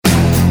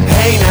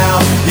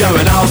you're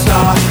an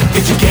all-star.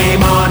 Get your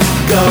game on,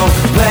 go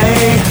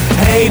play.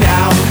 Hey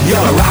now, you're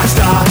a rock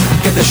star.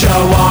 Get the show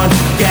on,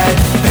 get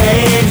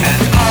paid.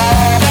 And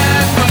all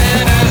that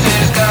glitters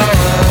is gold.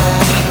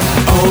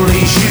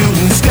 Only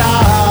shooting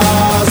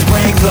stars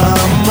break the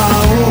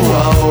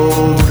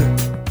mold.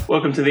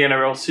 Welcome to the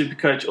NRL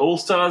Supercoach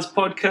All-Stars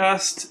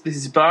podcast. This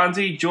is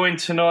Barnsey, joined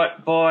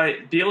tonight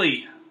by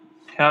Billy.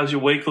 How's your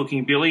week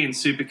looking, Billy, in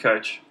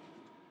Supercoach?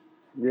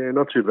 Yeah,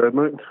 not too bad,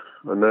 mate.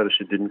 I noticed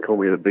you didn't call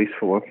me the beast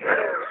for once.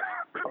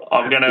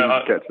 I'll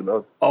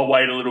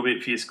wait a little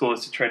bit for your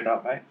scores to trend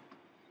up, mate.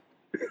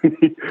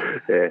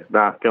 Yeah,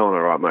 going all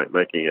right, mate.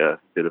 Making a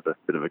bit of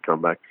a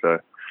comeback, so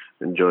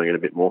enjoying it a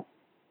bit more.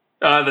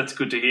 That's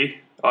good to hear.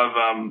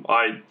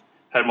 I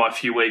had my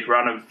few week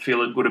run of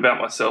feeling good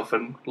about myself,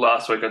 and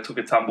last week I took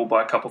a tumble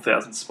by a couple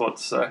thousand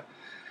spots, so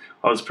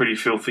I was pretty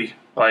filthy.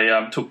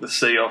 I took the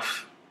C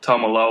off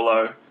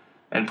Tomalolo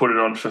and put it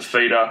on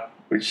Fifita,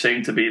 which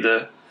seemed to be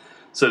the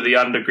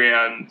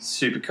underground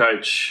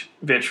Supercoach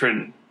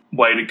veteran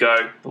way to go.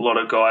 A lot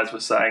of guys were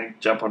saying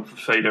jump on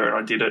Fifita, and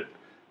I did it.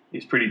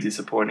 It's pretty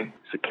disappointing.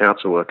 It's a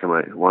council worker,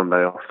 mate. 1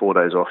 day off, 4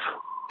 days off.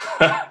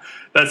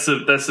 That's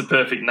the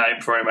perfect name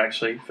for him,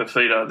 actually.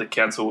 Fifita, the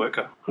council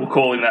worker. We'll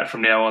call him that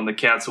from now on, the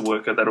council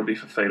worker. That'll be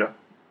Fifita.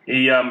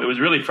 It was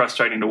really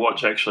frustrating to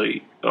watch,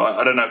 actually.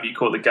 I don't know if you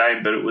caught the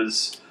game, but it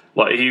was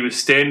like he was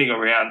standing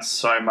around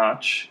so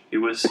much. It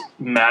was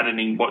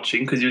maddening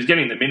watching because he was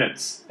getting the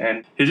minutes,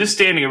 and he was just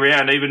standing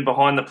around, even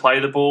behind the play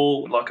of the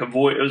ball.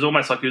 It was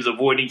almost like he was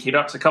avoiding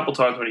hit-ups. A couple of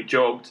times when he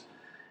jogged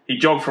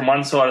from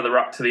one side of the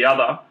ruck to the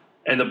other,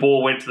 and the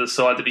ball went to the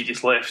side that he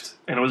just left.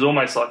 And it was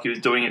almost like he was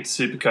doing it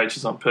to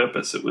Supercoaches on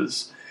purpose. It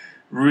was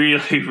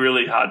really,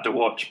 really hard to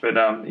watch, but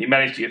he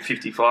managed to get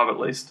 55 at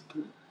least.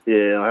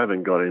 Yeah, I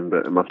haven't got him,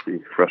 but it must be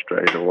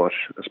frustrating to watch,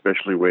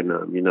 especially when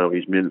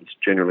his minutes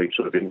generally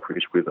sort of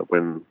increase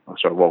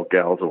while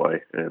Gal's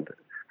away, and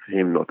for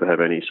him not to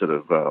have any sort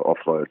of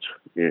offloads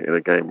in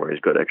a game where he's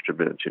got extra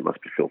minutes, it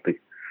must be filthy.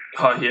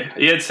 Oh yeah,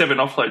 he had 7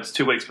 offloads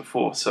 2 weeks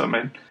before, so I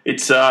mean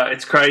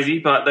it's crazy,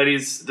 but that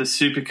is the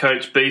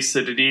Supercoach beast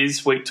that it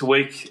is. Week to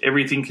week,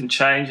 everything can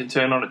change and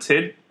turn on its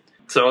head.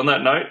 So on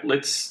that note,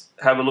 let's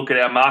have a look at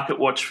our market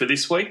watch for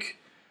this week,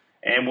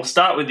 and we'll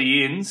start with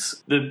the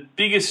ins. The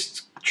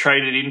biggest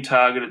traded in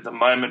target at the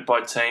moment by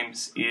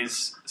teams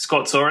is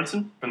Scott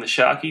Sorensen from the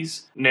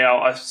Sharkies. Now,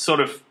 I sort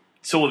of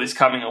saw this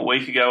coming a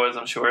week ago, as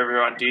I'm sure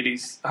everyone did.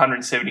 He's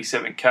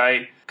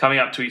 177k, coming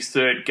up to his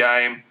third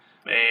game,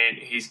 and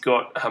he's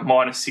got a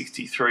minus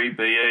 63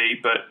 BE,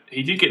 but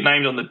he did get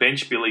named on the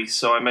bench, Billy.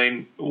 So, I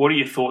mean, what are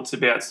your thoughts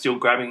about still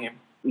grabbing him?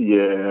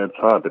 Yeah, it's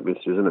hard to miss,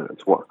 isn't it?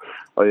 It's what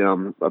I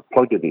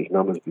plugged in his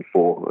numbers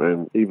before,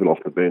 and even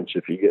off the bench,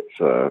 if he gets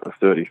a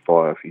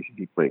 35,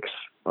 he makes,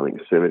 I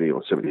think, 70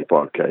 or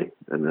 75k,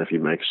 and if he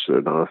makes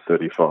another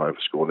 35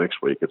 score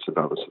next week, it's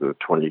another sort of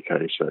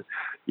 20k. So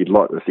you'd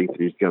like to think that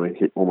he's going to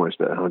hit almost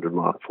that 100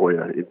 mark for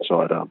you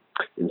inside a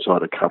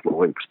couple of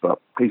weeks,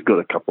 but he's got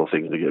a couple of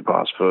things to get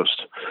past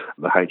first,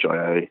 the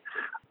HIA.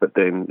 But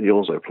then he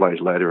also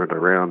plays later in the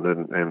round,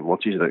 and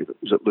what's his name?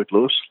 Is it Luke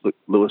Lewis? Luke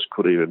Lewis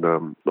could even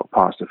not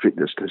pass the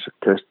fitness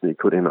test, and he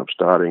could end up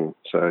starting.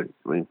 So, I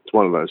mean, it's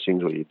one of those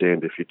things where you're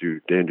damned if you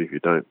do, damned if you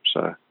don't.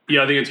 So,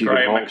 yeah, I think it's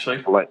Graham, actually.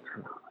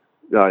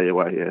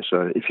 Yeah.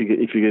 So if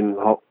you can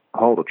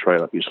hold a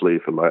trade up your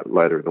sleeve for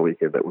later in the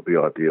weekend, that would be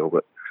ideal.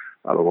 But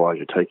otherwise,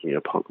 you're taking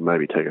a punt,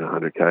 maybe taking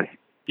 100k.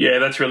 Yeah,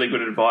 that's really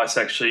good advice,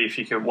 actually. If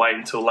you can wait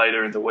until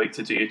later in the week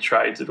to do your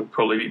trades, it'll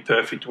probably be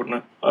perfect, wouldn't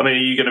it? I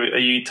mean, are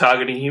you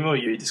targeting him, or are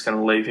you just going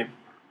to leave him?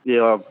 Yeah,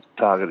 I'll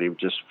target him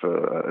just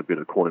for a bit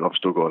of coin. I've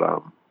still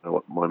got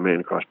my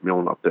man Crush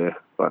Milne up there,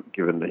 but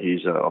given that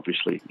he's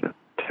obviously 10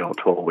 or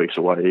 12 weeks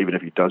away, even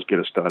if he does get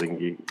a starting,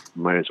 you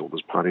may as well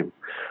just punt him.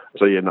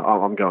 So yeah, no,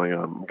 I'm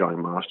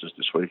going Masters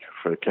this week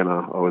for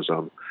Kenner. I was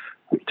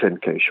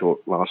 10k short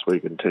last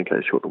week and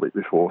 10k short the week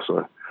before,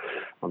 so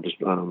I'm just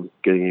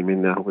getting him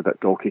in now with that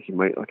goal kicking,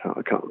 mate. I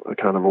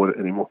can't avoid it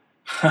anymore.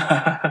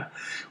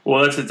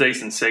 Well, that's a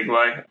decent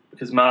segue,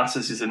 because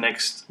Masters is the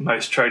next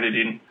most traded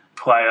in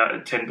player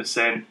at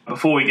 10%.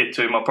 Before we get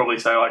to him, I'll probably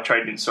say I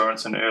traded in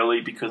Sorensen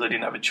early because I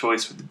didn't have a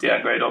choice with the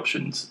downgrade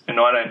options, and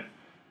I don't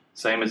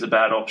see him as a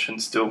bad option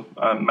still,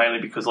 mainly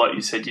because, like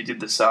you said, you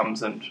did the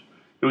sums and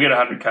you'll get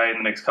 100k in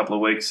the next couple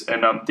of weeks.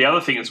 And the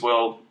other thing as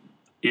well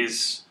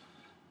is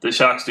the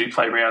Sharks do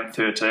play round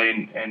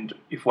 13, and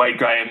if Wade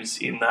Graham's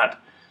in that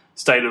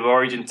State of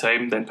Origin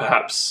team, then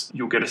perhaps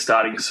you'll get a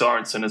starting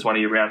Sorensen as one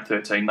of your round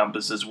 13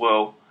 numbers as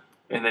well,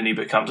 and then he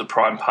becomes a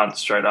prime punt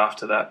straight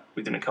after that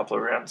within a couple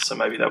of rounds, so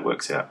maybe that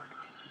works out.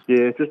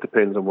 Yeah, it just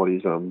depends on what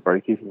his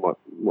break-even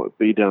might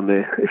be down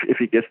there if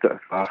he gets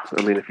that far.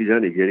 I mean, if he's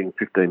only getting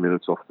 15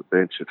 minutes off the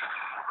bench, it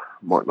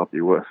might not be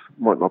worth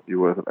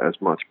it as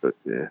much, but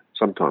yeah,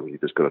 sometimes you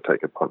just got to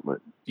take a punt, mate.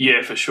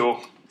 Yeah, for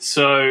sure.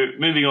 So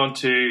moving on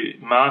to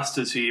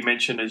Masters, who you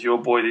mentioned as your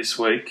boy this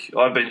week.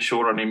 I've been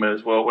short on him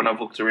as well when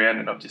I've looked around,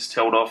 and I've just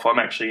held off. I'm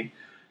actually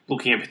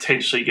looking at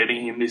potentially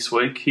getting him this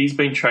week. He's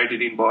been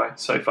traded in by,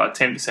 so far,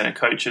 10% of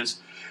coaches,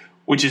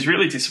 which is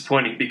really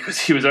disappointing because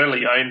he was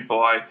only owned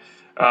by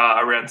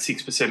around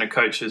 6% of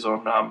coaches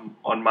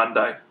on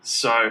Monday.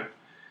 So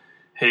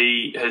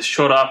he has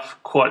shot up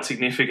quite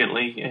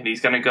significantly, and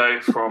he's going to go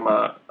from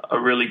a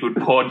really good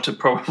pod to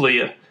probably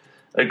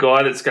a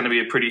guy that's going to be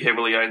a pretty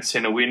heavily owned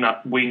centre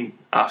wing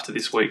after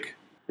this week.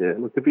 Yeah,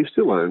 look, if you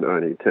still own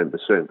only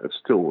 10%, it's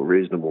still a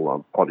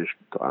reasonable poddish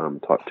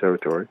type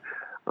territory.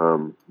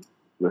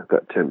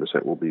 That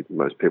 10% will be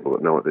most people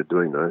that know what they're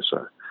doing, though,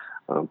 so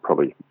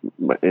probably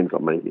ends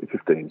up making it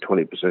 15,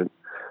 20%.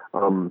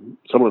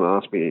 Someone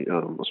asked me,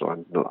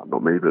 sorry,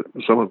 not me, but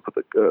someone put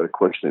the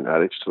question in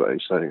Addicts today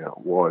saying,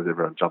 why is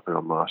everyone jumping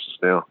on Masters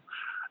now?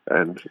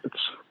 And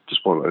it's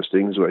just one of those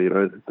things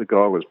where, the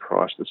guy was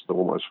priced at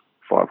almost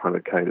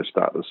 500k to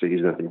start the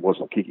season and he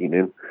wasn't kicking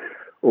in.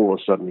 All of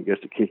a sudden he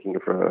gets to kicking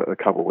for a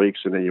couple of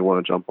weeks and then you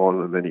want to jump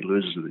on and then he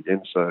loses it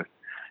again. So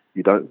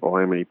you don't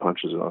buy him any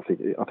punches. I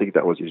think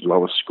that was his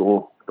lowest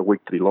score the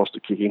week that he lost to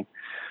kicking.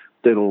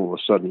 Then all of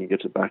a sudden he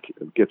gets it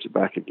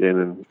back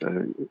again,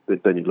 and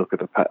then you look at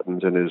the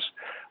patterns and there's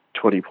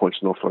 20 points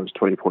in offloads,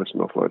 20 points in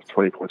offloads,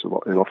 20 points in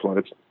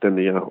offloads. Then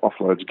the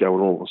offloads go,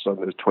 and all of a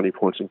sudden there's 20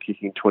 points in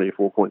kicking,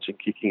 24 points in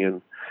kicking,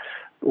 and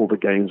all the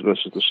games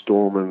versus the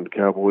Storm and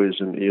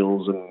Cowboys and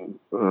Eels and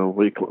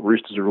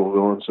Roosters are all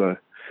gone. So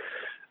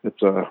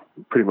it's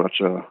pretty much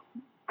a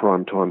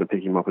prime time to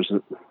pick him up,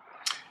 isn't it?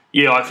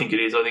 Yeah, I think it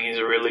is. I think he's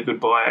a really good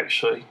buy,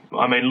 actually.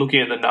 I mean,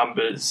 looking at the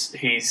numbers,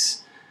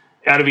 he's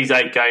out of his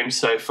 8 games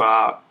so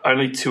far,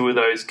 only 2 of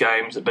those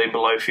games have been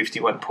below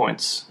 51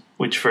 points,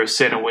 which for a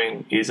centre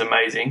wing is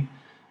amazing.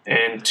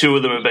 And 2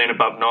 of them have been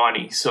above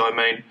 90. So, I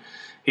mean,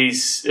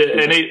 he's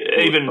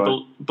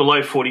even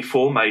below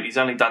 44, mate, he's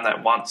only done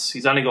that once.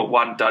 He's only got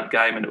 1 dud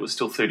game and it was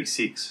still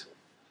 36.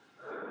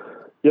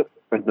 Yep,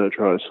 and no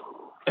tries.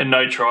 And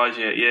no tries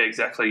yet, yeah,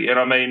 exactly. And,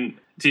 I mean,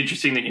 it's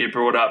interesting that you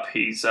brought up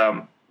he's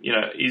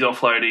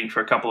offloading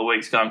for a couple of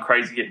weeks, going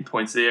crazy, getting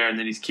points there, and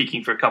then he's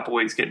kicking for a couple of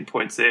weeks, getting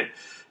points there.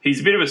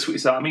 He's a bit of a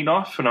Swiss Army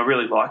knife, and I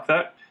really like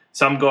that.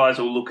 Some guys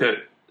will look at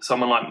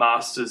someone like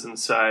Masters and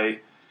say,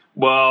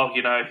 well,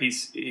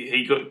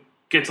 he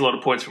gets a lot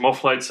of points from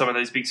offloads, some of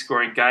those big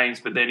scoring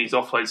games, but then his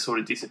offloads sort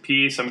of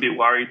disappear, so I'm a bit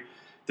worried.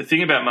 The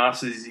thing about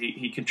Masters is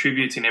he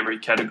contributes in every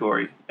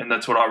category, and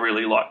that's what I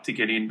really like to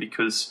get in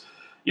because,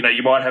 you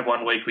might have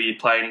one week where you're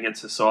playing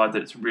against a side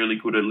that's really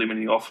good at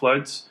limiting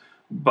offloads,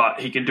 but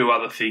he can do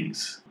other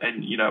things.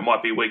 And, it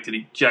might be a week that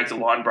he jags a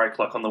line break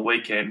like on the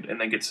weekend and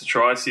then gets a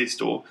try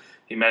assist, or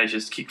he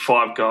manages to kick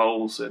 5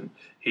 goals, and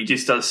he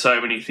just does so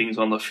many things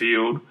on the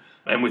field.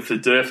 And with the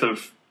dearth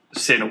of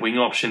centre wing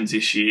options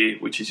this year,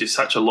 which is just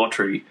such a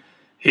lottery,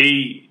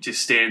 he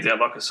just stands out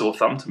like a sore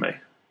thumb to me.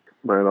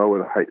 Man, I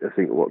would hate to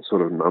think what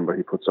sort of number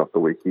he puts up the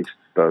week. He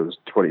does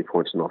 20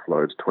 points in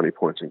offloads, 20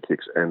 points in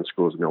kicks, and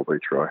scores an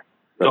LB try.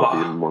 That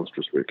would be a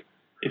monstrous week.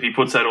 If he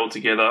puts that all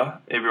together,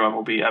 everyone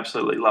will be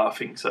absolutely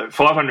laughing. So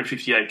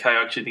 558k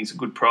I actually think is a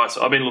good price.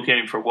 I've been looking at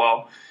him for a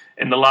while.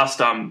 In the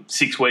last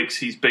 6 weeks,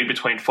 he's been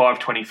between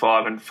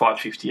 525 and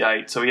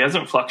 558. So he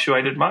hasn't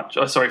fluctuated much.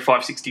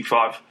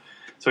 565.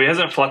 So he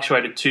hasn't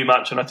fluctuated too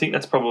much, and I think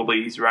that's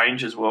probably his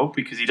range as well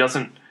because he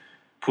doesn't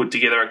put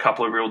together a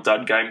couple of real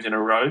dud games in a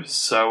row.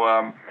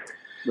 So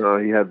no,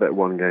 he had that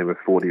one game of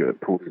 40 that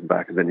pulled him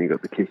back, and then you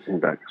got the kicking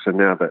back. So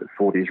now that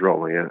 40's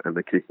rolling out and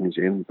the kicking's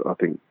in, I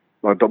think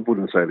I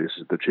wouldn't say this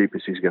is the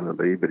cheapest he's going to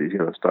be, but he's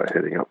going to start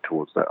heading up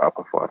towards that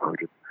upper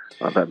 500,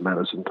 that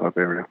Madison type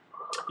area.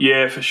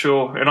 Yeah, for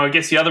sure. And I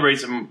guess the other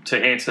reason to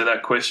answer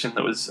that question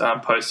that was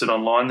posted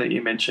online that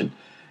you mentioned,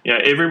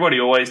 everybody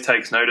always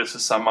takes notice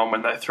of someone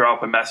when they throw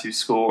up a massive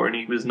score, and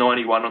he was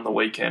 91 on the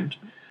weekend.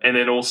 And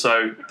then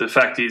also the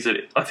fact is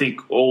that I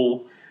think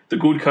all the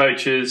good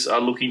coaches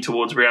are looking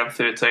towards round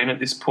 13 at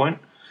this point,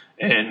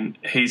 and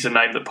he's a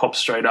name that pops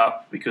straight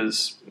up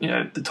because,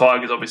 the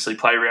Tigers obviously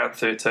play round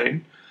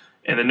 13.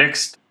 And the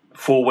next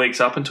 4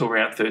 weeks up until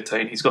round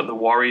 13, he's got the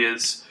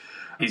Warriors,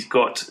 he's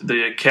got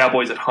the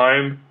Cowboys at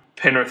home,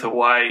 Penrith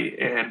away,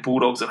 and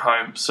Bulldogs at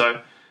home.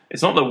 So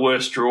it's not the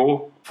worst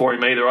draw for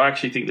him either. I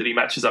actually think that he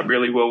matches up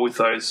really well with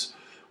those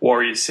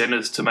Warriors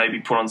centres to maybe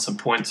put on some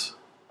points.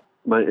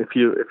 Mate, if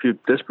you're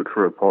desperate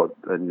for a pod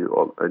and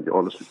you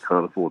honestly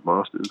can't afford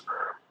Masters,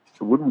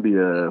 it wouldn't be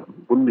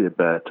a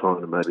bad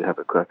time to maybe have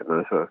a crack at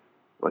Nofo.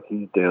 Like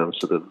he's down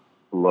sort of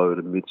low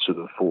to mid sort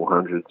of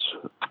 400s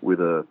with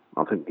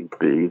I think he'd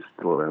be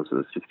still around sort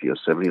of 60 or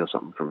 70 or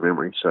something from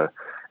memory. So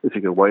if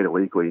you can wait a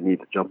week or you need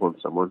to jump on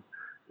someone,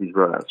 he's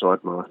right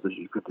outside Masters.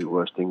 You could do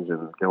worse things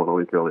and go on a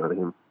week early on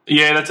him.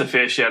 Yeah, that's a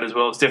fair shout as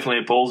well. It's definitely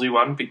a ballsy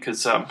one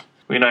because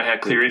we know how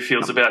Cleary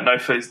feels about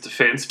Nofo's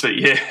defence, but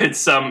yeah,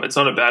 it's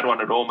not a bad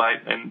one at all, mate.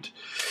 And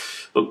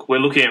look, we're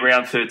looking at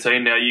round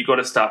 13 now. You've got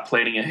to start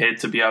planning ahead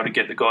to be able to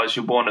get the guys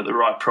you want at the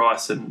right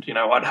price. And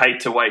I'd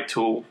hate to wait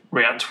till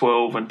round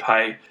 12 and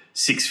pay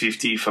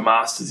 $650 for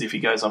Masters if he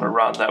goes on a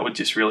run. That would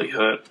just really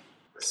hurt.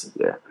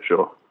 Yeah, for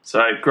sure.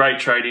 So great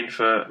trade-in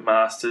for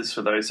Masters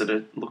for those that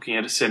are looking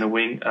at a centre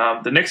wing.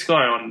 The next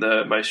guy on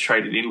the most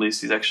traded-in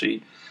list is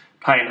actually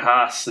Payne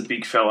Haas, the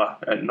big fella,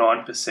 at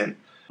 9%.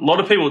 A lot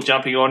of people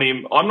jumping on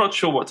him. I'm not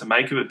sure what to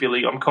make of it,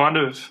 Billy. I'm kind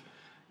of,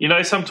 You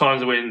know,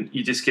 sometimes when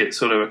you just get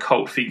sort of a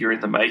cult figure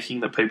in the making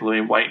that people have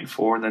been waiting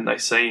for, and then they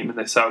see him and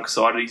they're so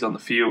excited he's on the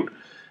field,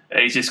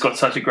 and he's just got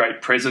such a great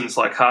presence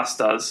like Haas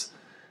does,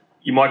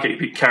 you might get a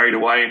bit carried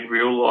away in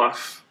real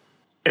life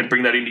and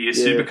bring that into your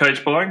super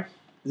coach buying.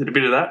 Is it a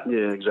bit of that?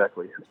 Yeah,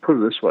 exactly. Put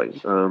it this way,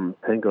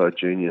 Pangai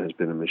Jr. has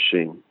been a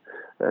machine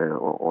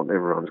on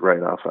everyone's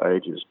radar for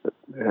ages, but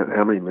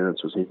how many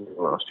minutes was he getting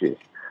last year?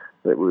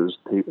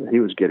 He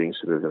was getting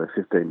sort of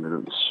 15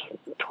 minutes,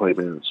 20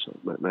 minutes,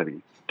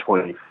 maybe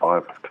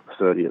 25,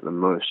 30 at the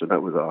most, and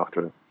that was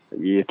after a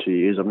year, 2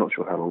 years. I'm not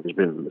sure how long he's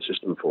been in the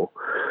system for.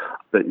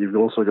 But you've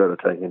also got to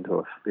take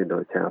into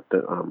account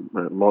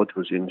that Lodge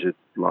was injured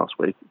last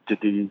week.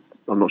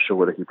 I'm not sure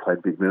whether he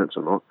played big minutes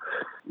or not.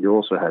 You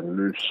also had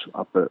Moose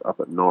up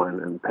at 9,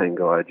 and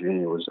Pangai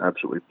Jr. was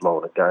absolutely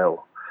blowing a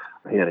gale.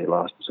 He only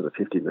lasted sort of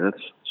 50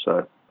 minutes.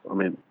 So, I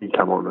mean, he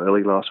came on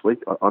early last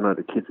week. I know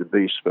the kid's a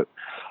beast, but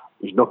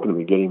he's not going to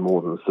be getting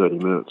more than 30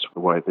 minutes the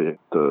way the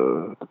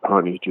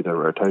ponies do their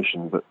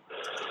rotation. But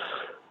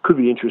could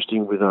be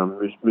interesting with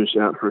Moose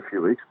out for a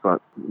few weeks.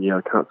 But, yeah,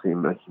 I can't see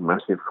him making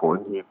massive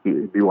coin.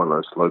 He'd be one of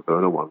those slow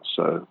burner ones.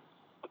 So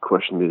the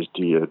question is,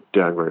 do you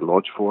downgrade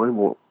Lodge for him,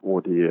 or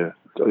do you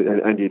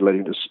let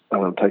him just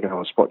take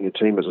a spot in your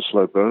team as a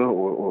slow burner,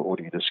 or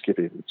do you just skip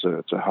him?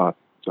 It's a hard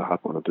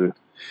one to do.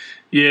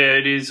 Yeah,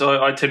 it is.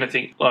 I tend to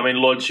think,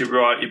 Lodge, you're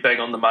right, you're bang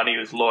on the money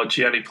with Lodge.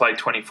 He only played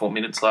 24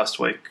 minutes last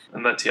week,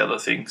 and that's the other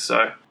thing.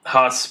 So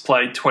Haas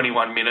played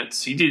 21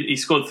 minutes. He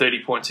scored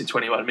 30 points in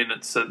 21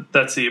 minutes, so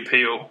that's the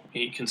appeal.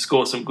 He can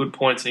score some good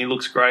points, and he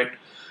looks great.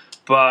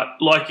 But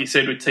like you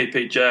said with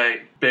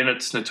TPJ,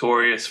 Bennett's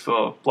notorious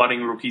for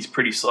blooding rookies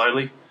pretty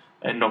slowly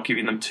and not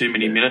giving them too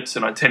many minutes,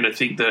 and I tend to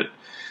think that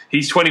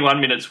his 21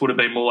 minutes would have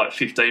been more like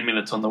 15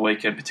 minutes on the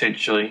weekend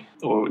potentially.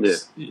 So,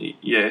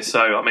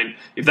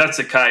 if that's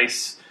the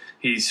case,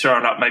 he's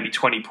throwing up maybe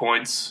 20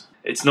 points.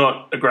 It's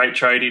not a great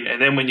trade-in. And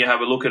then when you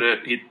have a look at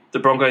it, the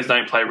Broncos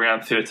don't play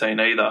round 13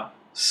 either.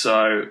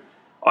 So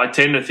I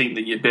tend to think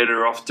that you're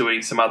better off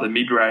doing some other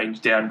mid-range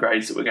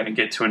downgrades that we're going to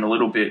get to in a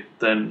little bit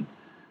than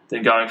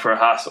going for a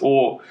Haas.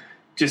 Or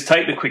just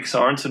take the quick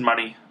Sorensen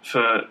money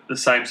for the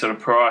same sort of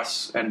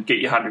price and get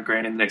your $100,000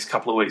 in the next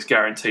couple of weeks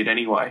guaranteed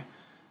anyway.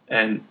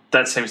 And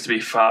that seems to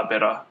be far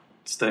better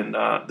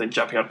than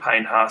jumping on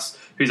Payne Haas,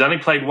 who's only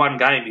played one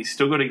game. He's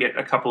still got to get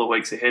a couple of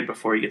weeks ahead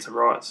before he gets a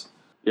rise.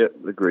 Yep,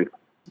 agreed.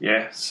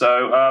 Yeah,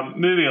 so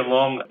moving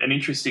along, an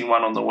interesting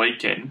one on the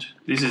weekend.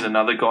 This is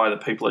another guy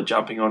that people are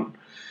jumping on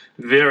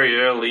very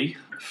early.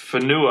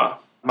 Mahe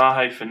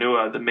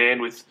Fonua, the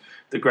man with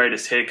the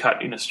greatest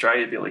haircut in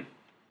Australia, Billy.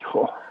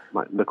 Oh,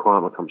 mate,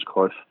 Naquama comes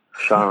close.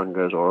 Sharon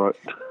goes all right.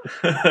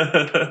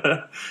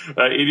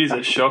 It is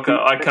a shocker.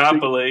 I can't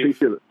believe...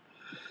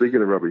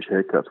 Speaking of rubbish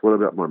haircuts, what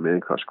about my man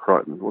crush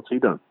Crichton? What's he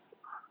done?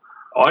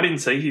 I didn't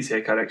see his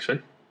haircut,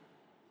 actually.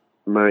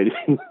 Mate,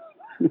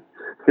 it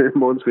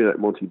reminds me of that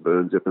Monty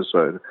Burns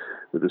episode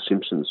with The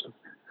Simpsons.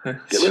 Get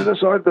rid of the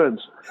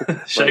sideburns.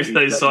 Shave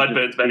those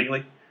sideburns,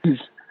 Mattingly.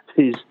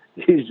 He's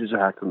just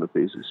hacked them to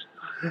pieces.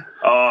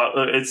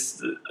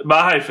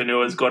 Mahe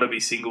Fonua's got to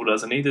be single,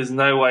 doesn't he? There's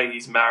no way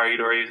he's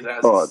married or he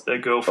has a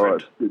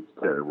girlfriend. It's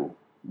terrible.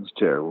 It's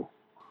terrible.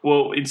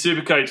 Well, in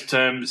Supercoach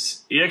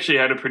terms, he actually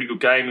had a pretty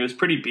good game. He was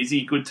pretty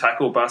busy, good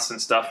tackle busts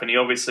and stuff, and he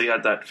obviously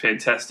had that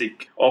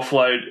fantastic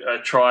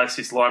offload try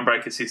assist, line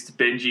break assist to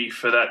Benji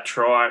for that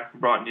try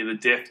right near the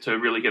death to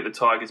really get the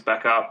Tigers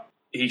back up.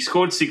 He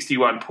scored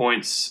 61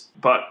 points,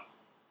 but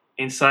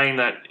in saying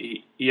that,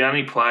 he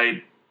only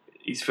played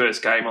his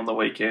first game on the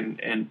weekend,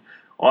 and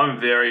I'm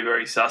very,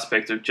 very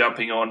suspect of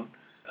jumping on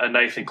a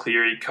Nathan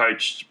Cleary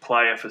coached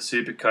player for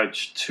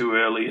Supercoach too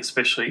early,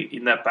 especially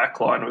in that back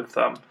line with...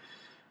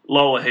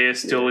 Lola Hare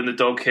still in the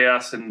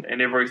doghouse and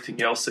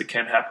everything else that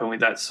can happen with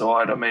that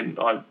side.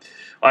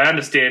 I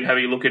understand how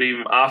you look at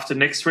him after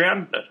next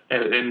round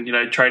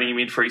and trading him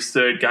in for his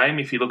third game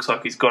if he looks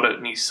like he's got it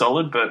and he's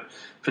solid. But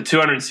for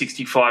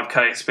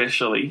 $265K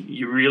especially,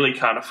 you really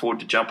can't afford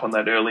to jump on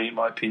that early, in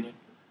my opinion.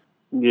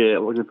 Yeah,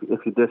 well, if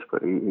you're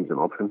desperate, he's an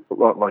option.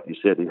 But like you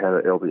said, he had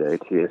an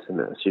LBATS in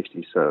at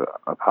 60, so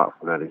apart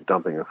from that, he's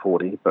dumping a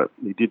 40. But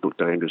he did look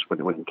dangerous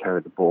when he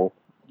carried the ball.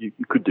 You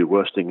could do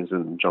worse things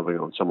than jumping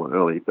on someone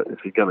early, but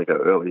if you're going to go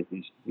early,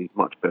 he's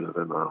much better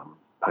than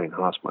Payne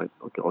Haas, mate.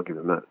 I'll give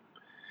him that.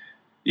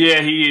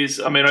 Yeah, he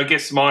is. I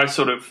guess my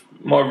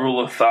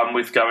rule of thumb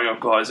with going on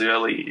guys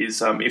early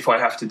is if I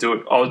have to do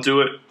it, I'll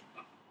do it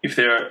if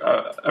they're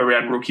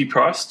around rookie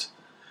priced,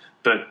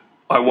 but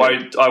I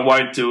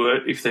won't do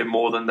it if they're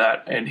more than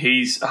that. And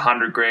he's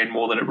 $100,000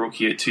 more than a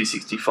rookie at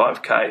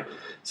 $265K.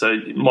 So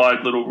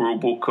my little rule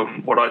book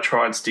on what I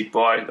try and stick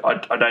by,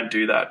 I don't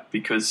do that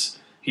because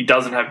he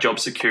doesn't have job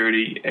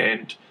security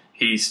and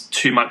he's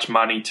too much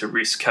money to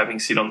risk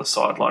having sit on the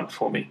sideline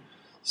for me.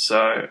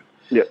 So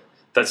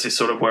that's just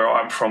sort of where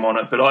I'm from on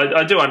it. But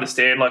I do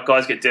understand,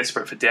 guys get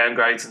desperate for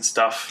downgrades and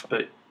stuff,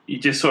 but you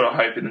just sort of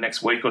hope in the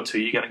next week or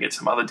two you're going to get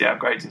some other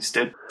downgrades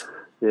instead.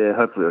 Yeah,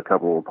 hopefully a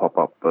couple will pop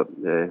up, but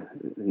yeah,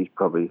 he's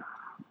probably,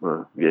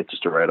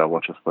 just a radar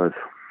watch, I suppose.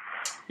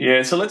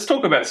 Yeah, so let's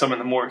talk about some of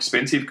the more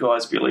expensive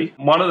guys, Billy.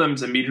 One of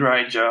them's a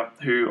mid-ranger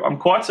who I'm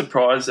quite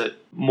surprised that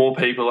more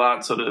people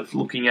aren't sort of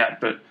looking at,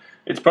 but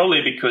it's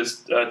probably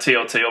because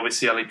TLT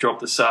obviously only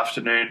dropped this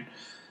afternoon,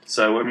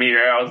 so we're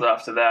mere hours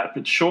after that.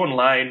 But Sean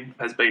Lane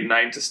has been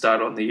named to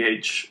start on the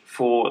edge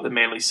for the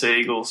Manly Sea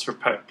Eagles,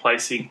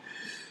 replacing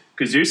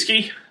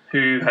Kazuski,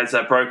 who has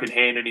that broken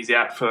hand and he's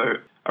out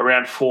for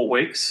around 4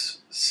 weeks.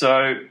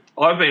 So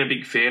I've been a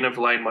big fan of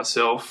Lane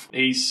myself.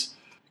 He's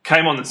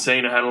came on the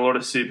scene and had a lot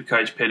of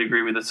Supercoach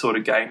pedigree with the sort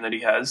of game that he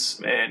has,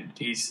 and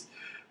he's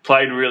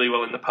played really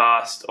well in the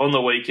past. On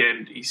the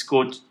weekend, he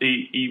scored.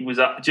 He was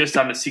up just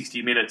under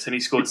 60 minutes, and he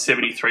scored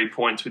 73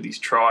 points with his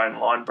try and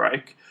line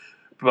break.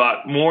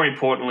 But more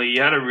importantly, he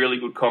had a really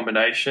good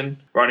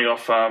combination running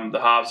off the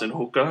halves and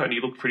hooker, and he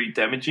looked pretty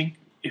damaging.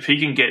 If he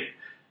can get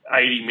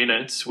 80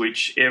 minutes,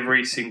 which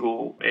every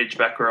single edge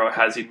back rower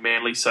has in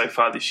Manly so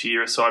far this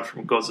year, aside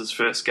from Goz's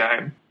first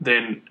game,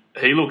 then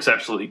he looks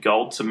absolutely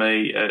gold to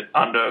me at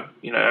under,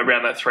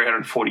 around that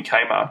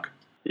 340k mark.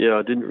 Yeah,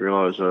 I didn't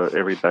realise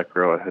every back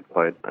rower had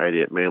played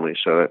 80 at Manly,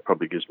 so that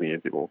probably gives me a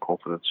bit more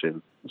confidence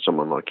in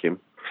someone like him.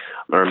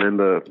 I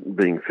remember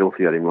being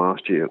filthy at him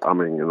last year,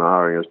 umming and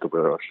ahhing as to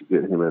whether I should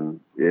get him, and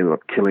he ended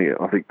up killing it.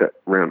 I think that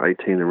round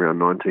 18 and round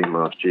 19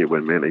 last year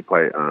when Manly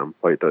played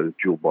those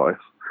dual buys,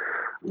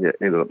 yeah,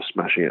 ended up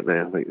smashing it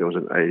there. I think there was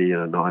an 80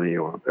 and a 90,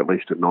 or at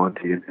least a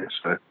 90 in there,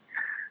 so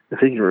if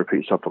he can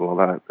repeat something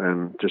like that,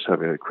 and just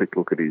having a quick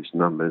look at his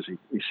numbers,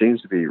 he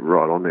seems to be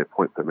right on there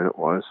point per minute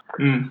wise.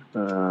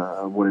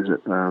 What is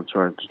it?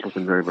 Sorry, just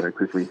looking very, very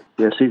quickly.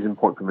 Yeah, season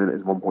point per minute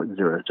is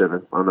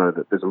 1.07. I know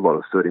that there's a lot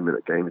of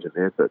 30-minute games in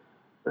there, but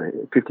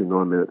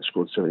 59 minutes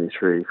scored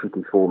 73,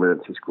 54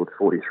 minutes he scored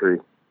 43,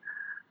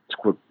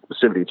 scored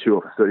 72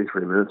 off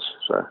 33 minutes.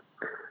 So,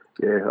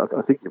 yeah,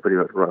 I think you're pretty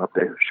much right up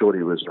there.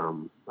 Shorty was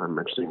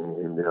mentioning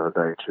him the other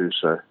day too,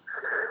 so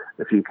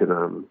if you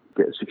can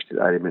get 60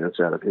 to 80 minutes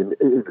out of him,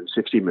 even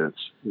 60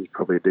 minutes, he's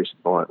probably a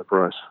decent buy at the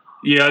price.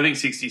 Yeah, I think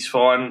 60's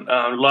fine.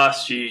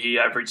 Last year he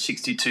averaged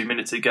 62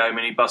 minutes a game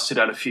and he busted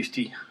out of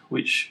 50,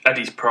 which at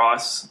his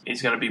price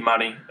is going to be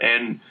money.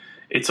 And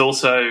it's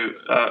also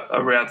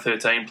a round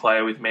 13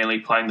 player with Manly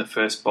playing the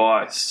first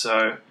buy.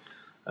 So,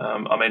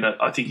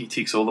 I think he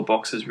ticks all the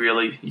boxes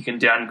really. You can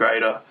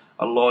downgrade a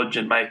Lodge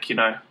and make,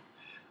 a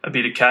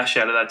bit of cash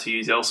out of that to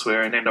use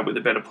elsewhere and end up with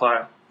a better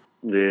player.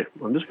 Yeah,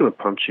 I'm just going to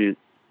punch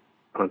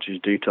his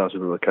details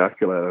into the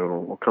calculator,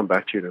 and I'll come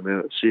back to you in a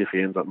minute, see if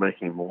he ends up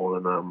making more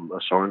than a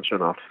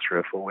Sorensen after 3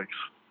 or 4 weeks.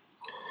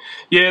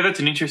 Yeah, that's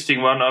an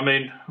interesting one. I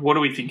mean, what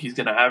do we think he's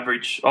going to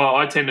average?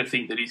 I tend to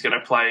think that he's going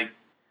to play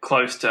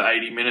close to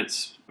 80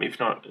 minutes, if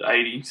not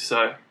 80.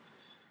 So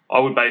I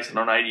would base it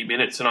on 80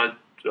 minutes. And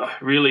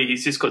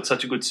he's just got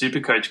such a good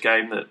Supercoach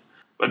game that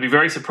I'd be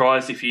very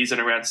surprised if he isn't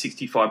around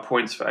 65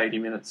 points for 80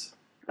 minutes.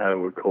 I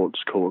would call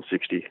it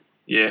 60.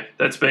 Yeah,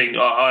 that's being...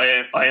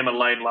 I am a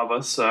Lane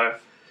lover, so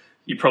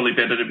you're probably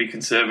better to be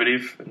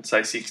conservative and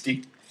say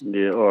 60.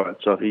 Yeah, all right.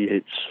 So if he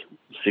hits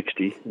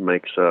 60,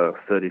 makes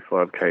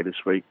 35k this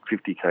week,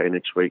 50k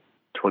next week,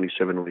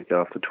 27 the week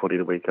after, 20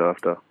 the week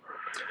after.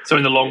 So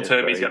in the long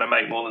term, he's going to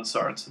make more than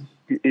Sorensen.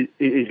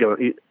 He's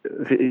going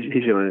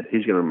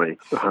to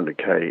make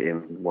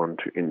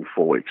 100k in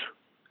 4 weeks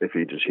if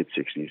he just hits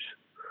 60s.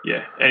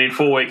 Yeah, and in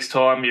 4 weeks'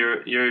 time,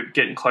 you're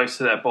getting close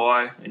to that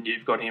buy, and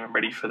you've got him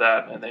ready for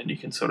that, and then you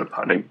can sort of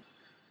punt him.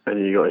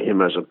 And you got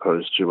him as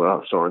opposed to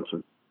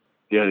Sorensen.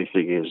 The only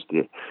thing is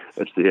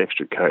it's the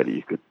extra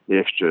K that the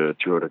extra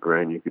 200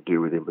 grand you could do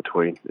with in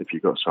between if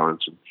you got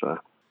Sorensen. So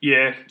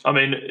yeah, I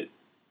mean,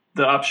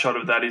 the upshot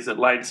of that is that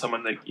Lane's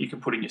someone that you can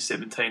put in your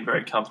 17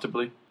 very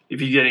comfortably.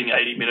 If you're getting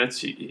 80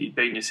 minutes, he'd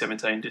be in your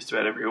 17 just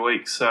about every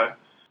week. So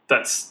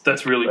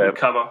that's really good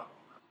cover.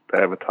 They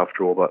have a tough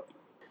draw, but.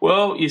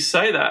 Well, you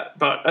say that,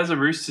 but as a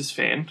Roosters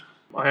fan,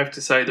 I have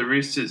to say the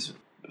Roosters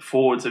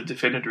forwards have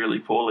defended really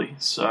poorly.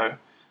 So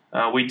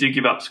we do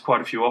give up quite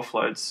a few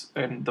offloads,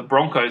 and the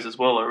Broncos as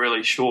well are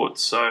really short.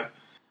 So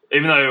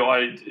even though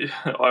I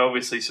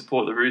obviously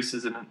support the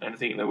Roosters and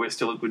think that we're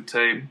still a good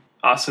team,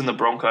 us and the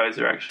Broncos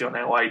are actually on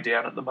our way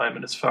down at the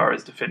moment as far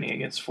as defending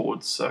against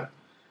forwards. So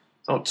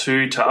it's not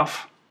too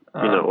tough.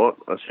 You know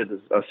what?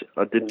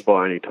 I didn't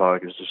buy any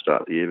Tigers to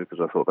start the year because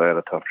I thought they had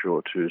a tough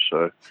draw too,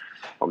 so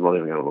I'm not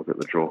even going to look at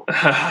the draw.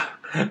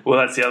 Well,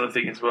 that's the other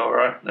thing as well,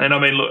 right? And I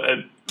mean, look,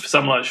 for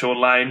someone like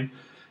Sean Lane,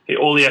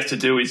 all he has to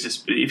do is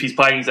just, if he's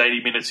playing his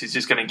 80 minutes, he's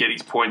just going to get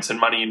his points and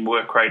money in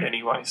work rate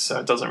anyway,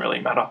 so it doesn't really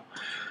matter.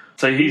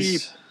 So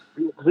does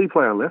he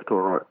play on left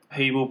or right?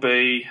 He will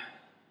be,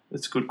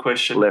 that's a good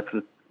question. Left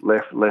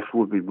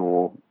would be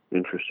more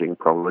interesting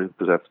probably,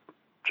 because that's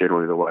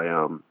generally the way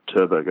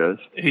Turbo goes.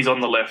 He's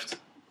on the left.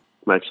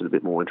 Makes it a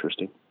bit more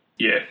interesting.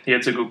 Yeah,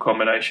 it's a good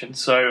combination.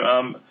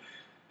 So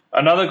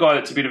another guy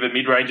that's a bit of a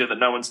mid-ranger that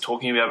no one's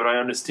talking about, but I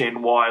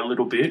understand why a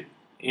little bit,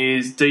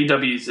 is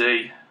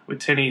DWZ with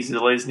Tenny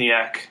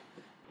Zelezniak.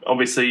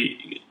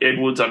 Obviously,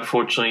 Edwards,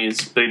 unfortunately,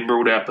 has been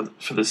ruled out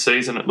for the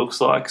season, it looks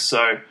like.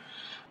 So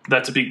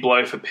that's a big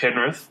blow for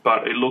Penrith,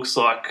 but it looks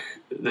like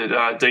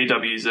that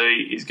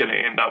DWZ is going to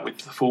end up with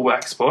the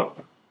fullback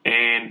spot.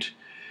 And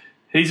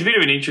He's a bit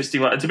of an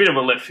interesting one. It's a bit of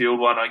a left field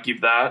one, I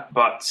give that.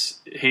 But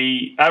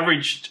he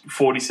averaged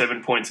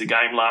 47 points a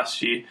game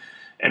last year.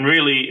 And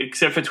really,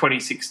 except for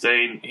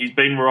 2016, he's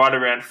been right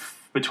around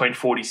between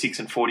 46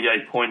 and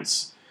 48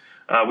 points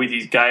with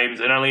his games.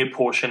 And only a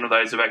portion of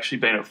those have actually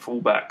been at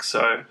fullback.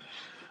 So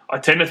I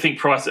tend to think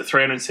priced at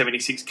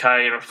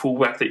 376k and a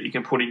fullback that you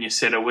can put in your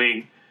centre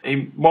wing,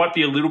 he might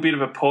be a little bit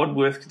of a pod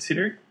worth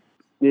considering.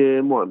 Yeah,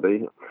 it might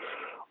be.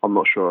 I'm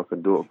not sure I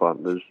can do it,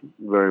 but there's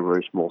very,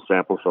 very small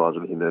sample size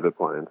of him ever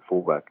playing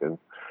fullback, and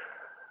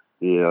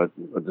yeah,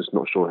 I'm just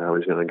not sure how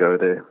he's going to go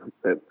there.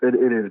 It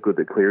is good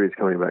that Cleary's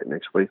coming back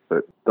next week,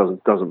 but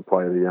doesn't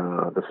play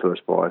the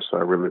first bye, so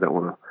I really don't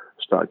want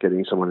to start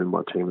getting someone in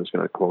my team that's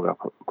going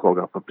to clog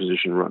up a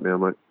position right now,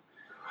 mate.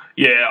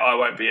 Yeah, I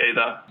won't be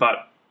either,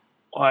 but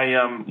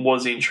I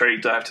was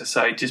intrigued, I have to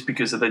say, just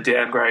because of the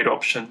downgrade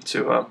option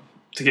to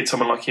get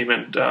someone like him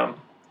and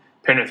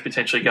Penrith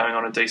potentially going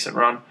on a decent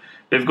run.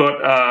 They've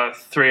got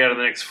 3 out of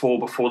the next 4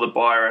 before the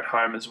bye at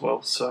home as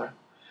well, so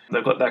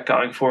they've got that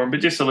going for him.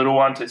 But just a little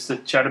one to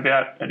chat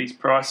about at his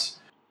price.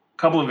 A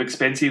couple of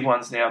expensive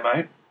ones now,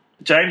 mate.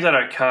 James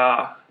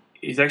Addo-Carr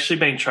is actually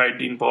being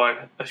traded in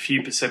by a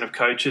few percent of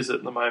coaches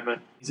at the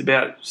moment. He's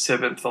about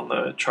 7th on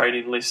the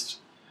trade-in list.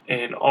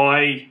 And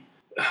I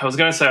was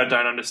going to say I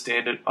don't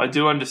understand it. I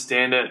do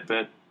understand it,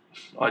 but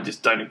I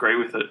just don't agree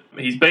with it.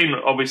 He's been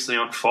obviously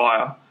on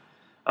fire.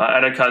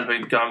 Addo-Carr's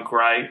been going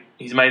great.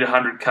 He's made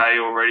 100k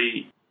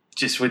already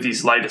just with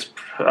his latest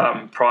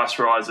price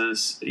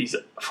rises. He's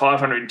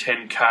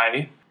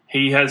 510k.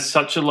 He has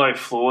such a low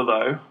floor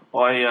though.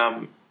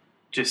 And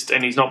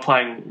he's not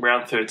playing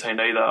round 13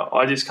 either.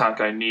 I just can't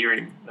go near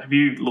him. Have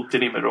you looked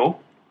at him at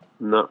all?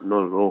 No,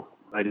 not at all.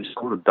 He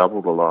scored a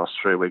double the last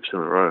 3 weeks in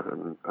a row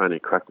and only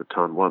cracked the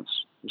ton once.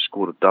 He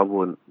scored a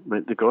double, and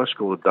the guy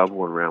scored a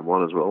double in round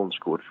 1 as well and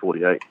scored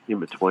 48. In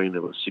between,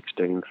 there was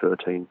 16,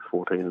 13,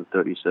 14 and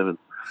 37.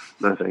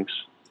 No thanks.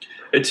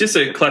 It's just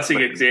a classic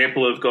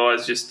example of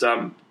guys just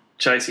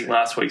chasing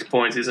last week's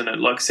points, isn't it?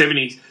 Like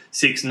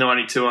 76,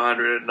 92,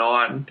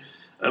 109.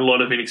 A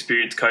lot of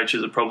inexperienced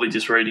coaches are probably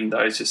just reading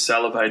those, just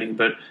salivating.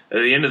 But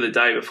at the end of the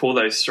day, before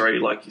those 3,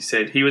 like you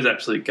said, he was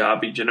absolute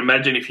garbage. And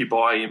imagine if you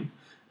buy him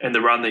and the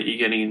run that you're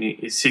getting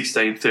is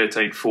 16,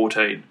 13,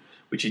 14,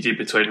 which he did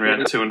between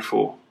round 2 and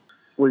 4.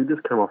 Well, he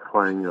just came off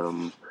playing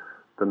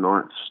the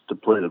Knights,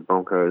 depleted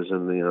Broncos,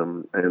 and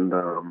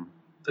the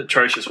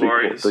atrocious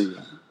Warriors.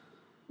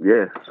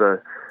 Yeah, so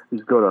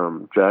he's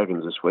got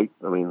Dragons this week.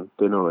 I mean,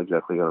 they're not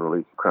exactly going to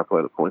release a crap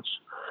load of points.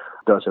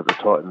 Does have the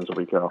Titans a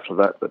week after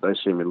that, but they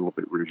seem a little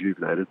bit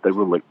rejuvenated. They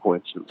will leak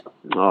points.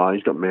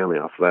 He's got Manly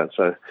after that,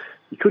 so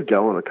he could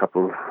go on a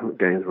couple of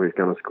games where he's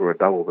going to score a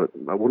double, but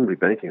I wouldn't be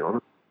banking on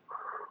it.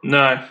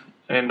 No,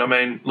 and I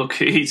mean, look,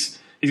 he's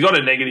got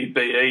a negative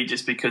BE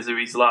just because of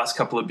his last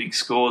couple of big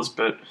scores,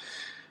 but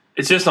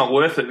it's just not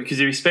worth it because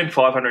if you spend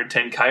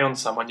 510k on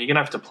someone, you're going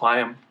to have to play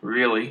him,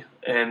 really,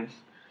 and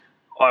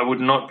I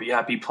would not be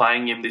happy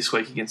playing him this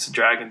week against the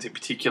Dragons in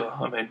particular.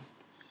 I mean,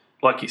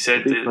 like you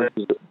said...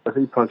 If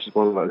he punches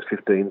one of those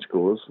 15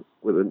 scores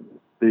with a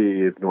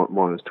BE of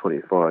minus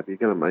 25, you're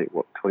going to make,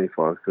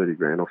 25, 30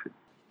 grand off him.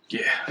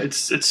 Yeah,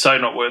 it's so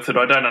not worth it.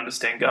 I don't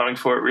understand going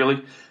for it,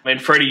 really. I mean,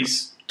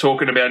 Freddie's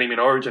talking about him in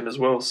Origin as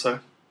well, so...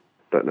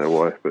 Don't know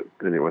why, but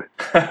anyway.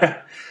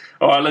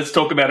 All right, let's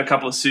talk about a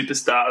couple of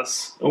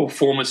superstars, or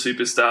former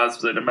superstars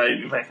that are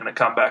maybe making a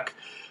comeback.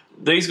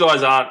 These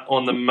guys aren't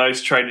on the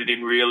most traded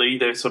in, really.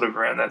 They're sort of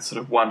around that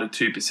sort of 1%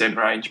 to 2%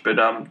 range.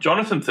 But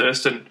Jonathan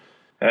Thurston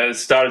has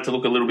started to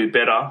look a little bit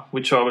better,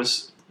 which I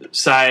was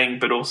saying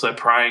but also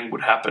praying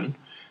would happen.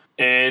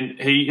 And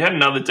he had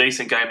another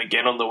decent game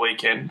again on the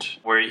weekend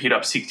where he hit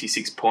up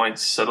 66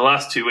 points. So the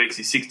last 2 weeks,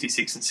 he's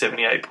 66 and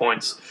 78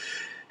 points.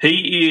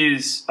 He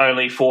is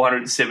only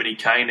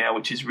 470k now,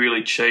 which is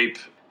really cheap.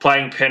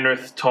 Playing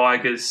Penrith,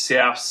 Tigers,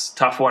 Souths,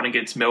 tough one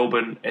against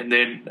Melbourne, and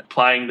then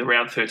playing the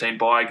round 13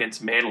 bye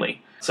against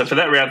Manly. So for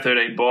that round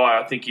 13 bye,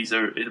 I think he's a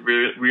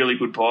really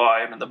good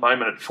buy. And at the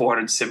moment at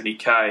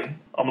 470k,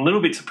 I'm a little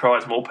bit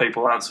surprised more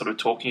people aren't sort of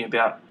talking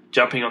about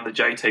jumping on the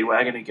JT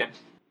wagon again.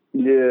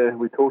 Yeah,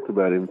 we talked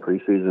about him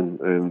pre-season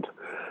and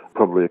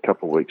probably a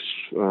couple of weeks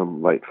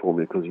late for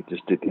me because he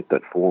just did hit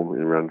that form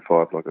in round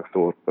 5 like I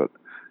thought. But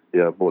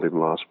yeah, I bought him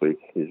last week.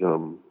 He's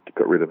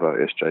got rid of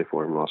SJ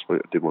for him last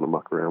week. I didn't want to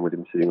muck around with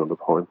him sitting on the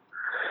pine.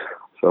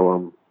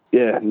 So,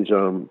 yeah, he's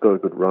got a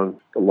good run.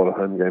 A lot of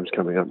home games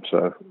coming up,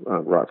 so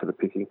right for the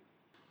picking.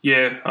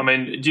 Yeah, I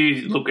mean, do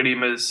you look at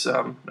him as,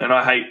 and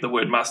I hate the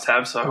word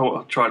must-have, so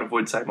I'll try to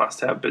avoid saying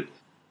must-have, but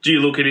do you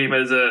look at him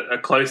as a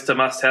close to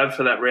must-have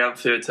for that round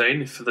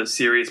 13 for the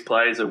serious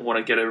players that want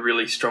to get a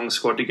really strong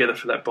squad together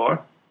for that bye?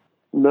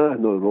 No,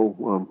 not at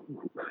all.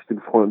 If you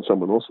can find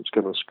someone else that's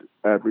going to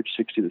average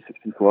 60 to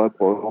 65,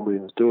 by all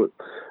means do it.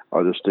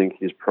 I just think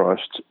he's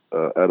priced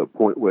at a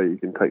point where you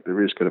can take the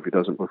risk, and if he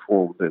doesn't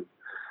perform, then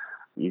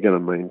you're going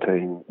to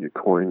maintain your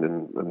coin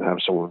and have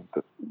someone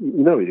that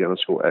you know he's going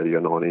to score 80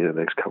 or 90 in the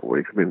next couple of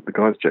weeks. I mean, the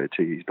guy's JT,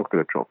 he's not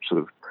going to drop sort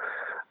of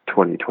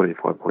 20,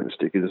 25 point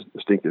stinkers.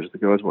 The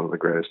guy's one of the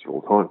greatest of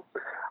all time.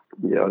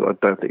 Yeah, I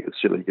don't think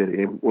it's silly getting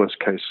him. Worst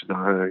case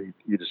scenario,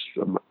 you just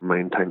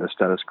maintain the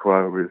status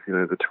quo with,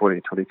 the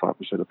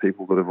 20-25% of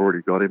people that have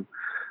already got him.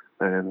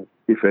 And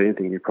if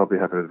anything, you probably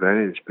have an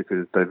advantage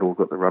because they've all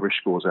got the rubbish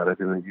scores out of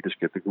him and you just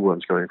get the good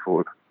ones going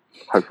forward,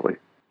 hopefully.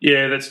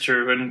 Yeah, that's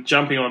true. And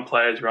jumping on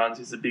players' runs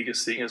is the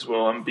biggest thing as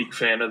well. I'm a big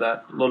fan of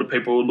that. A lot of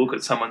people will look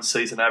at someone's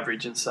season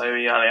average and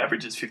say, he only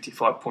averages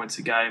 55 points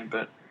a game.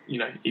 But,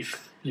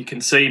 if you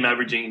can see him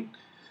averaging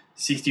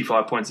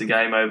 65 points a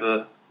game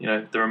over,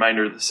 the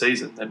remainder of the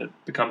season, then it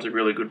becomes a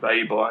really good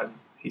value buy. And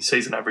his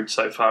season average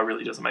so far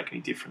really doesn't make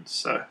any difference.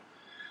 So,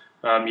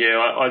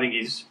 I think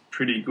he's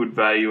pretty good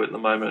value at the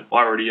moment. I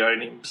already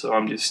own him, so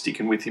I'm just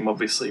sticking with him,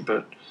 obviously.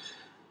 But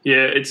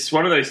yeah, it's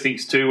one of those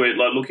things too where,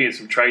 like, looking at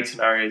some trade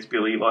scenarios,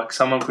 Billy, like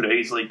someone could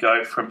easily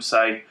go from,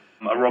 say,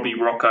 a Robbie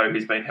Rocco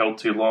who's been held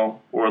too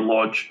long, or a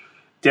Lodge,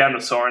 down to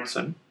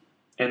Sorensen,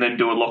 and then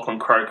do a Lachlan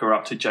Croker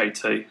up to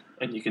JT,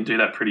 and you can do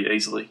that pretty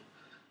easily.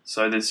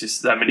 So there's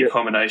just that many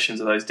combinations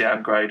of those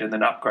downgrade and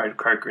then upgrade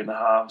Croker in the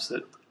halves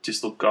that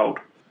just look gold.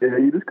 Yeah,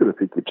 you just got to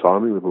pick your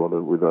timing with a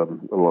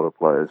lot of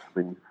players. I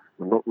mean,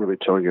 I'm not really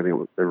telling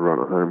everyone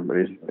at home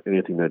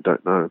anything they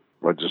don't know.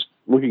 By just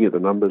looking at the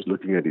numbers,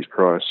 looking at his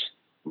price,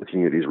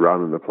 looking at his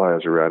run and the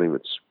players around him,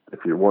 if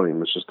you want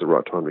him, it's just the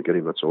right time to get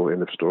him. That's all.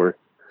 End of story.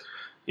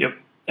 Yep.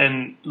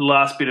 And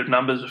last bit of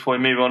numbers before we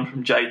move on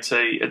from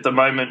JT. At the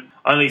moment,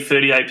 only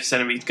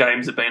 38% of his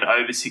games have been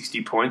over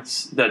 60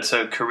 points. That's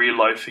a career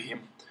low for him.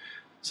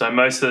 So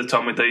most of the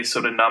time with these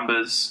sort of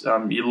numbers,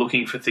 you're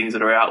looking for things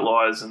that are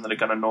outliers and that are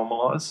going to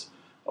normalise.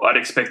 I'd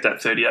expect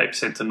that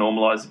 38% to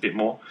normalise a bit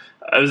more.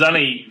 It was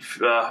only,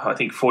 I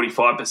think,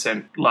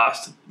 45%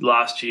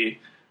 last year,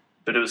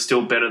 but it was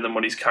still better than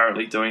what he's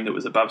currently doing that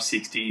was above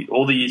 60.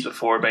 All the years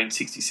before have been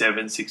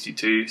 67,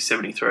 62,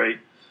 73,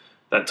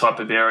 that type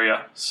of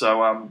area.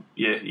 So,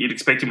 you'd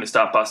expect him to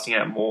start busting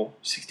out more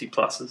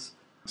 60-pluses.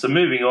 So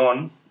moving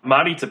on,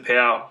 Marty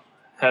Tapau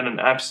had an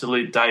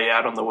absolute day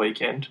out on the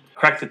weekend.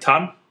 Cracked the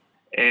ton,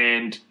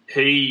 and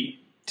he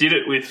did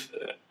it with,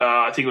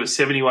 I think it was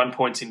 71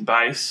 points in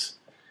base,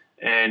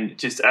 and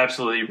just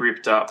absolutely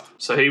ripped up.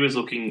 So he was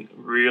looking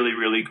really,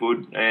 really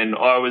good, and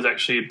I was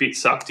actually a bit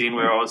sucked in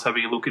where I was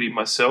having a look at him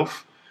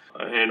myself,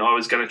 and I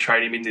was going to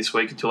trade him in this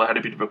week until I had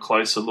a bit of a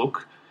closer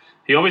look.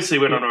 He obviously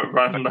went on a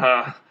run.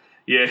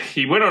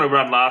 He went on a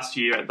run last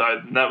year, though,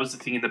 and that was the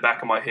thing in the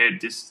back of my head,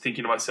 just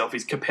thinking to myself,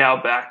 is Capel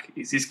back?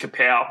 Is this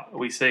Capel? Are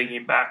we seeing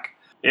him back?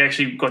 He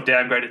actually got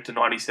downgraded to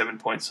 97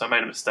 points, so I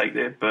made a mistake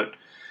there. But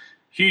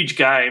huge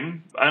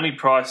game, only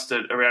priced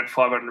at around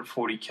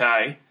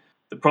 540K.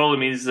 The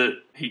problem is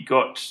that he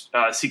got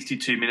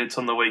 62 minutes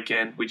on the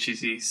weekend, which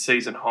is his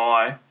season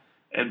high.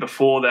 And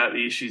before that,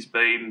 the issue's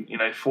been,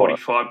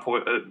 45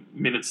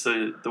 minutes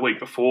the week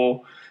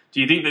before.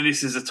 Do you think that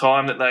this is a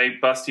time that they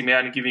bust him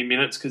out and give him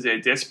minutes because they're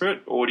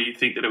desperate, or do you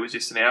think that it was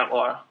just an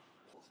outlier?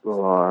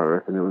 Well, I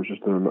reckon it was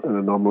just an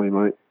anomaly,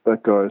 mate.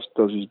 That guy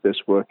does his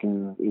best work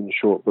in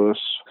short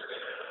bursts.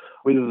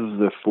 I mean, this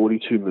is a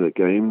 42-minute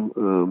game.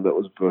 That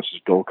was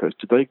versus Gold Coast.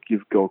 Did they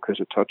give Gold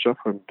Coast a touch-up,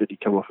 and did he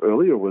come off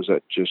early, or was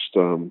that just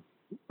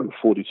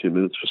 42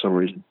 minutes for some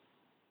reason?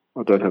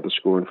 I don't have the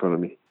score in front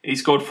of me. He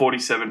scored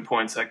 47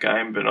 points that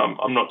game, but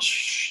I'm not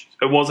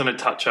it wasn't a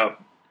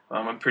touch-up.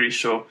 I'm pretty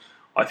sure.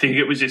 I think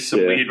it was just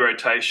some weird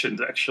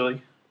rotations,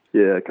 actually.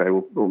 Yeah, okay,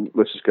 well,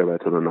 let's just go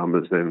back to the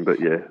numbers then. But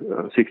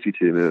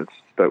 62 minutes,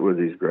 that was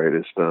his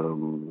greatest. That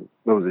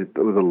was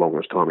the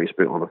longest time he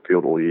spent on the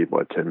field all year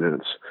by 10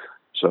 minutes.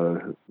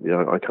 So,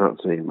 I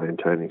can't see him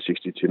maintaining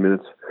 62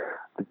 minutes.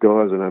 The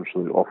guy's an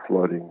absolute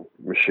offloading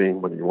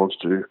machine when he wants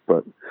to,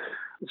 but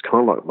it's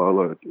kind of like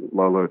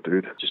Lolo,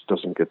 dude, just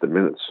doesn't get the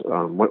minutes.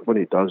 When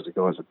he does, the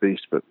guy's a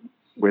beast, but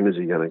when is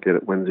he going to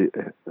get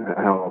it?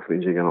 How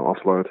often is he going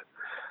to offload?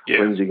 Yeah.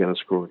 When is he going to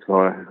score a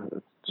try?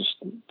 Just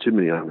too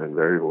many unknown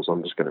variables.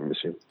 I'm just going to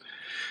miss him.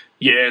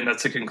 Yeah, and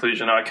that's a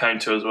conclusion I came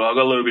to as well. I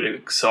got a little bit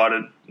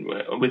excited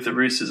with the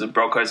Roosters and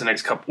Broncos the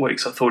next couple of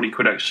weeks. I thought he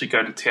could actually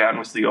go to town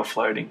with the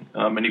offloading.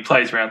 And he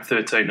plays around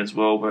 13 as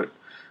well, but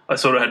I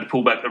sort of had to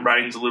pull back the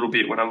reins a little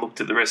bit when I looked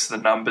at the rest of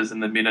the numbers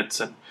and the minutes.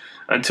 And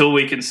until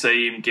we can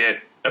see him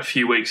get a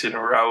few weeks in a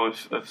row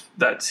of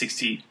that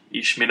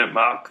 60-ish minute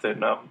mark,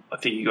 then I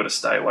think you've got to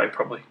stay away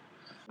probably.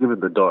 Given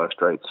the Dire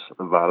Straits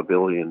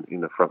availability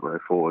in the front row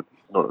forward,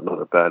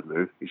 not a bad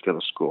move. He's going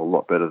to score a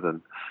lot better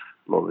than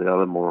a lot of the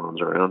other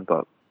morons around.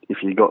 But if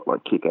you got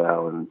like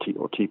Kikau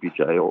or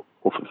TPJ or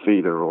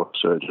Fafita or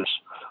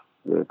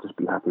Surgis, just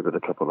be happy with a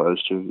couple of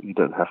those two. You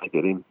don't have to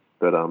get him.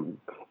 But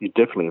you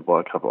definitely a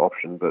buy cover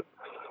option, but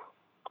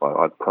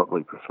I'd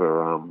probably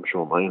prefer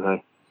Sean Lane,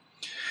 hey?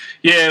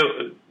 Yeah,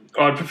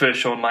 I'd prefer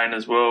Sean Lane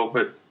as well,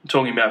 but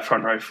talking about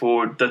front row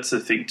forward, that's the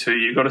thing too.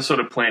 You've got to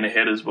sort of plan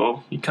ahead as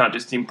well. You can't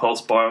just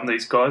impulse buy on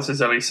these guys.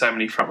 There's only so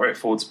many front row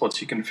forward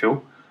spots you can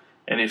fill.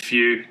 And if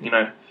you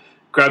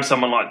grab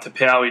someone like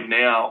Tapau in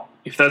now,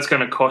 if that's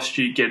going to cost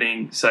you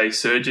getting, say,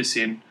 Surgis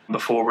in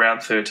before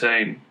round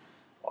 13,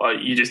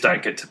 you just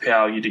don't get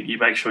Tapau. You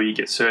make sure you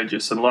get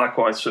Surgis. And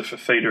likewise for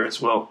Fafita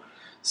as well.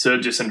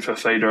 Surgis and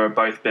Fafita are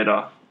both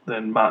better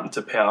than Martin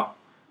Tapau.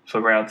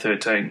 for round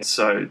 13.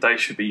 So they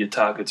should be your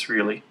targets,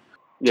 really.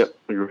 Yep,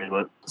 agree,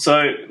 mate.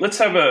 So let's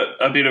have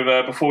a bit of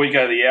a, before we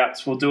go to the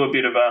outs, we'll do a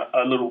bit of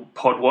a little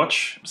pod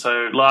watch.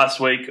 So last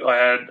week I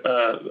had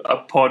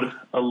a pod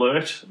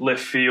alert,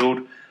 left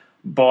field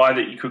buy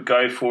that you could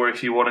go for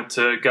if you wanted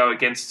to go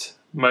against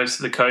most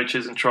of the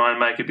coaches and try and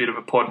make a bit of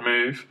a pod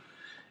move.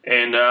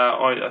 And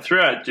I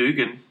threw out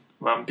Dugan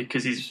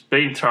because he's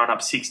been throwing up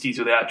 60s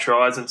without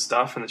tries and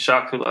stuff, and the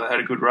Sharks looked like they had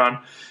a good run.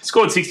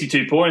 Scored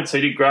 62 points, so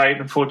he did great.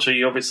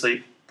 Unfortunately, he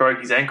obviously broke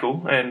his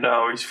ankle and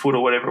or his foot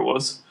or whatever it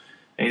was.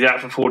 And he's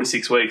out for 4 to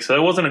 6 weeks. So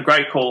it wasn't a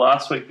great call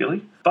last week,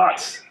 Billy.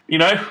 But,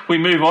 we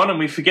move on and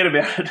we forget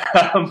about it.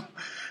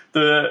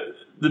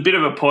 The bit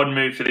of a pod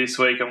move for this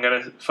week, I'm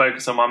going to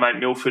focus on my mate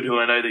Milford, who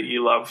I know that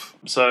you love.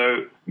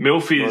 So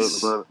Milf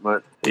is... Not at the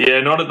moment, mate. Yeah,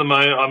 not at the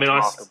moment. I mean,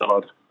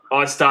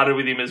 I started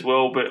with him as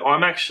well, but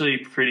I'm actually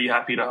pretty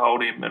happy to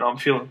hold him, and I'm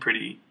feeling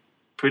pretty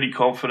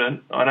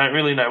confident. I don't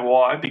really know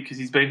why, because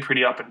he's been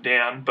pretty up and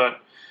down, but...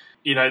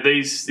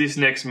 this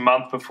next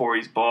month before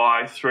his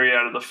bye, 3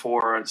 out of the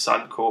 4 are at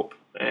Suncorp,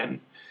 and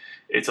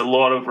it's a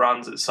lot of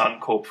runs at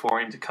Suncorp for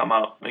him to come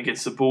up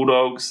against the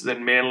Bulldogs,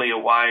 then Manly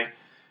away,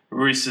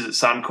 Roosters at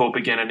Suncorp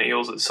again, and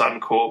Eels at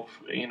Suncorp.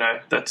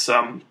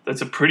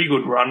 That's a pretty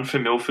good run for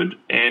Milford,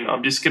 and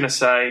I'm just going to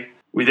say,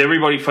 with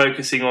everybody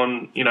focusing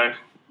on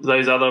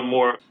those other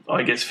more,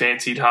 I guess,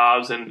 fancied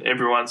halves, and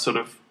everyone sort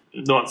of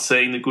not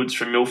seeing the goods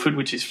from Milford,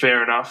 which is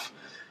fair enough.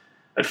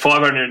 At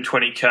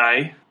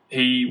 520k.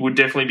 He would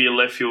definitely be a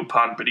left field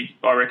punt, but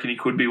I reckon he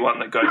could be one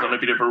that goes on a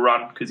bit of a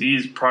run because he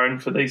is prone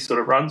for these sort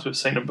of runs. We've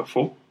seen him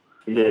before.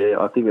 Yeah,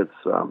 I think it's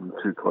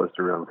too close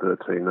to round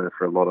 13 though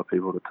for a lot of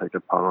people to take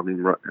a punt on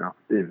him right now,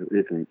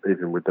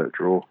 even with that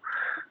draw.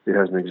 He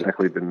hasn't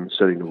exactly been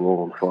setting the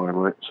world on fire,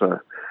 mate.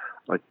 So,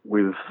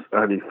 with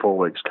only 4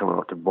 weeks coming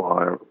up to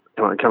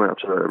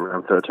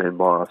round 13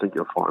 bye, I think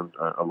you'll find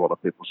a lot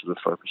of people sort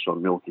of focus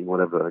on milking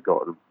whatever they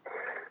got.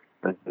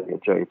 A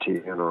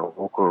JT and a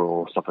Walker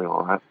or something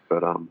like that,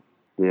 but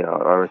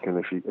I reckon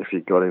if you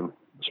got him,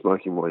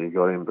 smoke him while you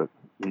got him, but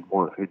he'd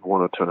want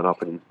to turn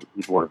up and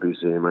he'd want to do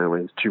ZMA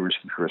when he's too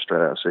risky for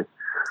Australia. I see.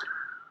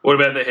 What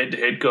about the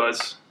head-to-head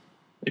guys?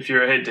 If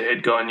you're a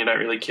head-to-head guy and you don't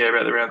really care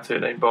about the round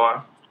 13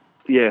 buy,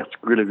 yeah, it's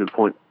a really good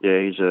point.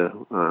 Yeah, he's a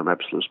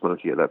absolute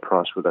smoky at that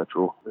price with that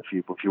draw. If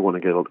you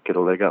want to get a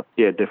leg up,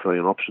 yeah, definitely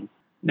an option.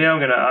 Now I'm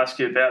going to ask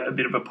you about a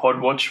bit of a pod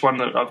watch, one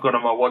that I've got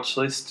on my watch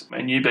list,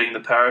 and you being the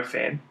Parra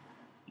fan.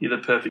 You're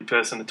the perfect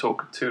person to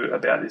talk to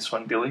about this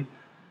one, Billy.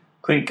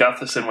 Clint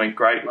Gutherson went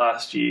great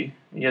last year.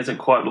 He hasn't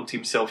quite looked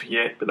himself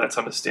yet, but that's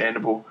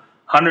understandable.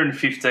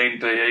 115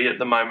 BE at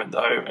the moment,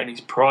 though, and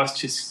his price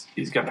just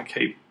is going to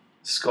keep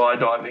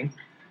skydiving.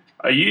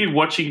 Are you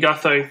watching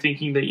Gutho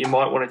thinking that you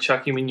might want to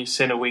chuck him in your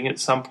centre wing at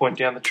some point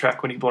down the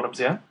track when he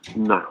bottoms out?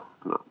 No,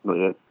 not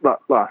yet.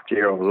 But last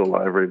year I was all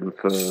over him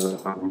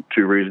for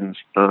 2 reasons.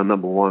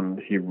 Number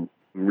one, he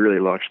really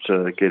likes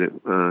to get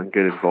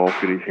involved,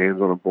 get his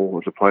hands on a ball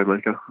as a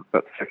playmaker.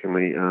 But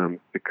secondly,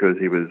 because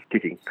he was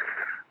kicking,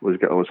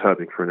 was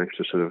hoping for an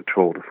extra sort of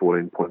 12 to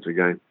 14 points a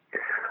game.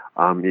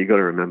 You got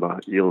to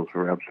remember, Eels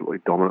were absolutely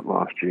dominant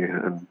last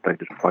year, and they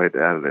just played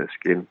out of their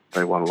skin.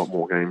 They won a lot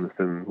more games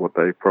than what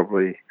they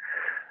probably.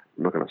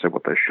 I'm not going to say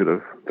what they should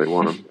have. They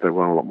won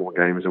a lot more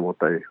games than what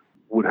they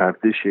would have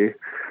this year.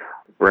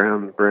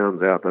 Brown's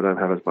out. They don't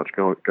have as much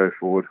go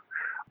forward.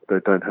 They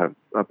don't have,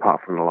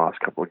 apart from the last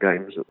couple of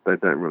games, they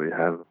haven't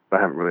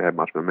really had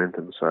much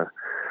momentum. So,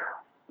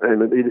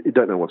 and you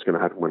don't know what's going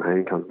to happen when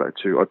Hayne comes back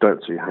too. I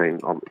don't see Hayne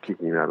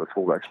kicking him out of the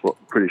fullback spot.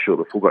 I'm pretty sure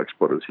the fullback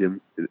spot is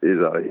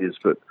his,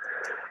 but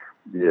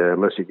yeah,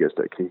 unless he gets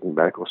that kicking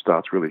back or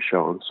starts really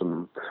showing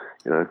some,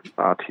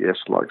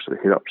 RTS like sort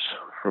of hit ups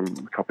from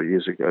a couple of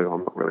years ago,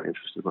 I'm not really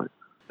interested, mate.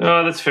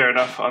 No, that's fair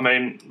enough. I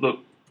mean, look,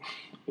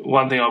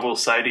 one thing I will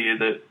say to you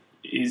that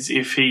is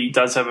if he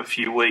does have a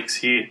few weeks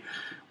here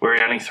where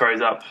he only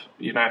throws up,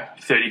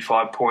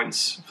 35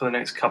 points for the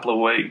next couple of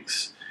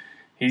weeks,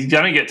 he's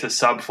going to get to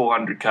sub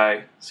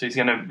 400k. So he's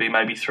going to be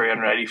maybe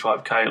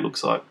 385k, it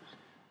looks like,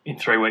 in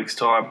 3 weeks'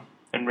 time.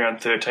 And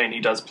round 13, he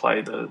does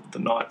play the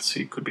Knights,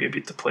 who could be a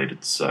bit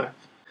depleted. So,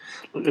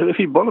 if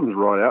he bottoms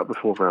right out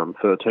before round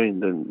 13,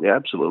 then yeah,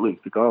 absolutely,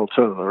 the guy will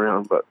turn it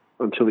around. But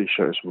until he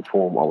shows some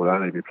form, I would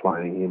only be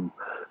playing him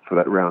for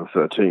that round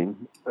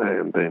 13,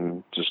 and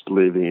then just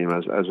leaving him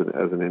as an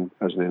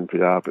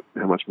NPR. But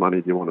how much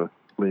money do you want to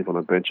leave on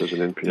a bench as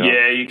an NPR?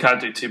 Yeah, you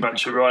can't do too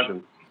much. You're right.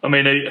 I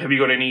mean, have you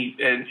got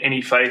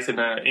any faith in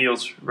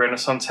Eels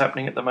renaissance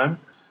happening at the moment?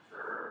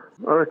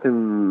 I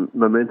reckon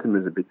momentum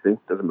is a big thing.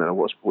 Doesn't matter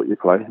what sport you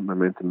play.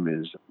 Momentum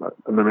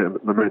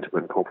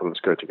and confidence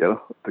go together.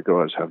 The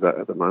guys have that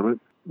at the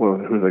moment. Well,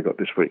 who have they got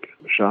this week?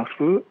 Sharks,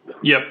 was it?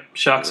 Yep,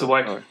 Sharks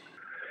away. I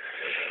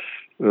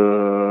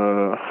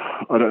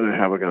don't know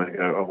how we're going to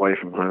go away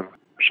from home.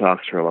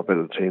 Sharks are a lot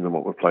better team than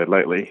what we've played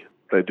lately.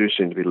 They do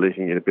seem to be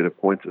leaking in a bit of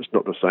points. It's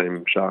not the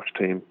same Sharks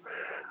team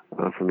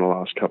from the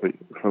last couple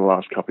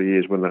of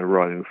years when they were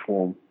right in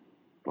form.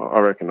 I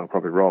reckon they'll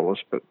probably roll us,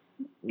 but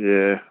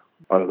yeah,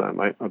 I don't know,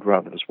 mate. I'd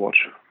rather just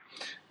watch.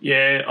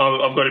 Yeah,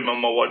 I've got him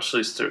on my watch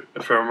list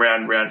for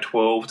around round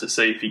 12 to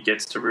see if he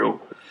gets to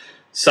real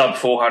sub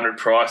 400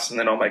 price, and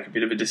then I'll make a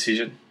bit of a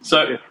decision.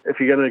 So if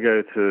you're going to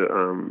go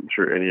to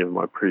through any of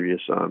my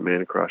previous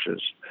man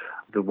crushes,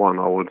 the one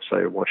I would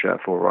say watch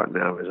out for right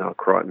now is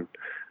Crichton.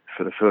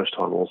 For the first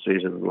time all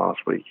season last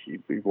week, he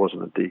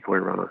wasn't a decoy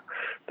runner.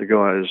 The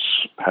guy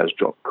has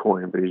dropped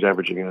coin, but he's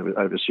averaging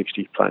over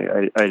 60,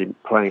 playing 80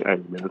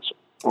 minutes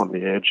on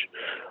the edge.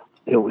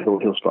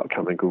 He'll start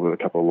coming good with a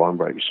couple of line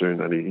breaks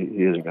soon, and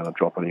he isn't going to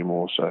drop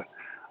anymore. So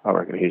I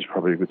reckon he's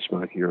probably a good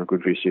smoky or a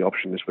good VC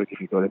option this week if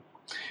you got him.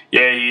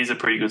 Yeah, he is a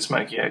pretty good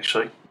smoky,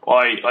 actually.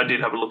 I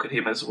did have a look at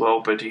him as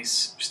well, but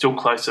he's still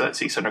close to that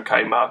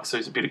 600k mark, so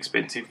he's a bit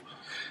expensive.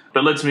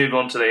 But let's move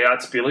on to the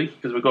outs, Billy,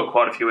 because we've got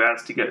quite a few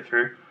outs to get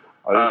through.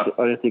 I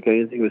don't think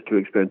anything was too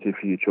expensive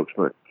for you, Chooks,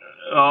 mate.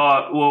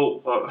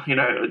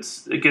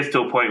 It gets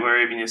to a point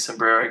where even your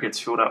sombrero gets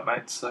filled up,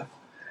 mate. So,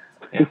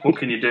 yeah, what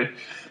can you do?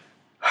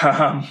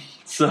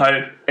 So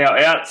our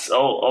outs,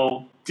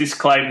 I'll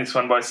disclaim this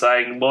one by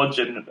saying Lodge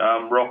and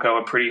Rocco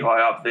are pretty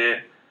high up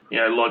there.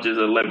 Lodge is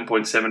at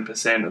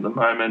 11.7% at the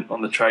moment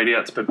on the trade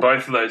outs, but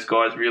both of those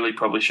guys really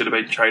probably should have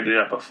been traded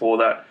out before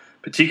that.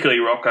 Particularly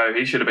Rocco,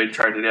 he should have been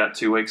traded out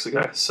 2 weeks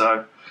ago.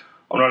 So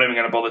I'm not even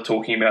going to bother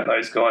talking about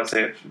those guys.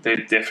 They're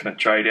definite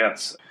trade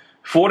outs.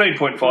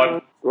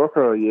 14.5.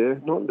 Rocco, yeah,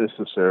 not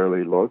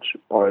necessarily Lodge.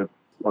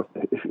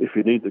 If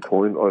you need the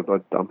coin,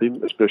 I'd dump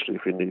him, especially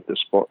if you need the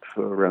spot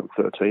for around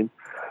 13.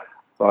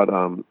 But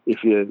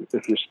if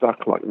you're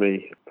stuck like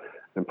me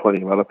and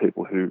plenty of other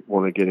people who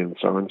want to get in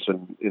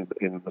Sorensen in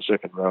the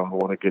second row and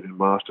want to get in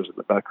Masters in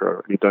the back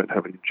row, and you don't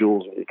have any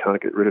jewels and you can't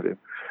get rid of him,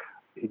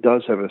 he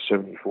does have a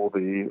 74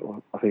 B,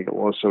 I think it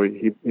was, so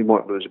he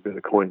might lose a bit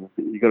of coin.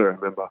 But you got to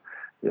remember,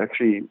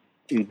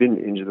 he's been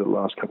injured the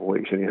last couple of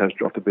weeks and he has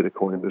dropped a bit of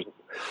coin.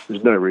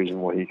 There's no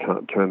reason why he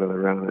can't turn it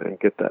around and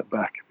get that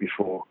back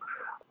before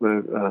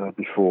 4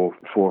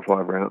 or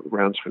 5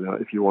 rounds from now.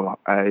 If you want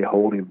to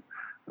hold him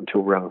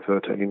until round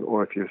 13,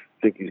 or if you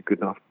think he's good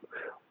enough,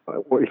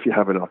 or if you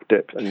have enough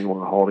depth and you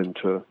want to hold him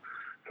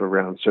for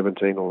round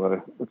 17,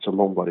 although it's a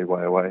long bloody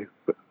way away.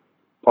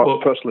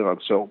 But personally,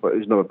 I'd sell, but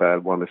he's not a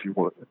bad one if you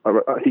want.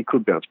 He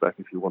could bounce back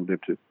if you wanted him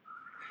to.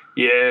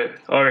 Yeah,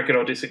 I reckon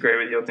I'll disagree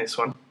with you on this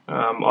one.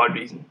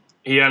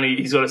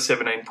 He's got a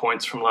 17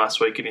 points from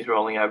last week in his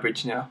rolling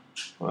average now,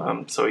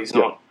 so he's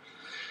not.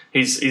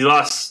 His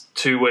last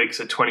 2 weeks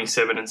are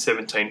 27 and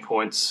 17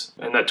 points,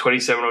 and that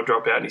 27 will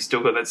drop out, and he's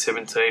still got that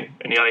 17,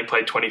 and he only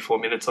played 24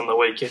 minutes on the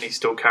weekend. He's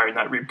still carrying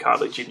that rib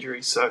cartilage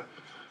injury, so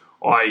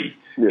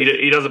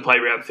he doesn't play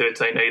round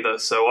 13 either.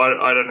 So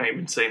I don't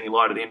even see any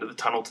light at the end of the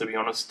tunnel, to be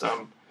honest.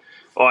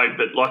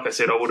 But like I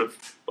said,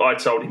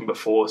 I'd sold him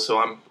before,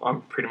 so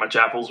I'm pretty much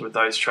apples with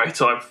those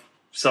trades. I've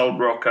sold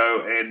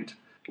Rocco and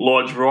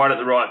Lodge right at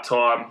the right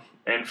time,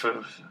 and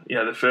for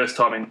the first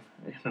time in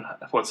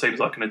what seems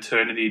like an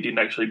eternity, it didn't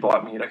actually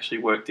bite me. It actually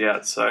worked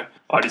out. So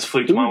I just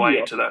fluked my way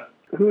into that.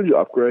 Who would you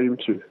upgrade him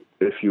to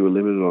if you were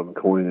limited on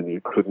coin and you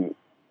couldn't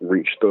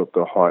reach the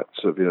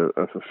heights of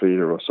a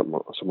feeder or something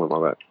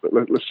like that? But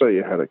let's say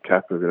you had a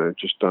cap of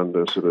just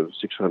under sort of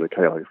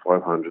 600k, like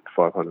 500,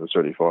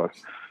 575.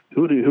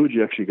 Who would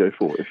you actually go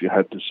for if you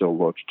had to sell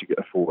Lodge to get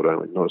a forward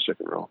only, not a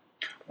second row?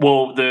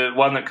 Well, the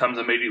one that comes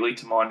immediately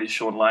to mind is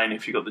Sean Lane.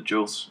 If you got the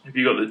jewels,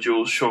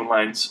 Sean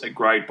Lane's a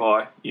great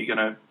buy. You're going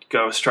to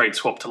go a straight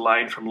swap to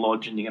Lane from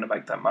Lodge, and you're going to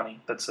make that money.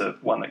 That's the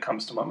one that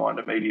comes to my mind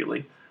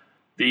immediately.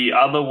 The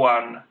other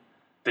one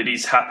that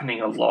is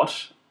happening a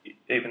lot,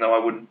 even though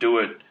I wouldn't do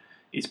it,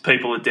 is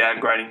people are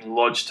downgrading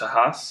Lodge to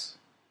Huss,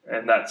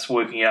 and that's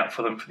working out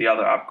for them for the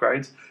other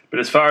upgrades. But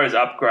as far as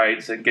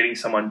upgrades and getting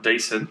someone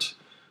decent,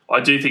 I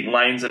do think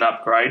Lane's an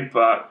upgrade,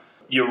 but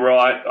you're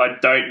right. I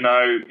don't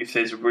know if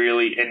there's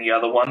really any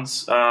other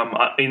ones.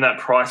 In that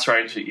price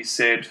range that you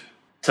said,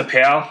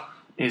 Tapau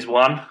is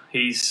one.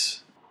 He's,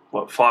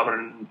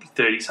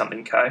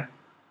 530-something K.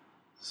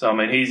 So, I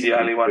mean, he's the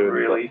only one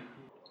really.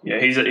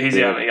 Yeah, he's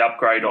the only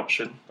upgrade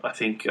option, I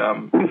think,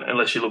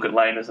 unless you look at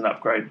Lane as an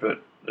upgrade.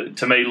 But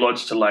to me,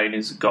 Lodge to Lane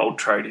is a gold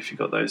trade if you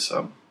got those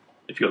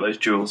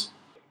jewels.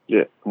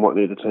 Yeah, I might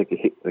need to take a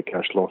hit in the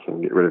cash loss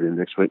and get rid of him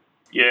next week.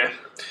 Yeah.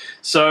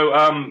 So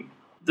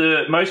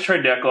the most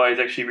traded out guy is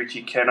actually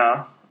Richie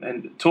Kennar.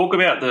 And talk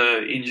about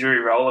the injury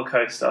roller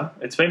coaster.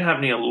 It's been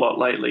happening a lot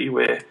lately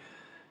where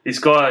this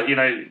guy,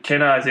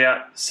 Kennar is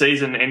out,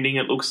 season ending,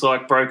 it looks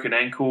like, broken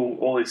ankle,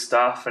 all this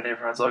stuff, and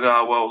everyone's like,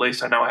 oh, well, at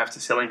least I know I have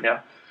to sell him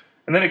now.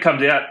 And then it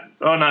comes out,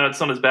 oh, no, it's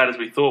not as bad as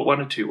we thought,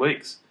 1 or 2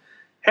 weeks.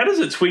 How does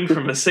it swing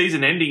from a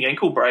season-ending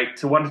ankle break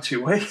to 1 to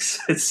 2 weeks?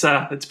 It's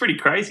pretty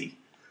crazy.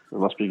 It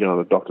must be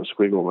going to Dr.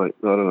 Squiggle, mate.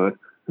 I don't know.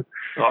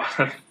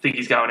 I think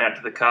he's going out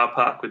to the car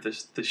park with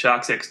the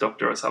Sharks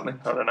ex-doctor or something.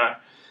 I don't know.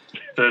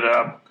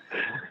 But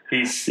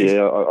he's...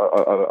 Yeah,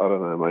 I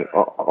don't know, mate.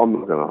 I'm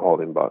not going to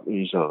hold him, but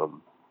he's...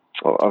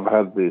 I've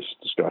had this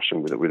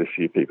discussion with a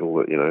few people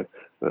that,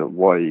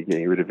 why are you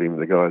getting rid of him?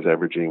 The guy's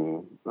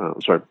averaging,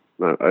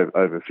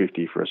 over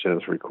 50 for a centre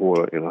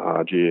 3/4 in a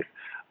hard year,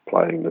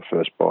 playing the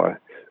first bye.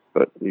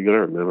 But you got to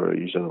remember,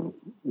 he's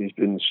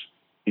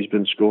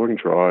been scoring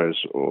tries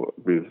or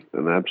with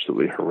an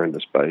absolutely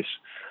horrendous base.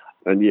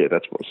 And yeah,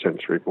 that's what centre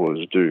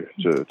three-quarters do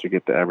to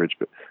get the average,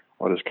 but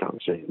I just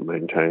can't see him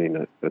maintaining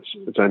it.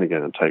 It's only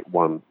going to take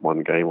one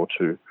game or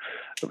two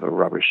of a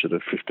rubbish sort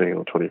of 15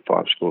 or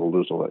 25 score to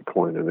lose all that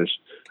coin, and there's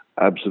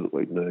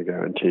absolutely no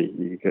guarantee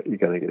you're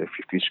going to get a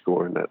 50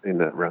 score in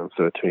that round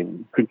 13.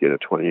 You could get a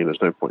 20, and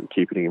there's no point in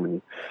keeping him,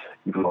 and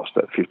you've lost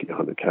that 50,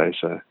 100k.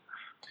 So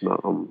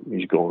no,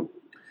 he's gone.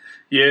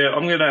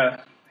 Yeah,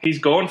 he's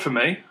gone for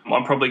me.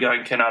 I'm probably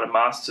going Kennard to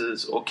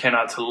Masters or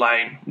Kennard to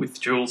Lane with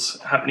Jules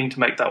happening to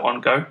make that one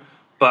go.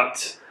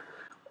 But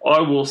I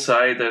will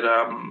say that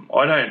I'm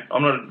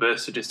not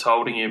adverse to just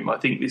holding him. I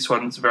think this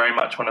one's very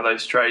much one of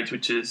those trades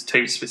which is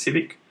team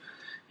specific.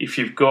 If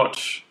you've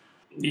got,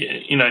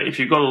 if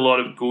you've got a lot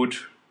of good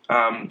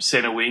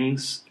centre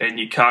wings and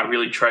you can't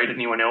really trade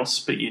anyone else,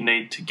 but you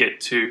need to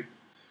get to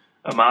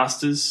a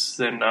Masters,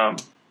 then by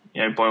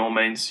all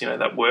means,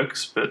 that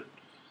works. But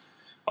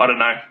I don't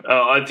know.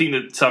 I think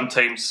that some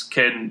teams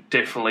can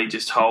definitely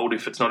just hold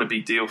if it's not a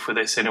big deal for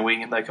their centre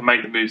wing and they can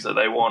make the moves that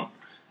they want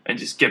and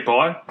just get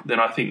by. Then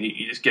I think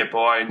you just get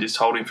by and just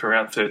hold him for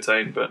around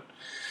 13. But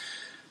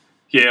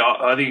yeah,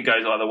 I think it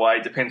goes either way.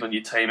 It depends on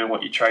your team and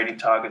what your trading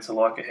targets are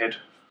like ahead.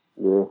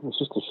 Yeah, it's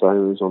just the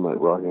same as on that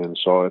right-hand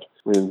side.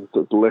 I mean,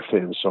 the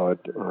left-hand side,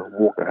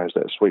 Walker has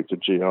that sweep to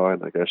GI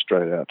and they go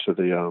straight out to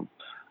the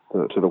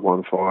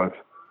 1-5.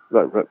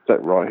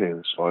 That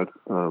right-hand side,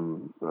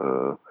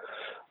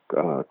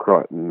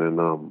 Crichton and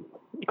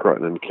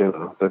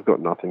Kenner, they've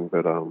got nothing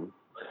but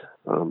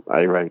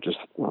A-Ray just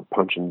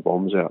punching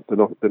bombs out.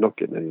 They're not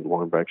getting any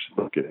line breaks.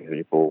 They're not getting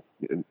any ball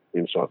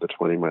inside the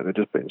 20, mate. They're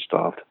just being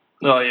staffed.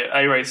 Oh yeah,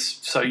 A-Ray's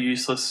so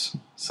useless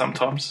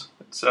sometimes.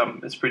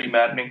 It's pretty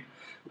maddening.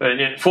 But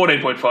yeah,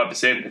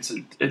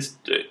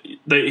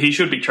 14.5%. He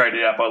should be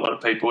traded out by a lot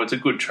of people. It's a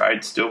good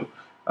trade still.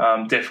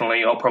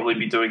 Definitely, I'll probably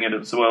be doing it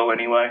as well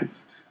anyway.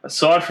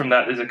 Aside from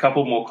that, there's a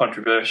couple more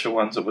controversial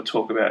ones that we'll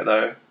talk about,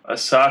 though.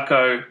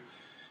 Asako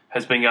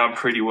has been going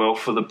pretty well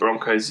for the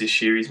Broncos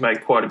this year. He's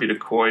made quite a bit of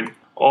coin.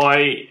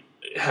 I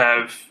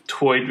have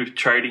toyed with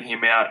trading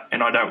him out,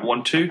 and I don't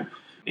want to.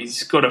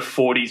 He's got a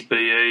 40s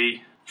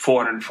BE,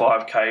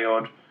 405k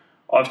odd.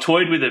 I've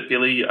toyed with it,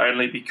 Billy,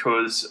 only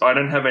because I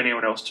don't have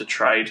anyone else to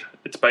trade.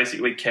 It's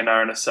basically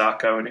Kenner and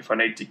Asako, and if I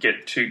need to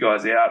get two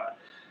guys out,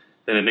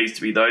 then it needs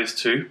to be those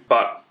two.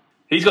 But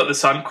he's got the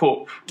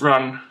Suncorp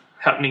run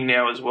happening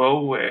now as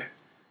well, where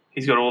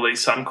he's got all these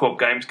Suncorp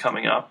games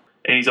coming up,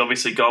 and he's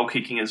obviously goal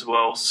kicking as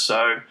well.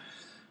 So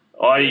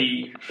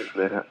he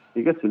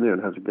gets in there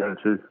and has a go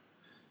too.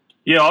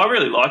 Yeah, I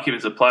really like him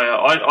as a player.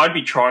 I'd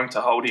be trying to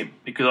hold him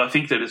because I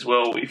think that as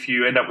well, if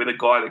you end up with a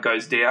guy that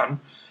goes down,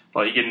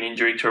 like you get an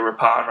injury to a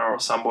Rapana or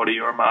somebody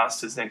or a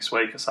Masters next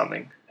week or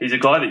something, he's a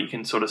guy that you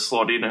can sort of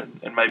slot in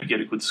and maybe get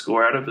a good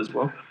score out of as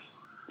well.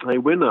 Hey,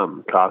 when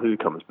Kahu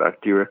comes back,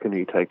 do you reckon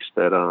he takes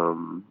that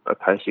a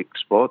Pasek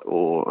spot,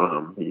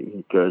 or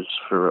he goes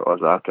for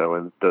Osako,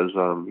 and does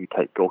he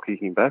take goal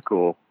kicking back,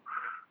 or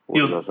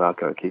does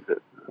Osako keep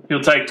it? He'll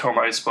take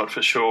Tomo's spot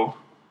for sure.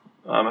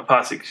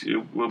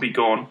 Pasek will be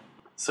gone,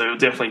 so he'll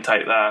definitely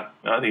take that.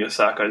 I think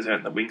Osako's out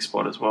in the wing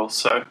spot as well.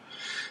 So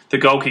the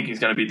goal kicking is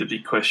going to be the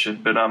big question.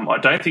 But I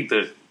don't think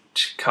that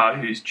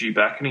Kahu's due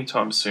back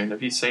anytime soon.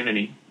 Have you seen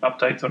any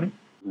updates on him?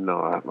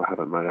 No, I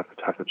haven't, mate. I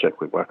have to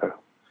check with Wacko.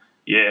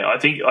 Yeah, I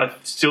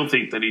still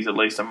think that he's at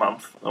least a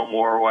month or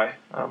more away.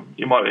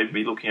 You might even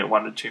be looking at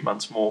 1 to 2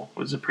 months more. It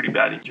was a pretty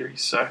bad injury,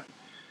 so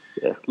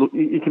yeah. Look,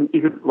 you can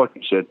like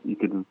you said, you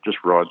can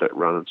just ride that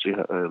run and see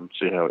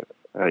how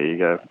you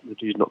go.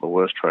 He's not the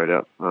worst trade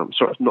out.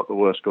 Sorry, it's not the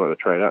worst guy to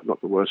trade out, not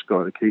the worst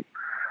guy to keep.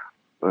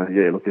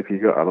 Yeah, look, if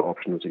you've got other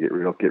options to get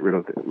rid of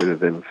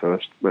them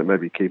first.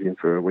 Maybe keep him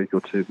for a week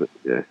or two. But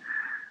yeah,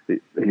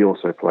 he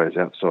also plays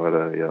outside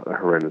a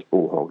horrendous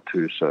bull hog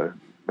too. So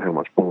how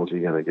much ball is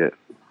he going to get?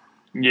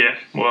 Yeah,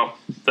 well,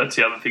 that's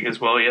the other thing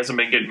as well. He hasn't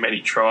been getting many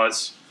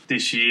tries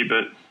this year,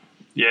 but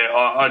yeah,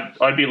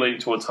 I'd be leaning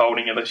towards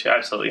holding unless you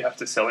absolutely have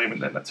to sell him,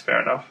 and then that's fair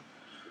enough.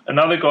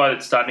 Another guy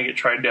that's starting to get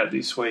traded out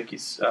this week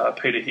is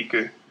Peter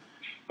Hiku.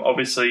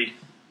 Obviously,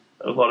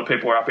 a lot of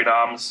people were up in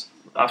arms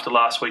after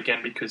last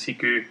weekend because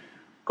Hiku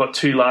got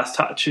 2 last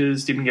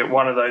touches, didn't get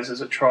one of those as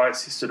a try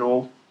assist at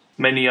all.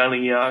 Many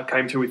only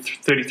came through with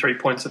 33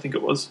 points, I think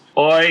it was.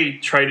 I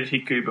traded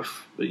Hiku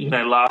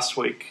last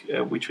week,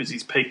 which was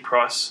his peak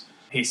price.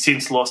 He's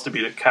since lost a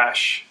bit of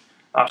cash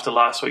after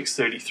last week's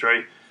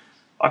 33.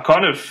 I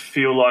kind of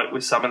feel like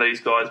with some of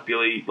these guys,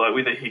 Billy, like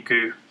with a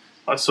Hiku,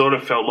 I sort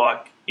of felt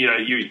like,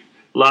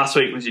 last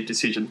week was your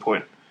decision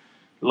point.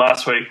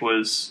 Last week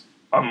was,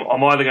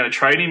 I'm either going to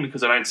trade him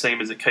because I don't see him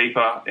as a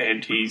keeper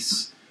and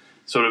he's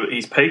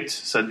peaked,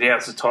 so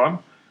now's the time.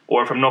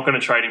 Or if I'm not going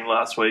to trade him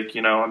last week,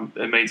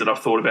 it means that I've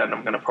thought about it and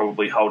I'm going to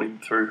probably hold him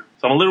through.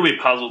 So I'm a little bit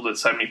puzzled that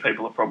so many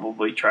people are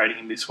probably trading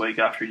him this week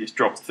after he just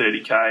dropped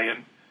 30k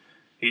and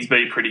he's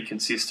been pretty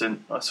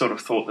consistent. I sort of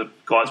thought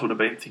that guys would have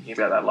been thinking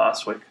about that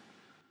last week.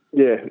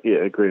 Yeah,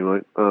 agree,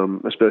 mate.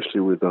 Especially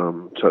with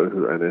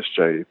Tohu and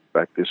SJ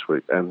back this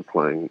week and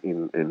playing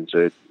in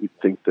NZ, you'd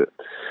think that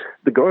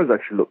the guys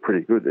actually look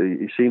pretty good.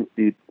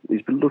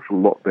 He's been looking a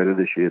lot better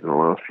this year than the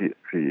last few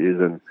years,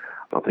 and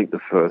I think the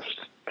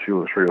first 2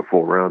 or 3 or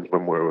 4 rounds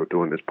when we were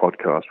doing this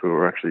podcast, we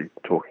were actually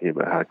talking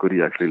about how good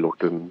he actually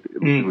looked, and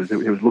he was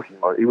looking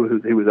like he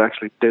was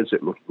actually dead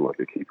set looking like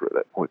a keeper at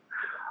that point.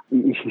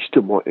 He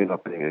still might end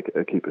up being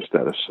a keeper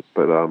status,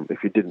 but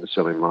if you didn't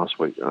sell him last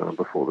week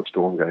before the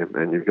Storm game,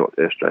 and you've got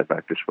SJ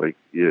back this week,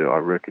 yeah, I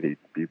reckon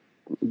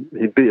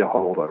he'd be a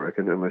hold. I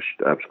reckon, unless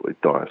you're absolutely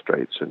dire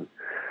straits and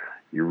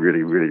you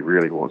really, really,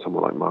 really want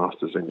someone like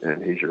Masters,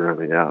 and he's your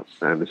only out,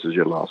 and this is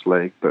your last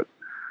leg. But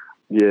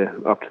yeah,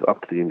 up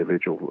to the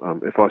individual.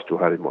 If I still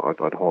had him,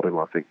 I'd hold him,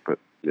 I think. But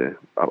yeah,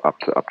 up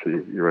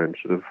to your own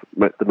sort of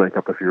the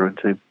makeup of your own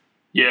team.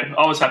 Yeah,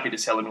 I was happy to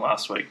sell him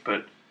last week,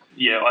 but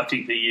yeah, I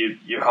think that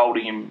you're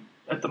holding him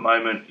at the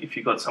moment. If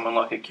you've got someone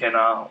like a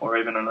Kenner or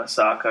even an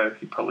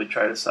Osako, you'd probably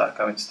trade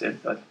Osako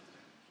instead. But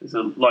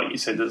like you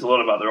said, there's a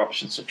lot of other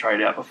options to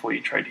trade out before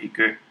you trade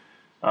Hiku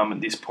at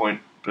this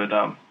point. But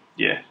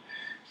yeah,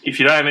 if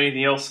you don't have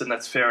anything else, then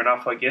that's fair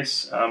enough, I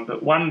guess.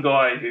 But one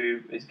guy who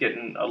is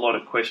getting a lot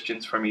of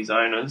questions from his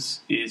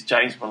owners is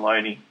James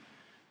Maloney.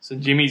 So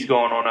Jimmy's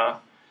gone on a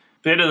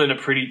better than a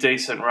pretty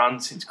decent run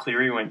since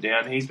Cleary went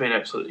down. He's been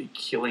absolutely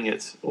killing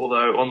it.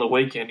 Although on the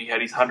weekend he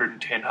had his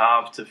 110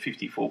 halves to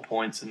 54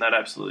 points, and that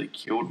absolutely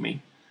killed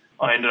me.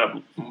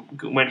 I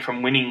went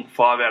from winning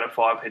 5 out of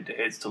 5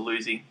 head-to-heads to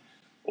losing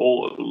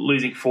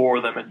 4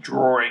 of them and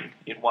drawing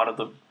in one of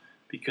them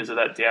because of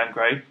that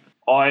downgrade.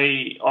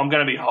 I'm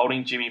going to be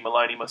holding Jimmy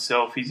Maloney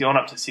myself. He's gone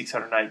up to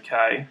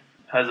 608k,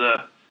 has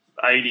a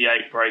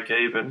 88 break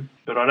even,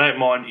 but I don't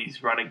mind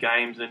his run of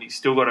games, and he's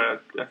still got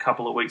a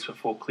couple of weeks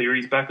before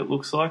Cleary's back, it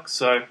looks like.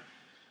 So,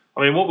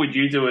 I mean, what would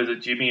you do as a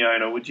Jimmy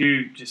owner? Would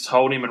you just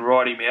hold him and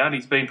ride him out?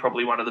 He's been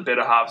probably one of the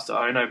better halves to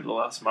own over the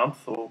last month,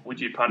 or would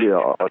you punt him?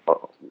 Yeah,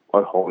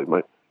 I'd hold him,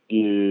 mate.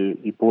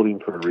 You bought him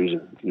for a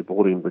reason. You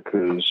bought him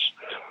because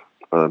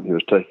he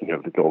was taking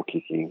over the goal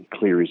kicking.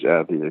 Cleary's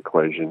out of the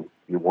equation.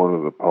 You're one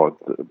of the pod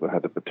that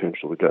had the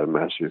potential to go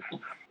massive.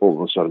 All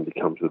of a sudden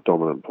becomes the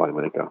dominant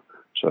playmaker.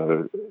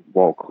 So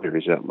while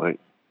Cleary's out, mate,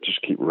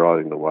 just keep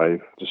riding the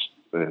wave,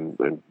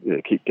 and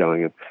keep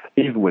going. And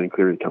even when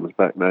Cleary comes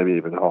back, maybe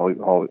even hold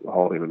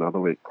him another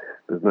week.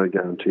 There's no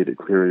guarantee that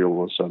Cleary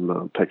all of a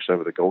sudden takes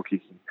over the goal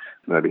kicking.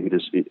 Maybe he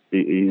just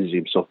eases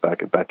himself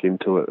back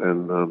into it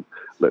and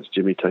lets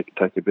Jimmy take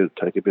a bit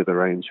of the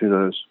reins. Who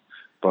knows?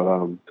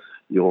 But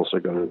you also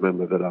got to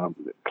remember that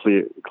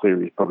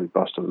Cleary's probably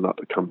busted a nut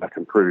to come back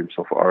and prove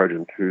himself for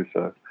Origin too.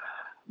 So.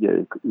 Yeah,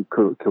 it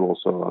could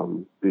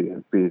also be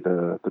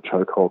the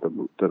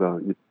chokehold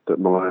that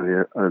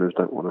Maloney owners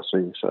don't want to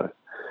see. So,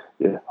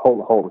 yeah,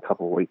 hold a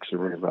couple of weeks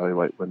and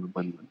reevaluate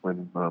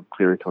when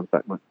Cleary comes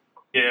back, mate.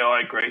 Yeah,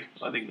 I agree.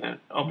 I think that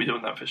I'll be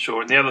doing that for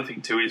sure. And the other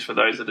thing too is for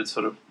those that are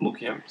sort of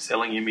looking at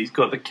selling him, he's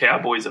got the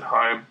Cowboys at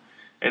home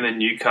and then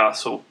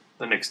Newcastle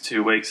the next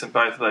 2 weeks, and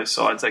both of those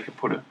sides they can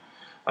put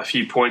a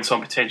few points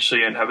on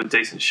potentially and have a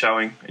decent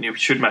showing, and you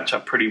should match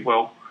up pretty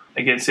well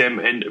against them.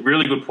 And a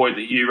really good point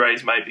that you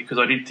raised, mate, because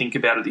I did think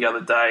about it the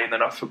other day and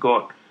then I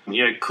forgot.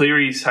 You know,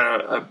 Cleary's had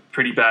a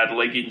pretty bad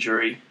leg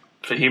injury.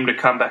 For him to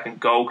come back and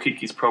goal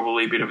kick is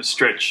probably a bit of a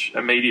stretch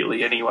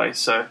immediately anyway.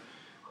 So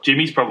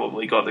Jimmy's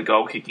probably got the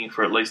goal kicking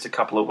for at least a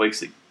couple of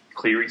weeks that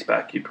Cleary's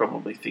back, you'd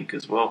probably think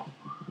as well.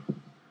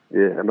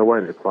 Yeah, and the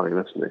way they're playing,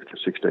 that's an extra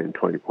 16,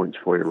 20 points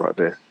for you right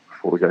there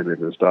before the game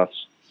even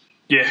starts.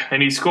 Yeah,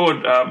 and he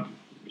scored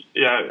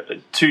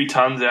 2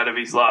 tons out of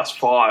his last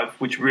 5,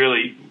 which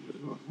really,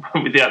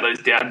 without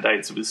those down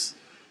dates, it was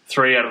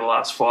 3 out of the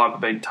last 5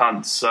 have been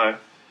tons. So,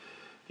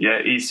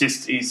 yeah, he's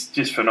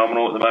just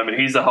phenomenal at the moment.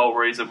 He's the whole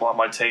reason why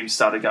my team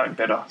started going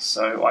better.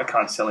 So I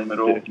can't sell him at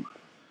all.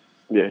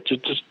 Yeah,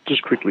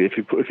 just quickly, if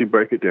you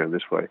break it down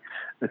this way,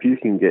 if you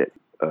can get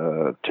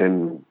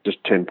 10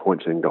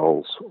 points in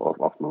goals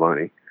off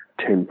Maloney,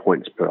 10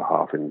 points per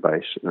half in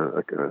base,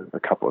 a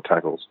couple of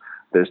tackles,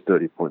 there's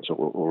 30 points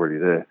already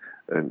there.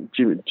 And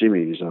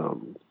Jimmy's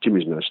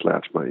no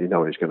slouch, mate. You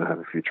know he's going to have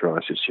a few try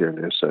assists here and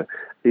there. So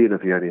even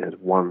if he only has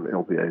 1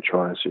 LBA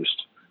try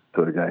assist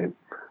per game,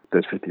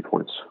 there's 50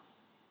 points.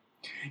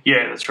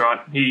 Yeah, that's right.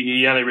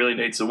 He only really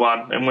needs the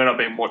 1. And when I've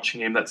been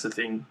watching him, that's the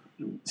thing.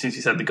 Since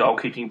he's had the goal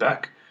kicking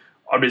back,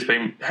 I've just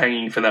been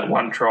hanging for that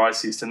 1 try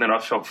assist, and then I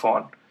felt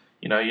fine.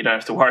 You know, you don't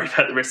have to worry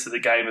about the rest of the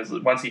game. As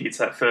once he hits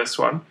that first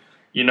one,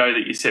 you know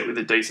that you're set with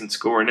a decent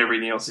score, and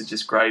everything else is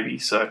just gravy.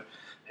 So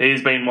he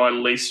has been my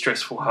least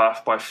stressful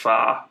half by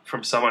far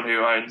from someone who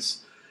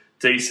owns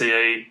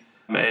DCE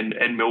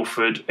and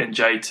Milford and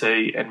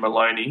JT and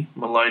Maloney.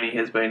 Maloney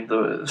has been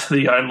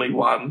the only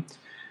one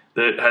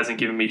that hasn't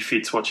given me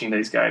fits watching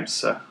these games.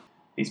 So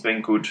he's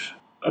been good.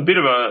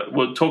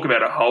 We'll talk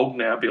about a hold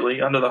now,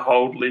 Billy. Under the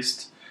hold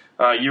list,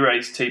 you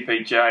raised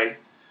TPJ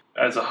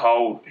as a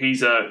hold.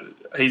 He's a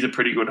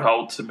pretty good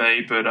hold to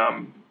me, but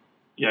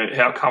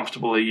how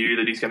comfortable are you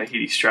that he's going to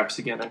hit his straps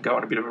again and go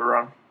on a bit of a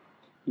run?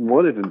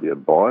 Might even be a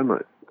buy,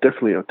 mate.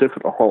 Definitely a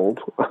hold.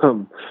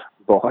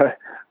 Buy.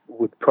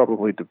 would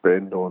probably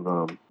depend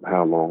on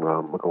how long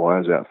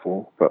Maguire's out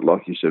for. But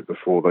like you said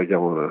before, they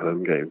go on a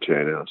home game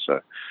chair now.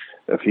 So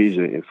if he's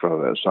in front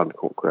of that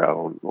Suncorp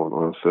crowd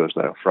on a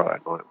Thursday or Friday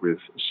night with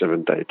a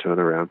 7-day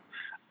turnaround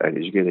and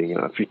he's getting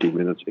 50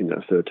 minutes in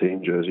that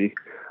 13 jersey,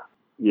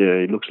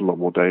 yeah, he looks a lot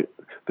more dated.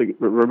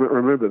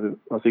 Remember,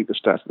 I think the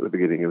stats at the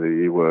beginning of the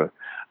year were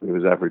he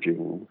was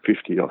averaging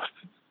 50 off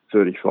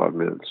 35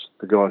 minutes.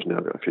 The guy's now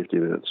got 50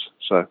 minutes.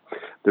 So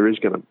there is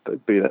going to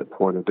be that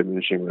point of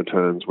diminishing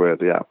returns where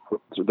the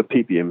output, so the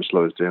PPM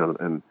slows down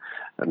and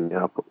the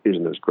output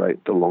isn't as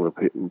great the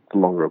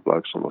longer a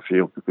bloke's on the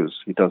field, because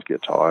he does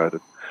get tired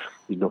and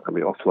he's not going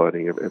to be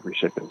offloading every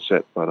second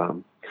set. But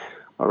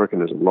I reckon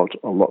there's a lot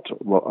on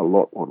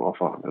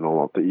offer and a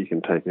lot that you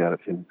can take out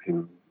of him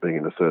being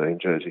in the 13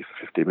 jersey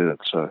for 50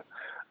 minutes. So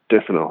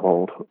definite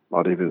hold.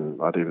 I'd even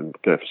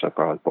go for so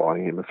far as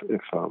buying him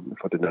if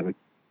I didn't have him.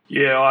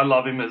 Yeah, I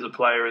love him as a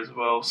player as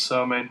well.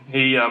 So, I mean,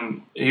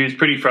 he was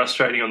pretty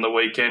frustrating on the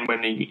weekend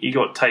when he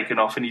got taken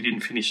off and he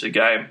didn't finish the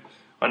game.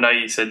 I know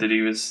you said that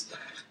he was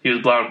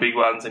blowing big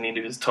ones and he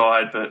was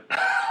tired, but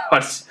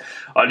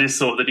I just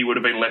thought that he would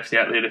have been left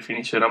out there to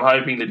finish it. I'm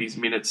hoping that his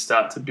minutes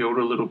start to build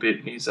a little bit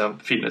and his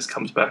fitness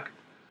comes back.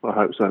 I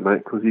hope so,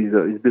 mate, because he's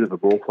a bit of a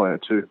ball player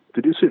too.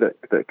 Did you see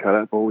that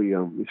cutout ball he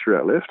threw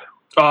out left?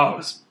 Oh, it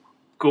was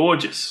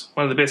gorgeous.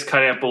 One of the best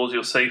cutout balls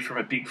you'll see from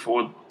a big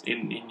forward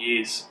in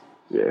years.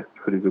 Yeah,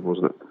 pretty good,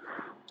 wasn't it?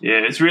 Yeah,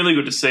 it's really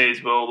good to see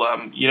as well.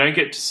 You don't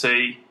get to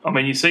see... I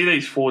mean, you see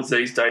these forwards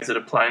these days that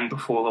are playing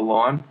before the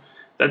line.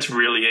 That's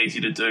really easy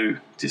to do,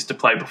 just to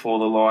play before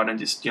the line and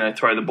just,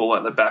 throw the ball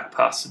out the back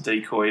past the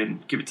decoy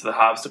and give it to the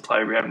halves to play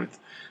around with.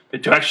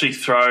 But to actually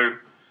throw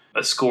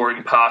a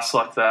scoring pass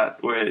like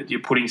that, where you're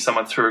putting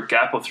someone through a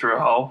gap or through a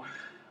hole,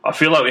 I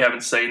feel like we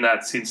haven't seen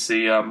that since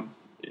the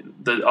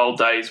old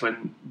days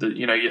when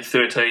your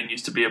 13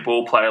 used to be a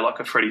ball player like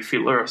a Freddie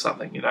Fittler or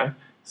something,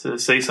 So to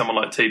see someone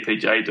like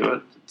TPJ do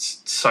it,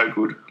 it's so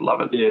good.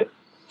 Love it. Yeah.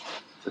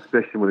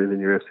 Especially when he's in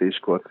your FC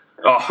squad.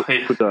 Oh,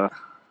 yeah.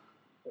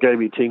 Gave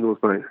me tingles,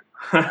 mate.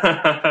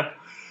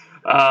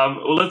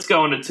 Well, let's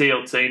go on to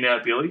TLT now,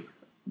 Billy.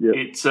 Yep.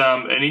 It's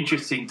an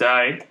interesting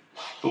day,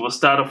 but we'll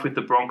start off with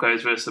the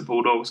Broncos versus the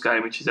Bulldogs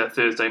game, which is our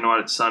Thursday night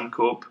at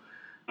Suncorp.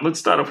 Let's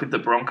start off with the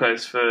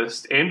Broncos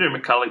first. Andrew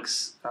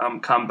McCulloch's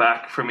come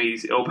back from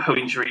his elbow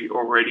injury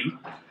already,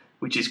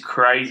 which is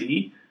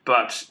crazy.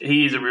 But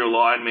he is a real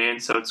Lion man,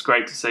 so it's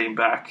great to see him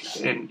back.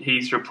 And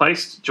he's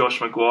replaced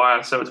Josh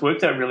Maguire, so it's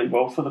worked out really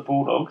well for the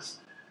Bulldogs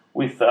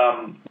with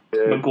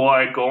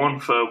Maguire gone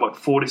for,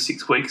 4 to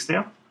 6 weeks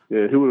now?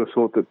 Yeah, who would have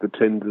thought that the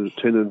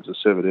tendons of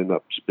severed end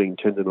up just being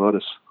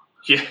tendonitis?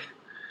 Yeah,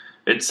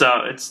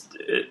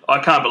 I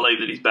can't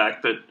believe that he's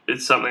back, but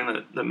it's something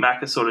that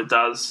Macca sort of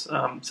does.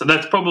 So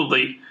that's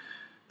probably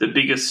the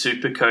biggest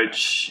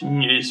Supercoach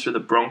news for the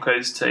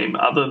Broncos team,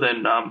 other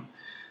than...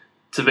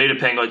 Tavita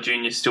Pangai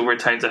Jr. still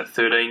retains that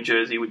 13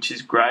 jersey, which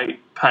is great.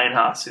 Payne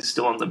Haas is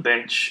still on the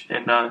bench.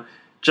 And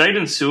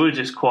Jaden Sewer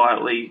just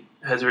quietly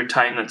has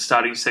retained that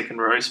starting second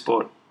row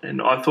spot.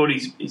 And I thought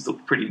he's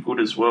looked pretty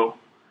good as well.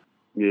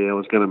 Yeah, I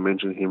was going to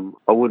mention him.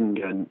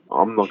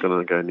 I'm not going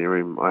to go near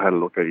him. I had a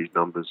look at his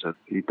numbers, and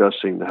he does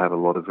seem to have a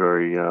lot of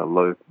very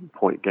low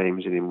point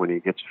games in him when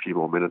he gets a few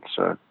more minutes.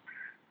 So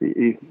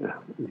he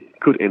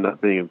could end up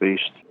being a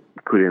beast.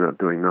 Could end up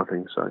doing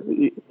nothing. So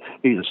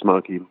he's a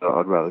smoky, but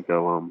I'd rather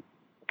go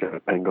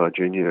Pangai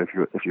Jr.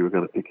 if you were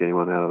going to pick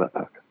anyone out of that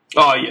pack.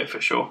 Oh yeah, for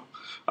sure.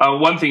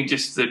 One thing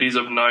just that is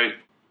of note,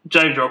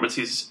 James Roberts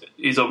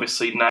is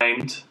obviously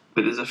named,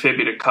 but there's a fair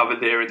bit of cover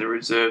there in the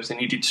reserves, and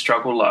he did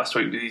struggle last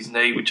week with his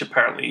knee, which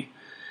apparently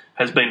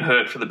has been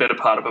hurt for the better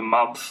part of a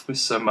month with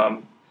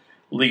some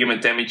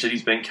ligament damage that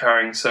he's been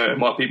carrying. So it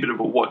might be a bit of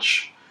a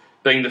watch,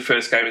 being the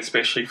first game,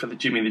 especially for the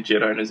Jimmy the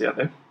Jet owners out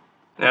there.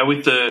 Now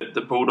with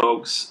the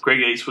Bulldogs, Greg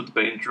Eastwood's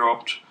been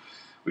dropped,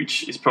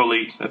 which is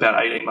probably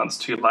about 18 months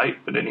too late.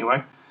 But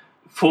anyway,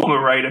 former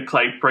Raider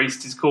Clay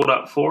Priest is called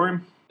up for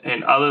him.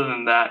 And other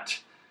than that,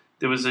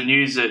 there was the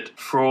news that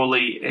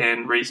Frawley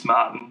and Reece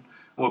Martin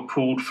were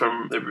pulled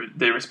from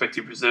their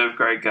respective reserve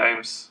grade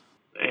games.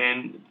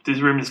 And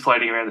there's rumours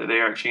floating around that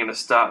they're actually going to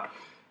start.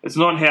 It's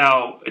not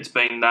how it's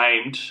been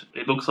named.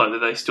 It looks like that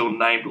they still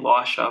named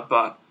Elisha,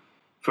 but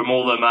from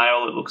all the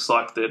mail, it looks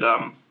like that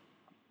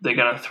they're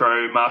going to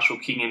throw Marshall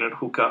King in at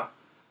hooker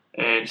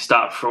and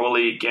start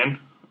Frawley again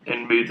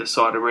and move the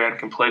side around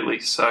completely.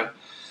 So,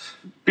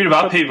 bit of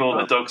upheaval on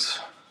the Dogs.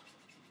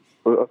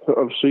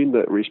 I've seen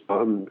that Reece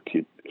Martin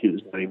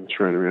kid's name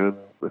thrown around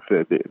a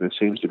fair bit. There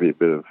seems to be a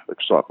bit of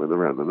excitement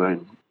around the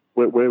name.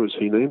 Where was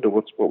he named, or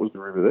what was the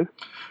rumour there?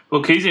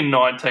 Look, he's in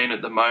 19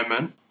 at the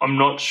moment. I'm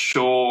not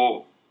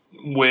sure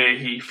where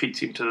he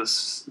fits into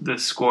the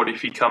squad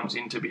if he comes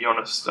in, to be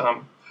honest.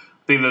 I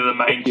think that the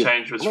main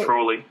change was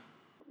Frawley.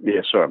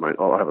 Yeah, sorry, mate.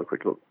 I'll have a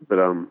quick look. But,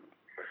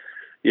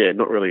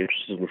 not really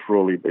interested in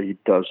Frawley, but he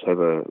does have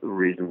a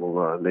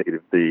reasonable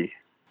negative B.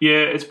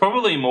 Yeah, it's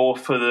probably more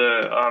for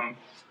the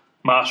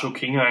Marshall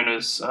King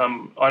owners.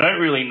 I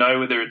don't really know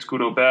whether it's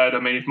good or bad. I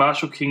mean, if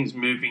Marshall King's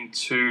moving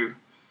to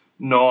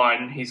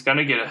 9, he's going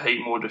to get a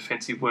heap more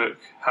defensive work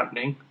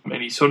happening,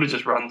 and he sort of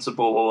just runs the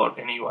ball a lot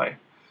anyway.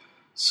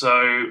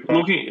 So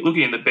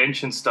looking at the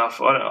bench and stuff,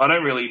 I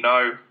don't really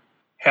know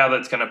how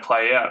that's going to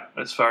play out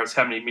as far as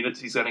how many minutes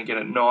he's going to get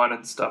at 9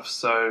 and stuff.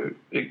 So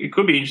it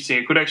could be interesting.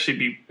 It could actually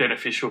be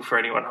beneficial for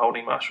anyone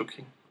holding Marshall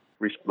King.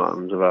 Rhys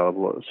Martin's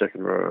available at the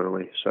second row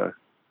only, so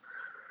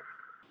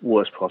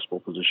worst possible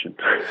position.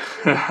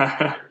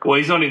 Well,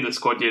 he's not in the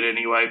squad yet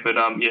anyway, but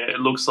it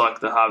looks like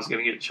the halves are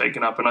going to get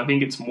shaken up, and I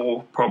think it's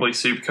more probably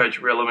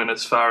Supercoach relevant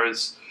as far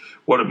as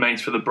what it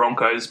means for the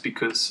Broncos,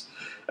 because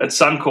at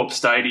Suncorp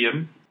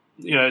Stadium,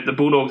 the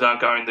Bulldogs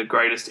aren't going the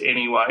greatest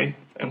anyway,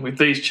 and with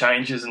these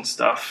changes and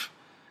stuff,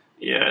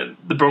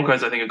 the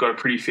Broncos I think have got a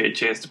pretty fair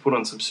chance to put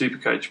on some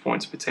Supercoach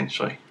points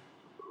potentially.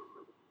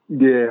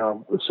 Yeah,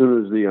 as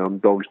soon as the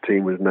Dogs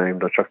team was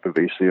named, I chucked the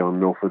VC on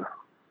Milford.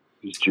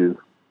 He's due.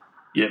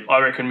 Yeah, I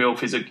reckon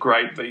Milf is a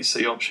great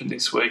VC option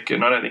this week,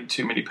 and I don't think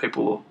too many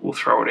people will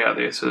throw it out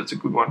there, so that's a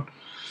good one.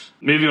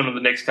 Moving on to the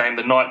next game,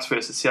 the Knights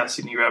versus South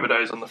Sydney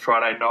Rabbitohs on the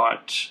Friday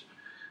night.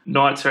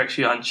 Knights are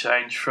actually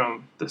unchanged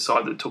from the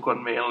side that took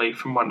on Manly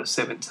from 1 to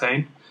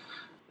 17.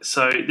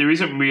 So there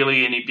isn't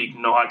really any big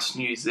Knights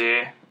news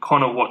there.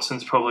 Connor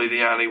Watson's probably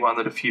the only one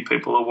that a few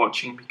people are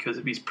watching because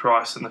of his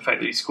price and the fact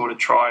that he scored a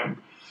try and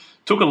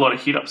took a lot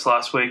of hit-ups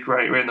last week,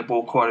 ran the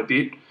ball quite a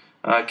bit.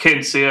 Ken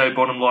Seo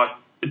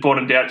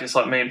bottomed out just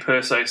like me and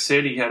Perso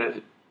said. He had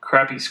a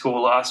crappy score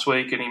last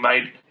week and he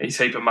made his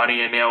heap of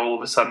money, and now all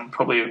of a sudden,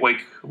 probably a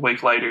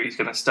week later, he's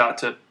going to start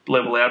to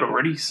level out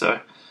already. So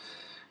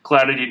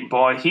glad I didn't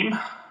buy him.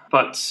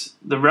 But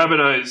the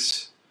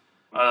Rabbitohs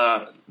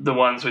are the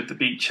ones with the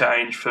big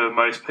change for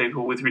most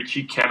people, with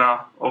Richie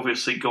Kenner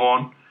obviously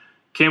gone.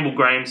 Campbell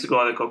Graham's the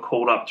guy that got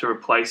called up to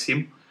replace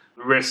him.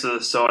 The rest of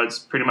the side's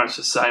pretty much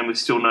the same. We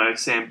still know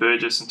Sam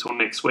Burgess until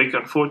next week,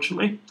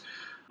 unfortunately.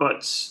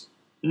 But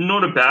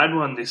not a bad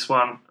one, this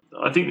one.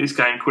 I think this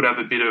game could have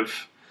a bit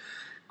of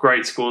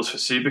great scores for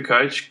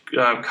Supercoach.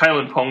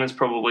 Kalen Pong is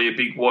probably a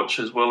big watch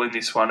as well in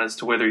this one as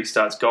to whether he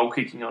starts goal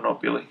kicking or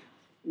not, Billy.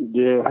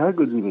 Yeah, how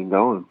good's he been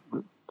going?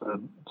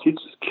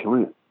 Kid's just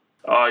killing it.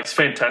 Oh, he's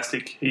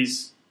fantastic.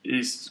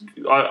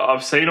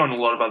 I've seen on a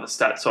lot of other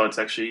stat sites,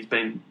 actually, he's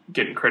been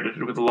getting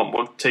credited with a lot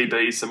more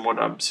TBs than what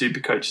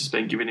Supercoach has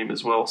been giving him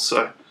as well.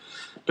 So,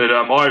 but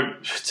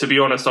to be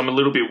honest, I'm a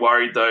little bit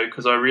worried though,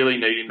 because I really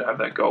need him to have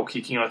that goal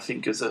kicking. I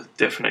think as a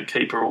definite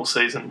keeper all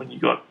season when you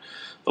got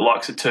the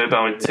likes of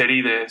Turbo and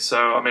Teddy there. So,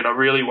 I mean, I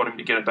really want him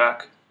to get it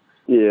back.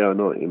 Yeah, I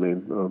know what you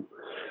mean.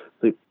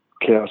 The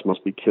cows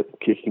must be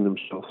kicking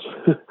themselves.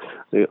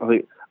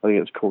 I think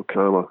it's called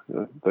karma.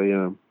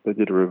 They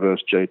did a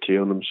reverse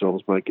JT on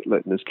themselves,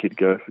 letting this kid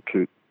go for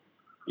Coot.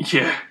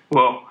 Yeah,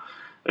 well,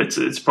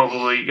 it's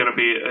probably going to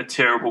be a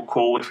terrible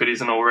call if it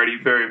isn't already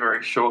very,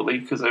 very shortly,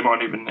 because they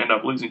might even end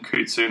up losing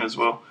Coot soon as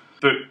well.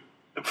 But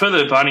for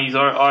the Bunnies,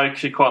 I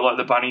actually quite like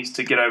the Bunnies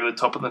to get over the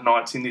top of the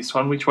Knights in this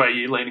one. Which way are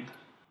you leaning?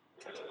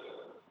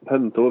 I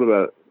hadn't thought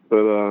about it,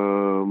 but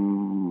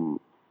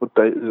what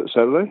date is it?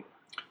 Saturday?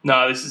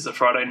 No, this is a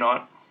Friday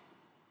night.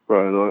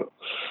 Friday night.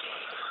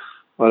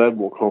 I'd have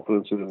more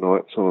confidence in the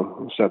Knights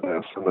on a Saturday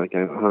or Sunday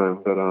game at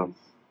home, but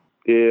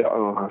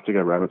I'll have to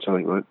go Rabbits, I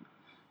think, mate.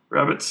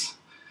 Rabbits.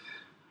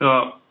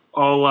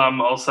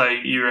 I'll say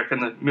you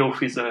reckon that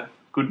Milf is a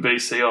good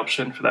VC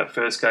option for that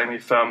first game.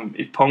 If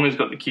Ponga's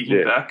got the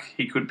kicking back,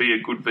 he could be a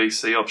good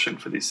VC option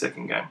for this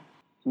second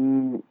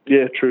game.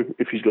 Yeah, true.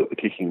 If he's got the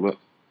kicking, but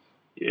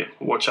yeah,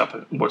 watch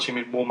him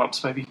in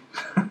warm-ups maybe.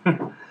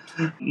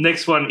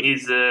 Next one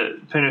is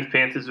Penrith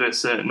Panthers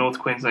versus North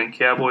Queensland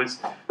Cowboys.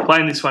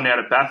 Playing this one out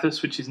at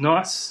Bathurst, which is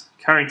nice.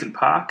 Carrington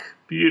Park,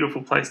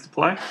 beautiful place to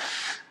play.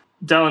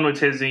 Dallin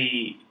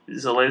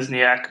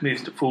Watesi-Zelezniak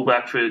moves to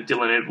fullback for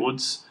Dylan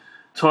Edwards.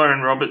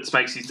 Tyron Roberts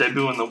makes his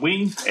debut in the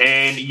wing.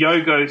 And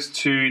Yo goes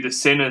to the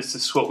centres to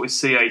swap with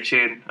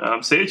CHN.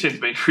 CHN's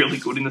been really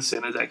good in the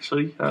centres,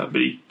 actually, but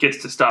he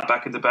gets to start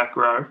back in the back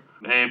row.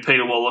 And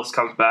Peter Wallace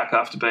comes back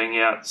after being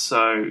out,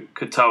 so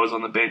Katoa's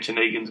on the bench and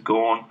Egan's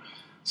gone.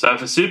 So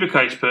for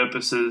Supercoach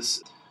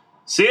purposes,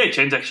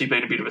 CHN's actually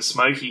been a bit of a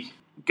smoky.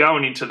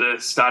 Going into the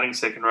starting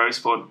second row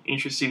spot,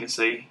 interesting to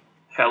see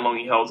how long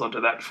he holds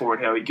onto that for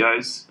and how he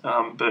goes.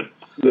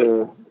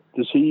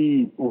 Does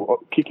he? Well,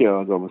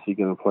 Kikau's obviously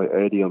going to play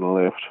 80 on the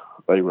left.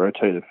 They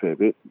rotate a fair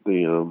bit,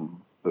 the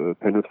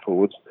Penrith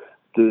forwards.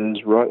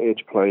 Does right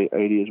edge play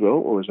 80 as well,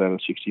 or is that a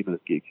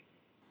 60-minute gig?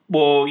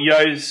 Well,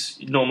 Yo's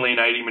normally an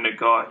 80-minute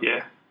guy,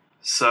 yeah.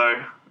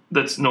 So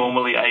that's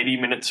normally 80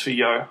 minutes for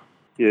Yo.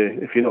 Yeah,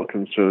 if you're not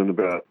concerned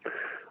about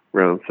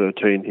round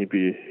 13, he'd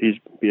be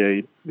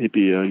a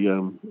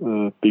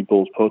big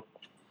balls pod.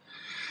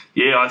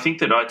 Yeah, I think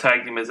that I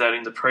tagged him as that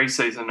in the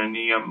pre-season, and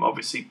he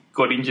obviously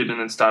got injured and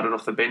then started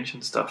off the bench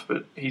and stuff.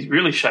 But he's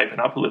really shaping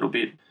up a little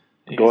bit.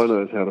 Guy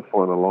knows how to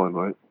find a line,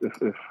 mate.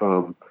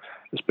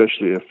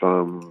 Especially if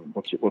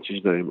what's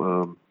his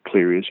name,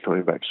 Cleary is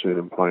coming back soon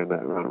and playing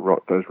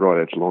those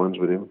right edge lines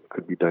with him,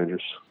 could be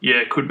dangerous. Yeah,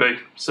 it could be.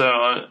 So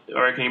I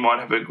reckon he might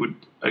have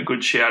a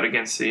good shout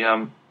against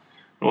the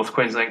North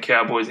Queensland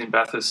Cowboys in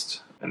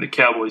Bathurst. And the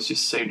Cowboys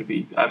just seem to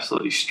be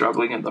absolutely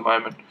struggling at the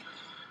moment.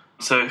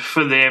 So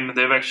for them,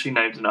 they've actually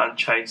named an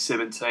unchanged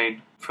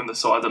 17 from the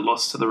side that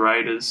lost to the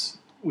Raiders,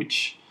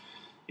 which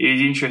is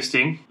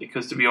interesting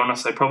because, to be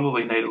honest, they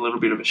probably need a little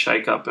bit of a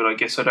shake-up, but I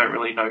guess I don't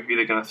really know who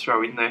they're going to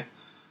throw in there.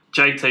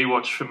 JT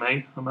watch for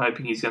me. I'm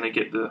hoping he's going to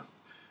get the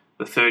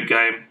third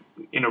game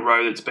in a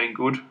row that's been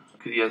good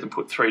because he hasn't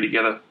put three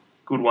together,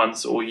 good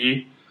ones all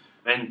year.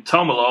 And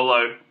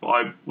Taumalolo,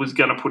 I was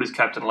going to put as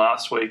captain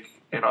last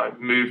week and I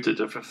moved it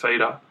to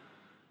Fafita.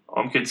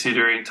 I'm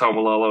considering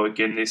Taumalolo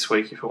again this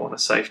week if I want a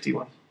safety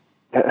one.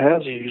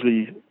 How's he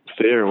usually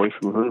fare away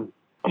from home?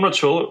 I'm not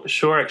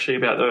sure actually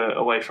about the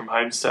away from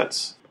home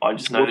stats. I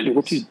just noted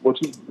what's he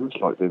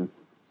like then?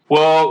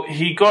 Well,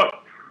 he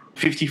got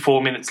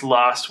 54 minutes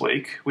last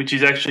week, which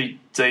is actually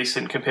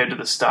decent compared to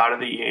the start of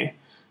the year.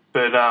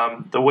 But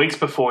the weeks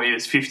before, he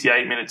was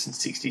 58 minutes and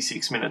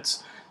 66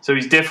 minutes. So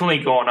he's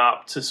definitely gone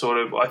up to sort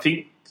of, I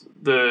think,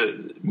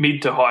 the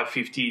mid to high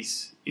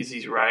 50s is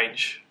his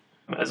range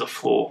as a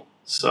floor.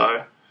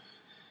 So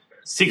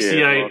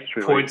 68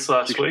 points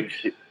last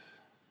week.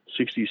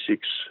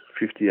 66,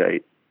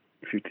 58,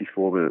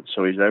 54 minutes.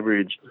 So he's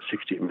averaged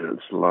 60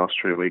 minutes the last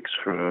 3 weeks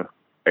for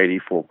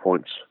 84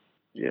 points.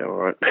 Yeah,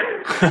 all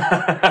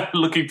right.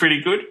 Looking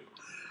pretty good.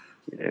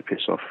 Yeah,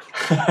 piss off.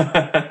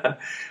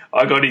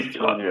 I got his.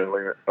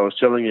 I was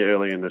telling you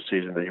earlier in the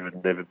season that he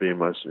would never be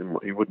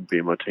he wouldn't be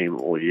in my team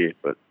all year,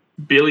 but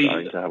Billy,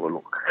 to have a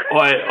look.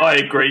 I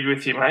agreed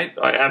with you, mate.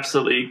 I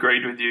absolutely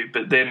agreed with you.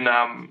 But then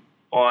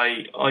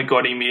I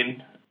got him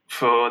in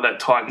for that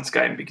Titans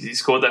game because he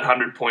scored that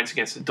 100 points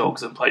against the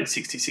Dogs and played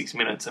 66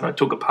 minutes. And I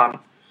took a punt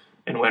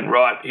and went,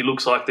 right, he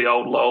looks like the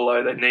old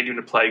Lolo. They need him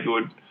to play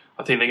good.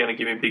 I think they're going to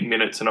give him big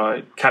minutes. And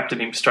I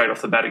captained him straight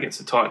off the bat against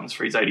the Titans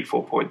for his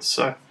 84 points.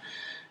 So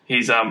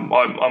he's I'm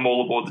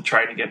all aboard the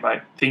train again,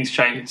 mate. Things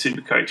change in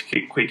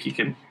Supercoach quick. You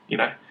can,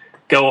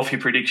 go off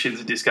your predictions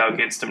and just go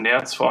against them now.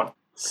 It's fine.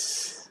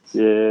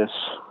 Yes,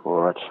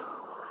 all right.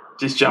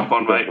 Just jump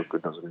on, mate. Look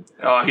good, doesn't he?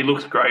 Oh, he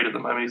looks great at the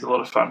moment. He's a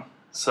lot of fun.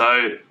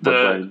 So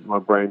my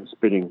brain's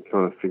spinning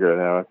trying to figure out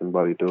how I can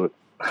bloody do it.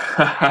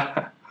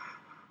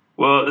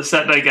 Well, the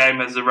Saturday game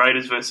has the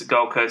Raiders versus the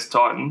Gold Coast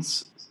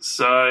Titans.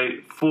 So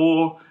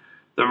for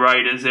the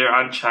Raiders, they're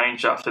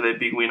unchanged after their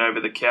big win over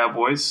the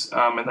Cowboys,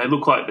 and they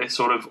look like they're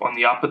sort of on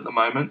the up at the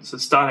moment. So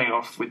starting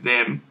off with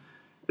them,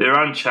 they're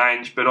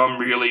unchanged, but I'm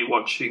really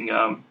watching.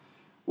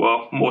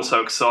 More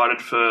so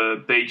excited for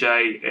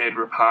BJ and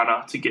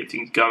Rapana to get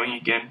things going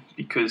again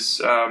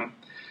because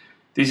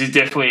this is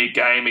definitely a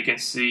game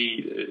against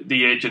the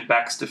edge and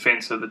backs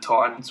defence of the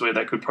Titans where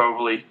they could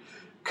probably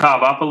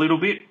carve up a little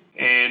bit,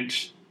 and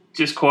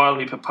just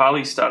quietly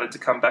Papali started to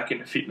come back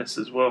into fitness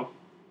as well.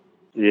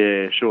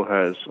 Yeah, sure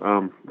has.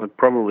 I'd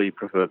probably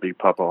prefer Big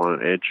Papa on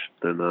an edge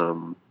than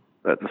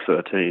at the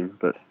 13,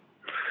 but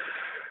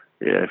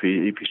yeah, if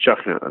he's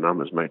chucking out the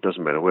numbers, mate,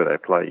 doesn't matter where they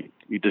play,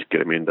 you just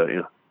get him in, don't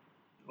you?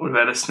 What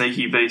about a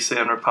sneaky VC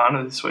on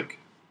Rapana this week?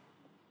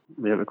 Let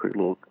me have a quick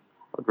look.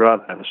 I'd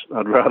rather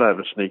have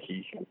a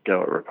sneaky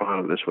go at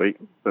Rapana this week,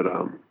 but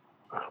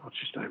what's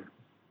his name?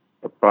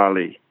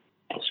 Bali.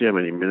 I'll see how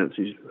many minutes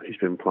he's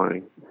been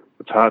playing.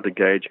 It's hard to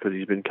gauge because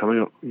he's been coming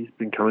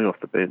off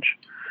the bench.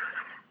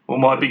 Well,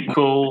 my big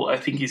call, I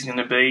think he's going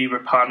to be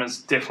Rapana's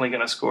definitely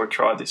going to score a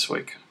try this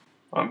week.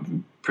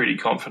 I'm pretty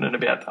confident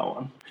about that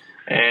one.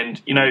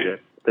 And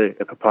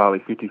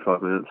Papali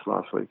 55 minutes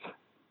last week.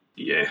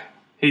 Yeah.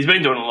 He's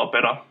been doing a lot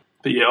better.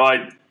 But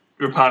yeah,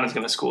 Rapana's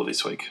going to score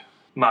this week.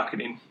 Mark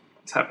it in.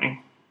 It's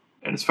happening.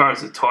 And as far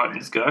as the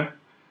Titans go,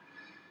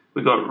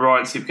 we've got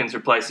Ryan Simpkins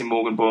replacing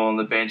Morgan Boyle on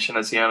the bench, and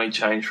that's the only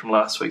change from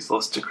last week's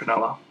loss to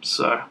Cronulla.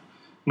 So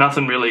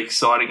nothing really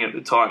exciting at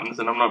the Titans,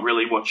 and I'm not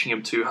really watching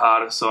them too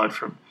hard aside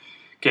from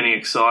getting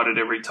excited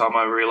every time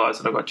I realise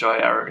that I've got Jai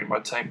Arrow in my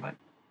team, mate.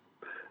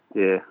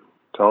 Yeah,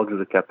 told you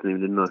to captain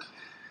him, didn't I?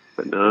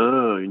 But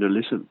no,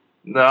 listen.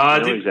 No, I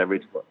didn't. He's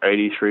averaged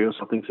 83 or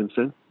something since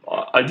then.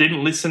 I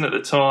didn't listen at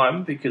the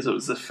time because it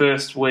was the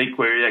first week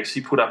where he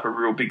actually put up a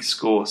real big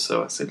score.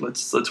 So I said,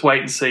 let's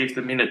wait and see if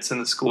the minutes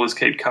and the scores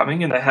keep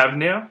coming, and they have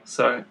now.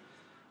 So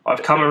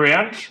I've come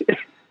around.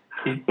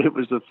 It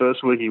was the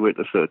first week he went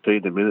to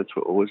 13. The minutes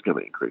were always going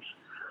to increase.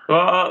 Well,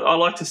 I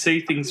like to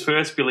see things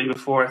first, Billy,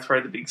 before I throw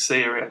the big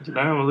C around.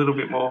 I'm a little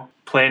bit more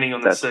planning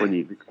on the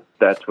C.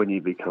 That's when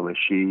you become a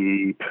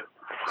sheep.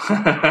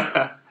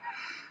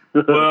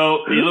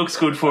 Well, he looks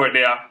good for it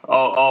now.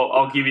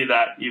 I'll give you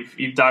that.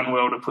 You've done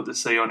well to put the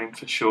C on him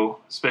for sure,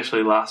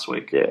 especially last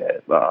week. Yeah,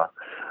 I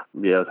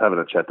was having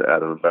a chat to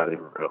Adam about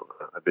him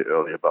a bit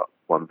earlier, but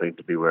one thing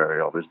to be wary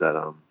of is that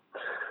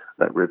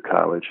rib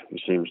cartilage. He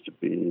seems to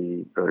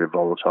be very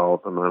volatile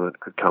at the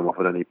moment. Could come off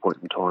at any point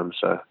in time.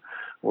 So,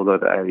 although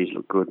the 80s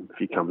look good, if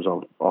he comes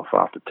off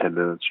after 10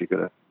 minutes, you get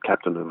a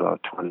captain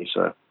of 20.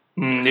 So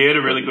he had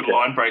a really good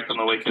line break on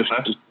the weekend,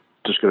 though.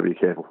 Just got to be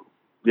careful.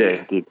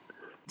 Yeah, he did.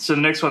 So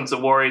the next one's the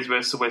Warriors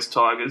versus the West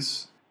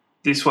Tigers.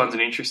 This one's an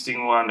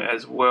interesting one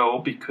as well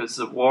because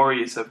the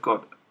Warriors have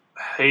got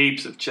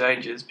heaps of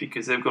changes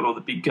because they've got all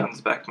the big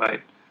guns back, mate.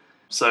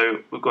 So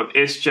we've got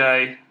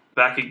SJ,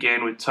 back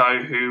again with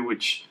Tohu,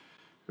 which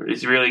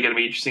is really going to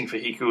be interesting for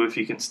Hiku if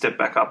he can step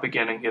back up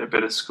again and get a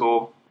better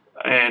score.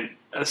 And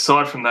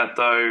aside from that,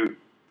 though,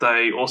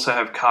 they also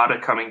have Carter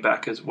coming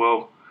back as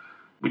well,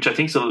 which I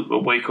think is a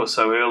week or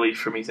so early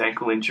from his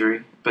ankle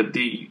injury. But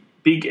the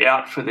big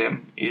out for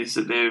them is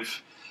that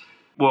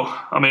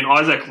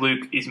Isaac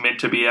Luke is meant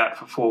to be out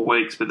for 4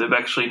 weeks, but they've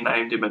actually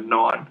named him at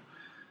 9.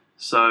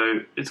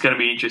 So it's going to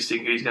be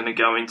interesting who's going to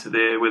go into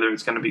there, whether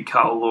it's going to be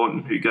Carl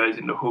Lawton who goes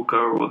into hooker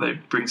or they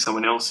bring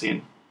someone else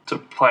in to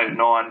play at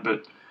 9.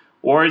 But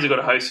Warriors have got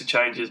a host of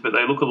changes, but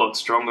they look a lot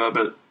stronger.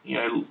 But,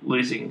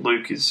 losing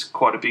Luke is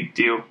quite a big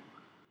deal.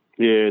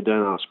 Yeah,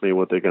 don't ask me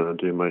what they're going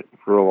to do, mate.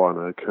 For all I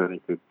know,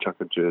 Kearney could chuck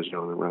a jersey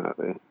on and run out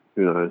there.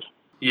 Who knows?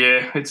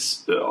 Yeah,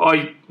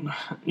 I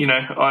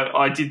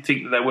did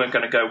think that they weren't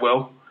going to go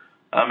well.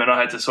 And I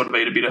had to sort of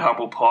eat a bit of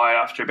humble pie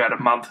after about a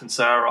month and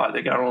say, all right,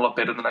 they're going a lot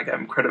better than I gave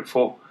them credit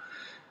for.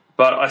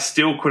 But I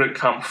still couldn't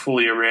come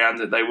fully around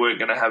that they weren't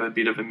going to have a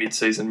bit of a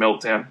mid-season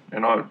meltdown.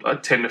 And I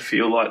tend to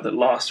feel like that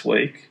last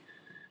week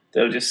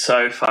they were just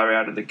so far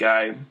out of the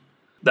game.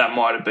 That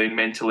might have been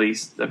mentally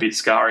a bit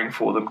scarring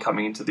for them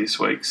coming into this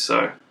week.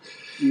 So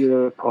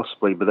yeah,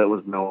 possibly, but that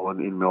was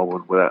Melbourne in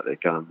Melbourne without their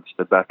guns.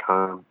 They're back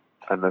home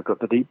and they've got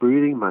the deep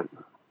breathing, mate.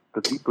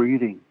 The deep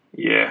breathing.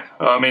 Yeah,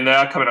 I mean, they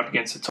are coming up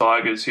against the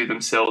Tigers, who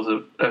themselves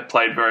have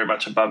played very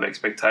much above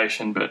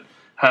expectation, but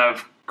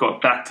have got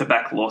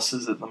back-to-back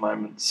losses at the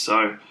moment.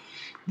 So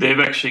they've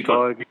actually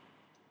got...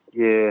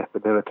 Yeah,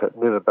 but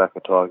never back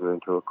a Tiger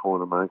into a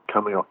corner, mate.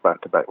 Coming off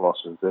back-to-back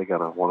losses, they're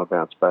going to want to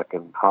bounce back,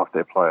 and half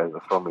their players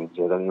are from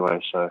NZ anyway,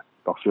 so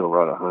they'll feel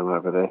right at home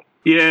over there.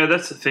 Yeah,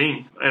 that's the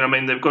thing. And, I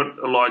mean, they've got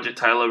Elijah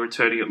Taylor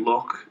returning at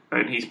lock,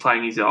 and he's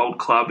playing his old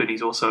club, and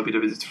he's also a bit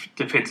of a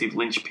defensive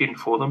linchpin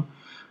for them,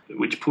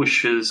 which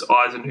pushes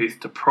Eisenhuth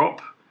to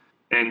prop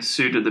and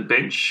Sue to the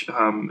bench.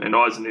 And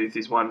Eisenhuth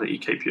is one that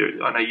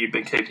I know you've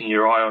been keeping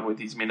your eye on with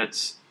his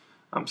minutes.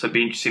 So it'd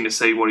be interesting to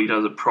see what he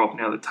does at prop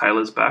now that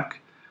Taylor's back.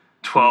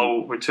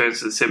 12 returns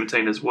to the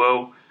 17 as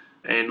well.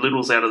 And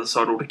Little's out of the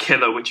side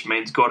altogether, which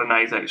means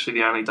Godinez is actually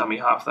the only dummy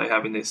half they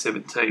have in their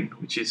 17,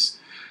 which is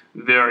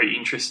very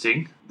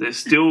interesting. There's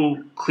still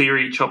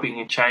Cleary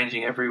chopping and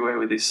changing everywhere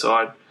with this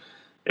side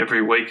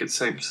every week, it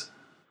seems.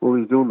 Well,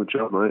 he's doing the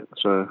job, mate,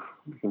 so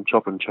he can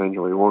chop and change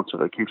all he wants.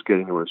 If he keeps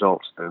getting the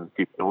results, then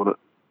keep doing it.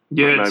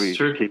 Yeah, maybe it's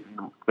true.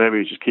 Maybe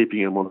he's just keeping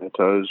him on their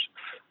toes,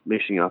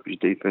 mixing up his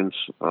defence,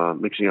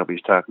 mixing up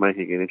his tack,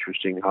 making it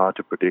interesting, hard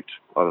to predict.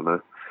 I don't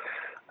know.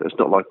 It's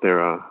not like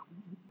they're...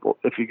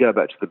 if you go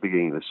back to the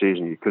beginning of the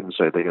season, you couldn't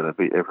say they're going to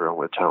beat everyone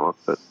with talent,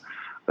 but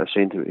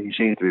he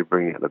seems to be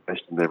bringing out the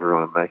best in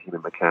everyone and making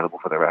them accountable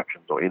for their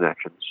actions or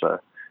inactions. So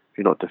if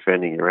you're not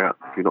defending, you're out.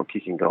 If you're not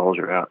kicking goals,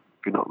 you're out.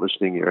 If you're not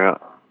listening, you're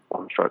out.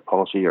 On-stroke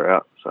policy, you're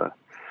out. So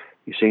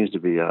he seems to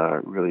be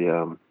really,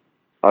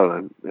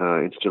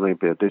 instilling a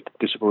bit of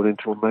discipline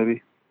into them,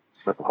 maybe,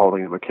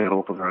 holding them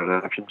accountable for their own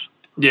actions.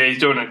 Yeah, he's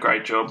doing a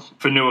great job.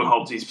 Fanua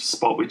holds his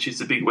spot, which is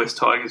the big West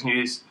Tigers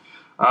news.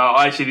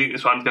 I actually think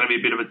this one's going to be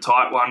a bit of a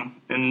tight one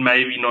and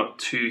maybe not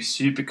too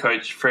super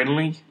coach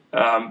friendly,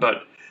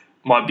 but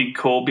my big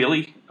call,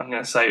 Billy, I'm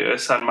going to say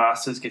Ersan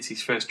Masters gets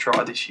his first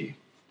try this year.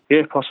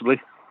 Yeah, possibly.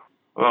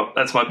 Well,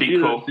 that's my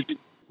big call.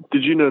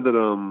 Did you know that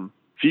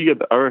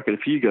I reckon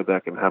if you go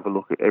back and have a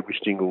look at every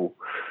single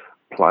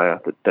player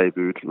that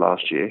debuted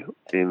last year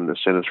in the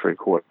centres free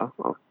quarter,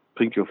 I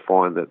think you'll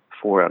find that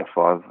 4 out of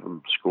 5 of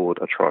them scored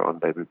a try on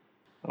debut.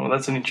 Well,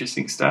 that's an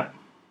interesting stat.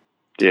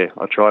 Yeah,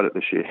 I tried it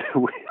this year.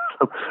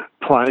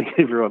 Playing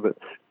everyone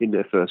in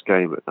their first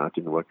game, but it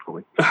didn't work for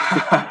me.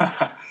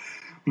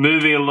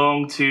 Moving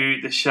along to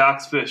the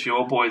Sharks versus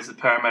your boys, the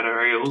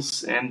Parramatta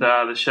Eels. And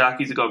the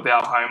Sharkies have got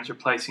Val Holmes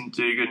replacing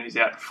Dugan, who's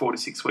out for 4 to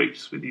 6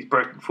 weeks with his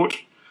broken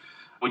foot,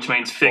 which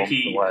means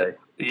Fecky's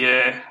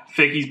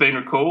been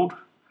recalled,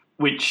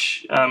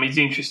 which is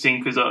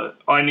interesting because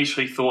I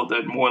initially thought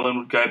that Moylan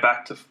would go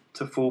back to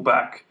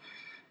fullback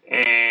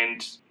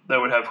and they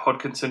would have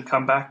Hodkinson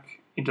come back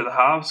into the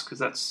halves because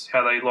that's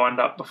how they lined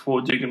up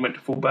before Dugan went to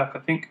fullback, I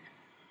think.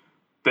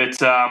 But they've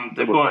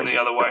gone the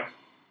other way.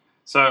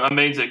 So it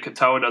means that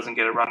Katoa doesn't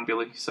get a run,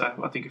 Billy. So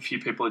I think a few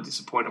people are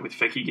disappointed with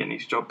Fecky getting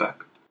his job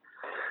back.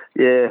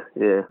 Yeah.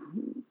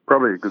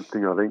 Probably a good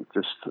thing, I think.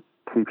 Just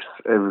keeps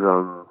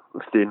everyone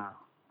thin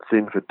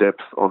for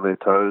depth on their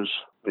toes.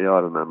 Yeah,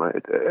 I don't know, mate.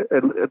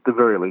 At the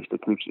very least,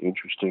 it keeps it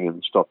interesting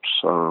and stops...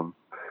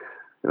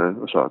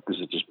 this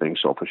is just being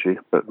selfish here,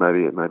 but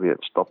maybe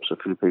it stops a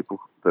few people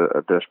that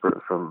are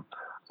desperate from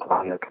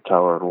playing at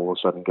Katoa and all of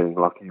a sudden getting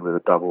lucky with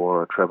a double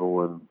or a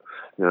treble, and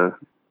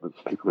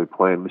people who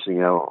play and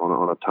missing out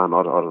on a ton.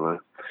 I don't know.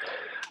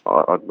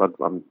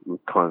 I'm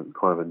kind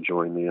of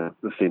enjoying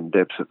the thin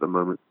depth at the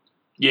moment.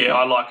 Yeah,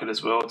 I like it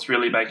as well. It's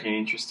really making it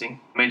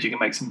interesting. It means you can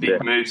make some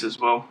big moves as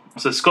well.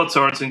 So Scott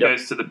Sorensen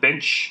goes to the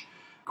bench.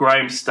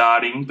 Graham's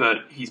starting,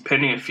 but he's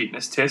pending a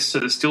fitness test, so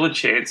there's still a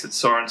chance that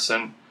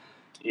Sorensen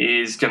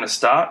is going to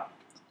start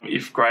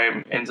if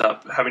Graham ends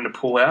up having to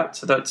pull out.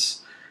 So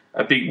that's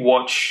a big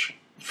watch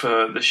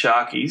for the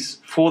Sharkies.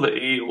 For the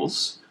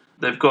Eels,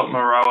 they've got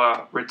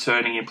Moroa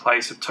returning in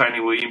place of Tony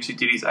Williams, who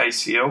did his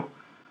ACL,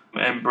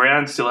 and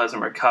Brown still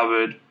hasn't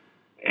recovered.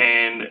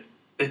 And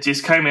it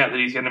just came out that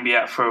he's going to be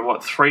out for,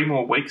 3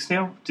 more weeks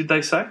now, did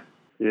they say?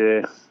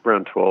 Yeah,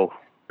 round 12.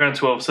 Round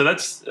 12. So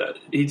that's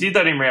he did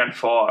that in round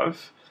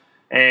 5.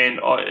 And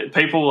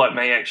people like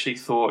me actually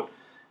thought,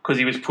 because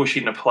he was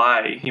pushing to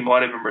play, he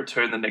might even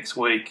return the next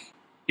week.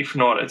 If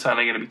not, it's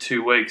only going to be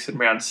 2 weeks in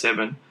round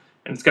 7.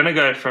 And it's going to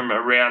go from a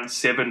round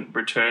 7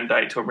 return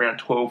date to a round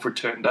 12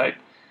 return date.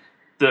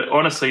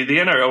 Honestly, the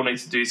NRL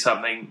needs to do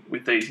something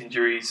with these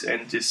injuries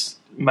and just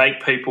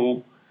make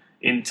people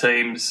in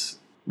teams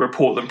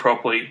report them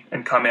properly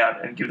and come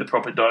out and give the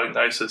proper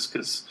diagnosis,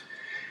 because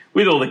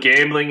with all the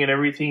gambling and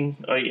everything,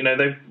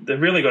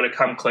 they've really got to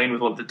come clean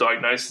with what the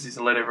diagnosis is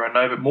and let everyone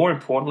know. But more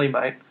importantly,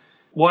 mate,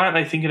 why aren't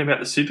they thinking about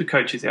the super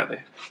coaches out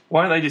there?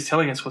 Why aren't they just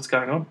telling us what's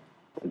going on?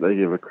 They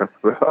give a crap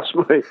about us,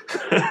 mate.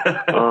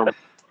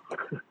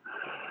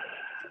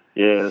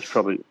 Yeah, it's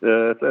probably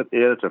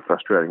it's a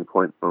frustrating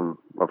point.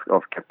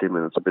 I've kept him,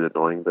 and it's a bit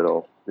annoying, but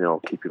I'll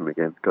keep him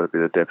again. Got a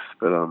bit of depth,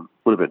 but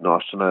would have been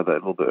nice to know that a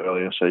little bit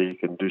earlier, so you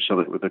can do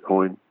something with the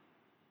coin.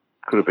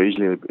 Could have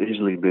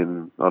easily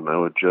been, I don't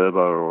know, a Gerber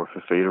or a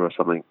Fafita or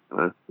something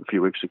a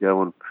few weeks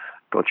ago, and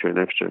got you an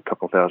extra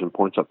couple of thousand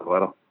points up the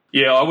ladder.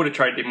 Yeah, I would have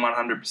traded him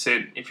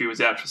 100% if he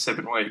was out for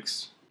 7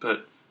 weeks,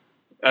 but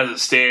as it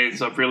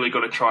stands, I've really got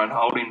to try and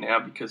hold him now,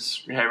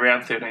 because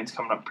round 13 is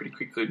coming up pretty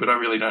quickly, but I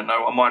really don't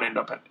know. I might end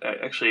up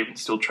actually even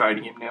still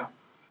trading him now.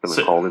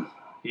 Hold him.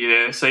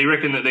 Yeah, so you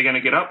reckon that they're going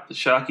to get up, the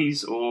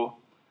Sharkies, or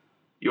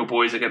your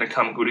boys are going to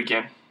come good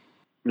again?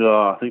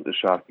 No, I think the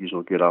Sharkies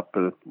will get up,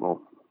 but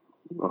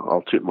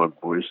I'll tip my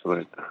boys.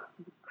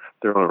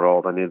 They're on a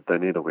roll. They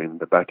need a win.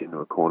 They're back into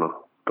a corner.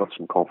 Got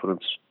some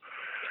confidence.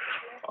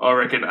 I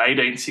reckon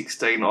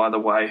 18-16 either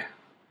way.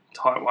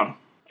 Tight one.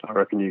 I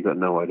reckon you got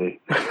no idea.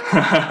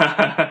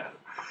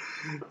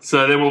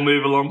 So then we'll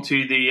move along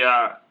to the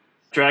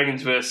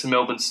Dragons versus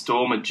Melbourne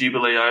Storm at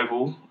Jubilee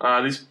Oval.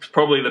 This is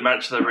probably the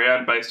match of the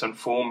round based on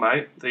form,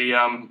 mate.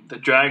 The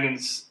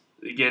Dragons,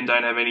 again,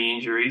 don't have any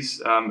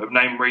injuries. Have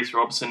named Reece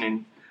Robson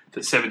in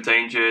the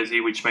 17 jersey,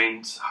 which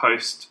means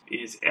host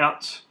is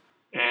out.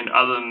 And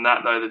other than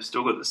that, though, they've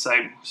still got the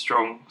same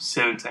strong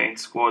 17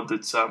 squad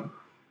that's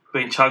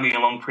been chugging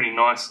along pretty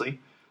nicely.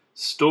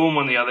 Storm,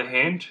 on the other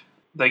hand,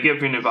 they get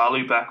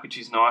Vunivalu back, which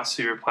is nice,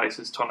 who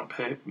replaces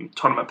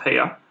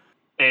Tonomapea.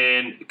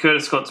 And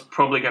Curtis Scott's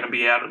probably going to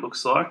be out, it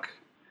looks like.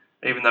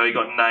 Even though he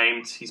got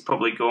named, he's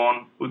probably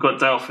gone. We've got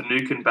Dale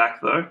Finucane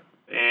back, though.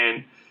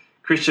 And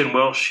Christian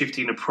Welsh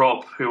shifting to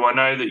prop, who I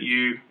know that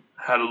you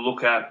had a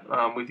look at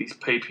with his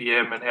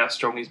PPM and how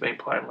strong he's been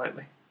playing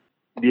lately.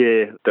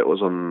 Yeah, that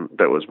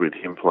was with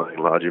him playing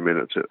larger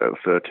minutes at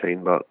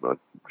 13, but I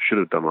should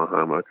have done my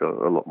homework a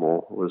lot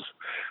more.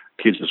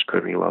 Kids were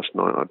screaming last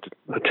night.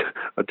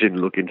 I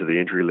didn't look into the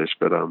injury list,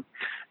 but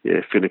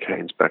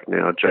Finucane's back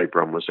now. Jay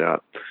Brum was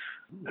out.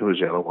 Who was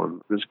the other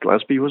one? It was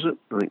Glasby, was it?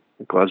 I think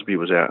Glasby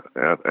was out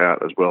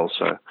as well.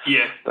 So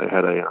yeah, they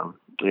had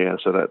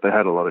they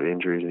had a lot of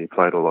injuries, and he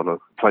played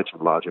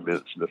some larger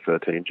minutes in the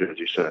 13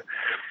 jersey. So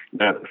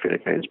now that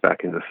Finucane's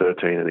back in the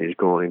 13 and he's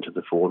gone into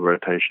the forward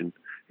rotation,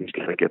 he's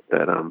going to get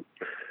that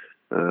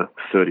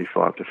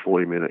 35 to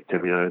 40 minute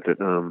cameo that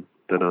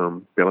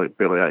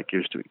Bellyache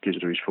gives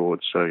to his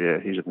forwards. So yeah,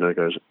 he's a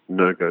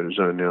no-go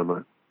zone now,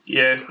 mate.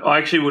 Yeah, I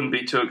actually wouldn't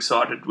be too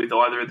excited with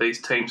either of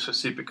these teams for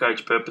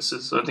Supercoach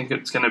purposes. I think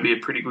it's going to be a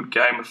pretty good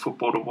game of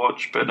football to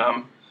watch, but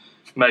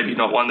maybe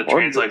not one that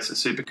translates to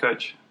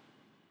Supercoach.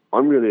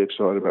 I'm really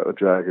excited about the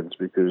Dragons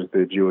because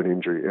they're due an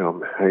injury, and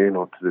I'm hanging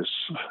on to this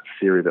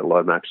theory that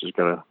Lomax is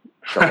going to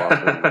show up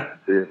and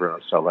see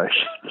everyone's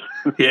salvation.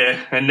 Yeah,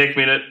 and next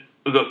minute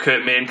we've got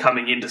Kurt Mann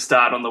coming in to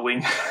start on the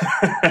wing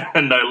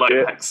and no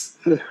Lomax.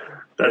 Yeah.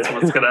 That's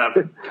what's going to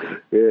happen.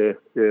 Yeah,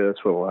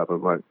 that's what will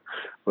happen, mate.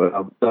 But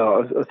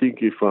I think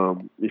if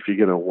you're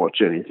going to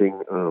watch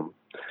anything,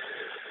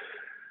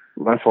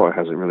 Maffei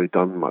hasn't really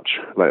done much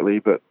lately,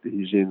 but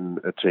he's in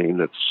a team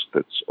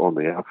that's on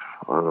the up.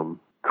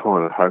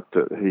 Kind of hope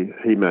that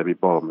he maybe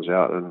bottoms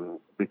out and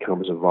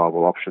becomes a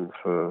viable option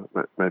for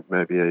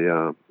maybe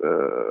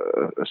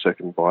a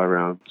second buy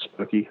round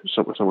Smoky,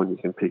 someone you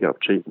can pick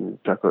up cheap and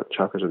chuck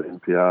as an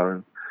NPR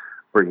and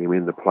bring him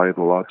in to play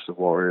the likes of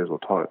Warriors or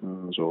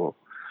Titans or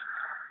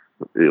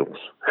Eels.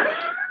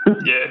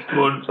 Yeah,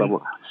 well,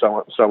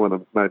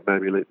 someone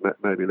maybe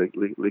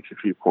leaks a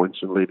few points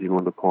and leave him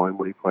on the pine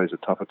when he plays the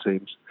tougher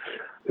teams.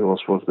 Who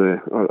else was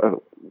there?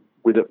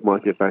 We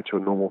might get back to a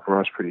normal for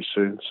us pretty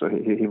soon, so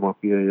he might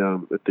be a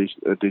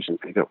decent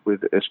pickup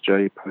with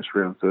SJ post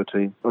round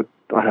 13.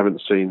 I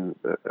haven't seen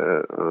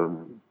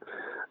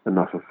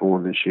enough of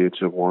Vaughan this year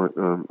to warrant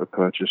a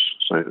purchase.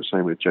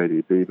 Same with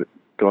JDB, but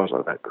guys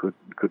like that could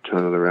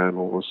turn it around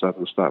all of a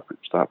sudden and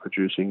start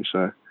producing.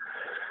 So.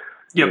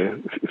 Yep. Yeah,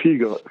 if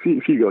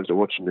you guys are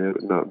watching there,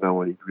 but no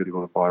one you really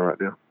want to buy right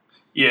now.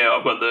 Yeah,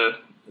 I've got the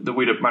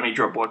Widdop money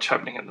drop watch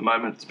happening at the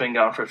moment. It's been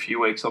going for a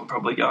few weeks. I'm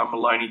probably going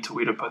Maloney to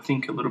Widdop, I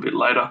think, a little bit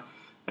later.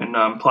 And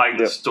playing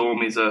the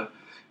Storm is a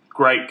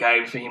great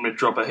game for him to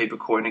drop a heap of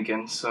coin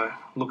again. So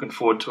looking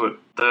forward to it.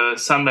 The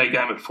Sunday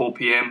game at 4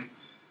 p.m,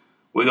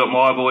 we got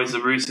my boys, the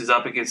Roosters,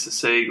 up against the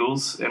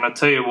Seagulls. And I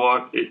tell you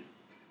what,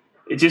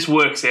 it just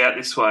works out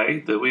this way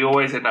that we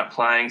always end up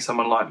playing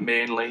someone like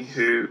Manly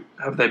who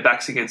have their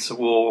backs against the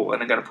wall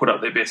and are going to put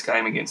up their best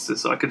game against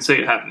us. I can see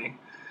it happening.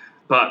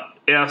 But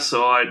our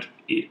side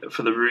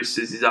for the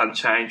Roosters is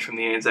unchanged from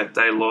the Anzac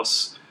Day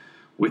loss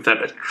with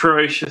that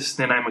atrocious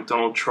Nene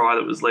McDonald try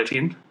that was let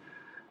in.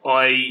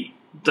 I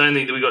don't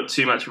think that we got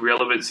too much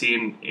relevancy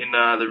in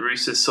the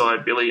Roosters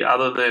side, Billy,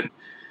 other than a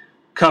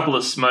couple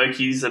of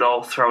smokies that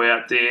I'll throw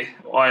out there.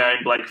 I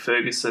own Blake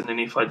Ferguson, and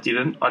if I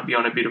didn't, I'd be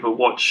on a bit of a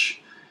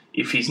watch.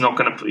 If you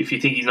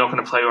think he's not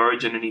going to play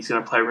Origin and he's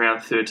going to play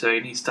round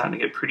 13, he's starting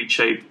to get pretty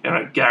cheap, and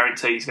I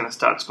guarantee he's going to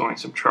start scoring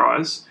some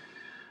tries.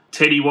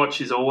 Teddy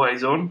Watch is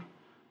always on,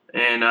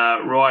 and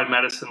Ryan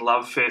Madison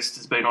Lovefest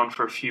has been on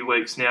for a few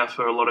weeks now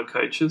for a lot of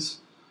coaches.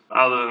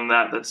 Other than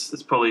that,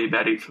 that's probably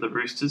about it for the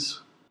Roosters.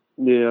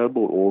 Yeah, I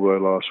bought Orbo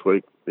last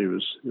week. He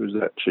was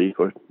that cheap.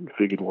 I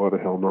figured, why the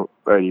hell not?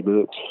 80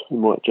 minutes, he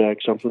might jag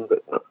something.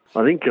 But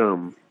I think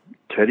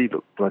Teddy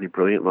looked bloody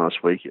brilliant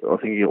last week. I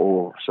think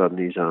all of a sudden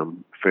he's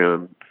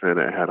found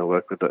out how to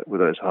work with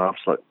those halves,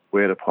 like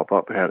where to pop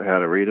up, how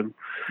to read them.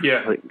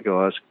 Yeah, I think the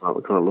guys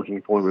are kind of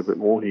looking for him a bit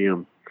more. He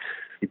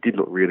did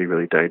look really,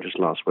 really dangerous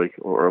last week,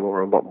 or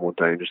a lot more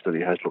dangerous than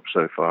he has looked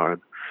so far.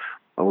 And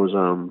I was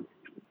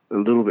a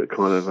little bit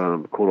kind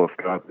of caught off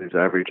guard with his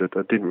average.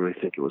 I didn't really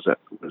think it was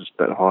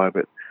that high,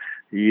 but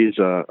he is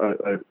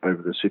over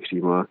the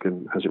 60 mark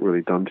and hasn't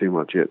really done too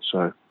much yet.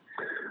 So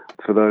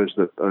for those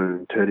that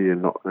own Teddy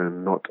and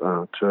not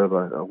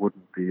Turbo, I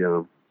wouldn't be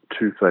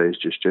too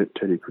phased just yet.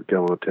 Teddy could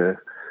go on a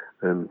tear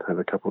and have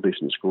a couple of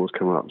decent scores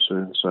coming up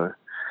soon. So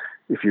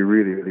if you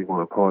really, really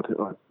want to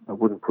pod, I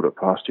wouldn't put it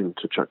past him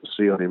to chuck the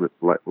C on him at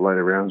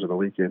later rounds of the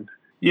weekend.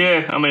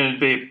 Yeah, I mean, it'd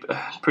be a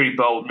pretty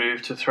bold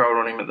move to throw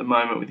it on him at the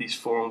moment with his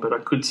form, but I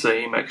could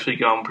see him actually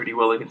going pretty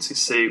well against his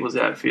Seagulls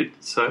outfit.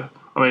 So,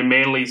 I mean,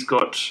 Manly's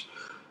got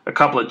a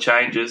couple of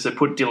changes. They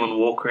put Dylan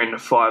Walker into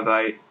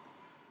 5'8",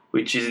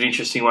 which is an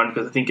interesting one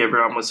because I think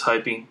everyone was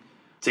hoping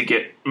to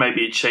get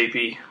maybe a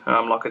cheapie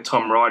like a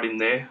Tom Wright in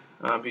there,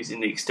 who's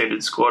in the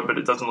extended squad, but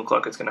it doesn't look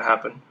like it's going to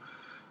happen.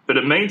 But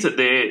it means that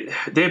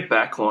their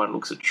back line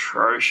looks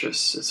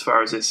atrocious as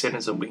far as their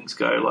centres and wings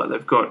go. Like,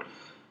 they've got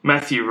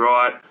Matthew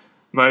Wright,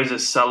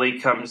 Moses Sully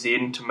comes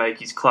in to make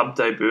his club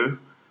debut,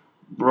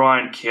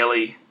 Ryan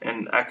Kelly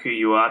and Aku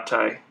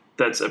Uate.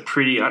 That's a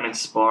pretty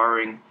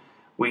uninspiring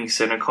wing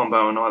centre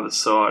combo on either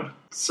side.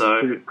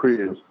 So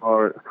pretty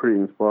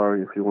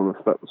inspiring if you want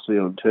to slap the C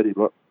on Teddy.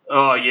 But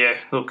oh yeah,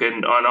 look,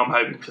 and I'm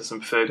hoping for some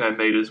Fergo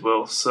meat as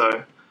well.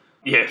 So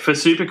yeah, for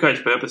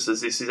Supercoach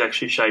purposes, this is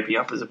actually shaping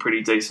up as a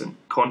pretty decent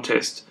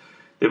contest.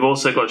 They've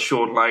also got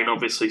Sean Lane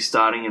obviously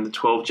starting in the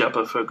 12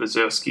 jumper for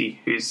Gazowski,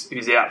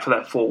 who's out for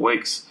that 4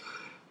 weeks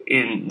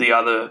in the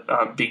other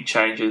big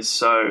changes.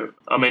 So,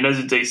 I mean, as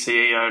a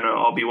DCE owner,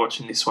 I'll be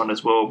watching this one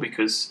as well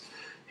because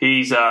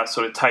he's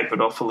sort of tapered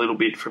off a little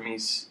bit from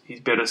his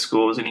better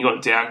scores, and he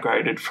got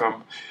downgraded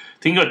from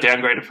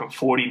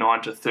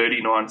 49 to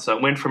 39. So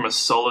it went from a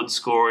solid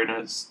score in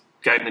a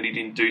game that he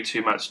didn't do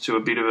too much to a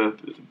bit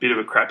of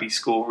a crappy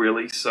score,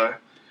 really. So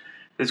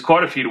there's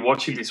quite a few to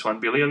watch in this one,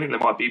 Billy. I think there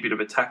might be a bit of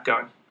attack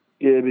going.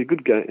 Yeah, it'd be a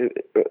good game.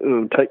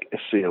 Take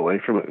SC away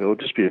from it. It'll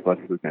just be a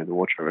bloody good game to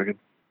watch, I reckon.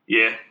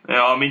 Yeah,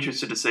 I'm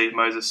interested to see if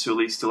Moses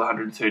Sully's still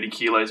 130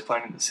 kilos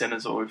playing in the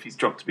centres or if he's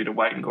dropped a bit of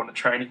weight and gone to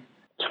training.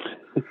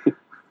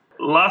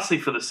 Lastly,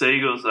 for the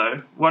Seagulls,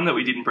 though, one that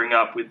we didn't bring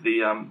up with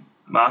the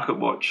market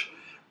watch,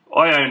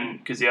 I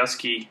own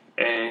Gazowski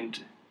and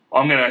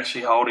I'm going to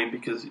actually hold him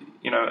because,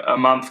 a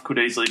month could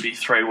easily be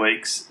 3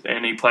 weeks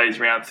and he plays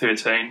round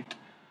 13.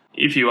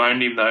 If you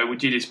owned him, though,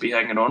 would you just be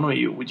hanging on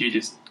or would you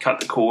just cut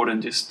the cord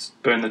and just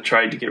burn the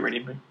trade to get rid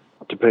of him?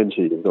 Depends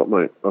who you've got,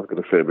 mate. I've got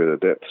a fair bit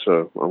of depth,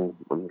 so I'm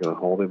going to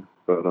hold him.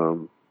 But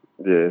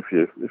yeah, if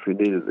you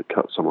needed to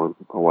cut someone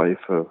away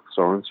for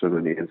Sorensen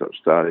and he ends up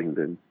starting,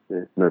 then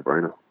yeah, no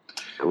brainer.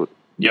 Do it.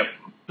 Yep.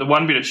 The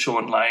one bit of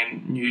Sean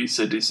Lane news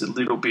that is a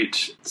little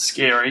bit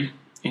scary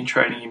in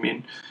trading him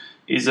in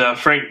is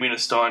Frank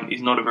Winterstein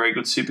is not a very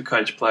good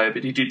Supercoach player,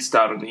 but he did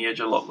start on the edge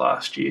a lot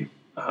last year,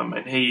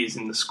 and he is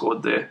in the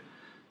squad there.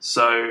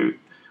 So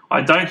I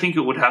don't think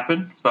it would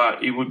happen,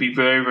 but it would be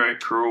very, very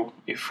cruel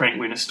if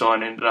Frank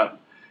Winterstein ended up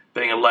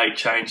being a late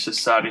change to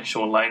start in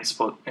Sean Lane's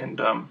spot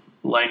and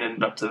Lane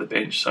ended up to the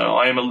bench. So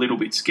I am a little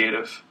bit scared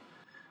of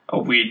a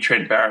weird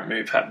Trent Barrett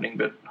move happening,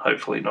 but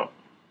hopefully not.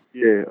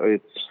 Yeah,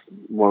 it's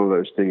one of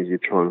those things you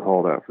try and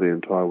hold out for the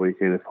entire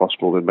weekend if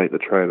possible, then make the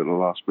trade at the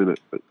last minute.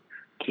 But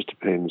it just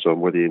depends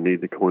on whether you need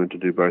the coin to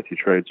do both your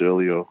trades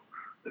early or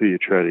who you're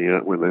trading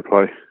out when they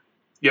play.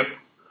 Yep.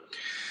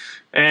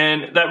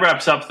 And that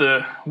wraps up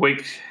the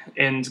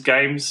weekend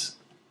games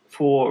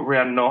for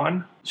round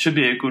 9. Should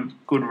be a good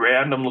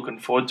round. I'm looking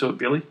forward to it,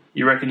 Billy.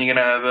 You reckon you're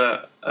going to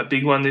have a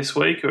big one this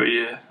week, or are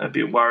you a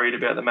bit worried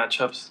about the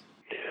matchups?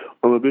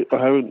 I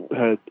haven't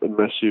had a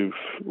massive.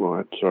 Well,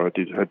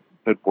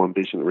 I had one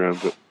decent round,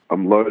 but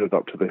I'm loaded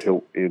up to the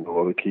hilt in a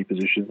lot of key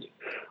positions.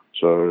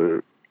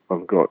 So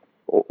I've got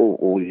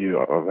all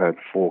year. I've had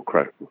 4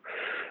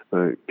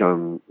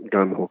 gun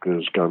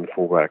hookers, gun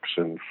fullbacks,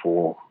 and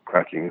 4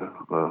 cracking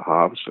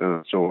halves,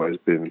 and it's always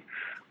been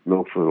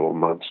Milford or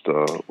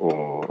Munster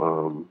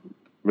or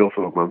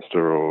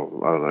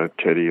I don't know,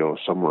 Teddy or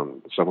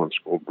someone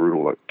scored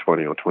brutal like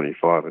 20 or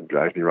 25 and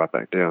dragged me right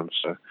back down.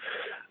 So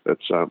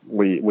it's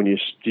when you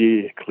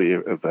steer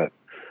clear of that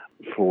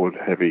forward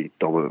heavy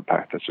dominant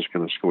pack that's just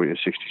going to score you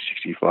 60,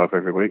 65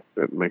 every week,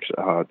 it makes it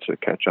hard to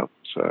catch up.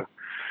 So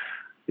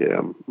yeah,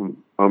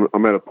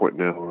 I'm at a point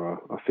now where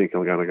I think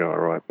I'm going to go all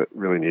right, but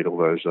really need all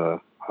those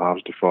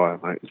halves to fire,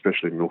 mate,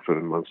 especially Milford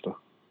and Munster.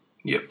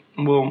 Yep.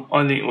 Well,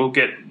 I think we'll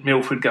get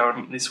Milford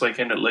going this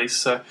weekend at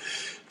least. So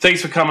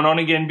thanks for coming on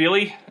again,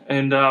 Billy,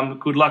 and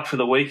good luck for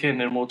the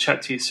weekend, and we'll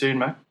chat to you soon,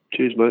 mate.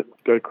 Cheers, mate.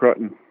 Go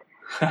Crichton.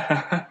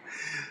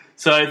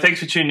 So thanks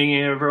for tuning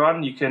in,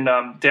 everyone. You can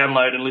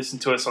download and listen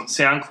to us on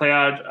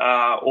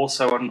SoundCloud,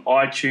 also on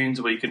iTunes,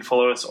 where you can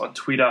follow us on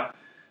Twitter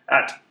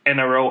at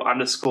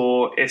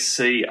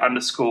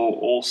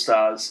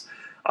NRL_SC_All-Stars.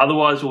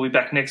 Otherwise, we'll be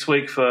back next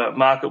week for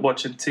Market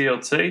Watch and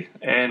TLT,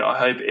 and I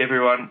hope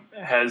everyone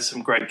has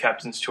some great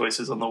captain's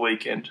choices on the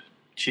weekend.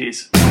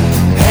 Cheers.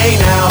 Hey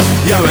now,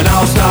 you're an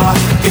all-star.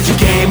 Get your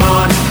game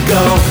on,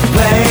 go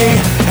play.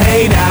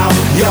 Hey now,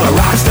 you're a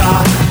rock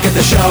star. Get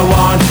the show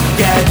on,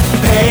 get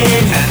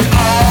paid. And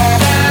all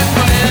that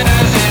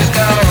glitters is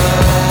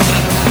gold.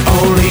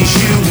 Only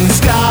you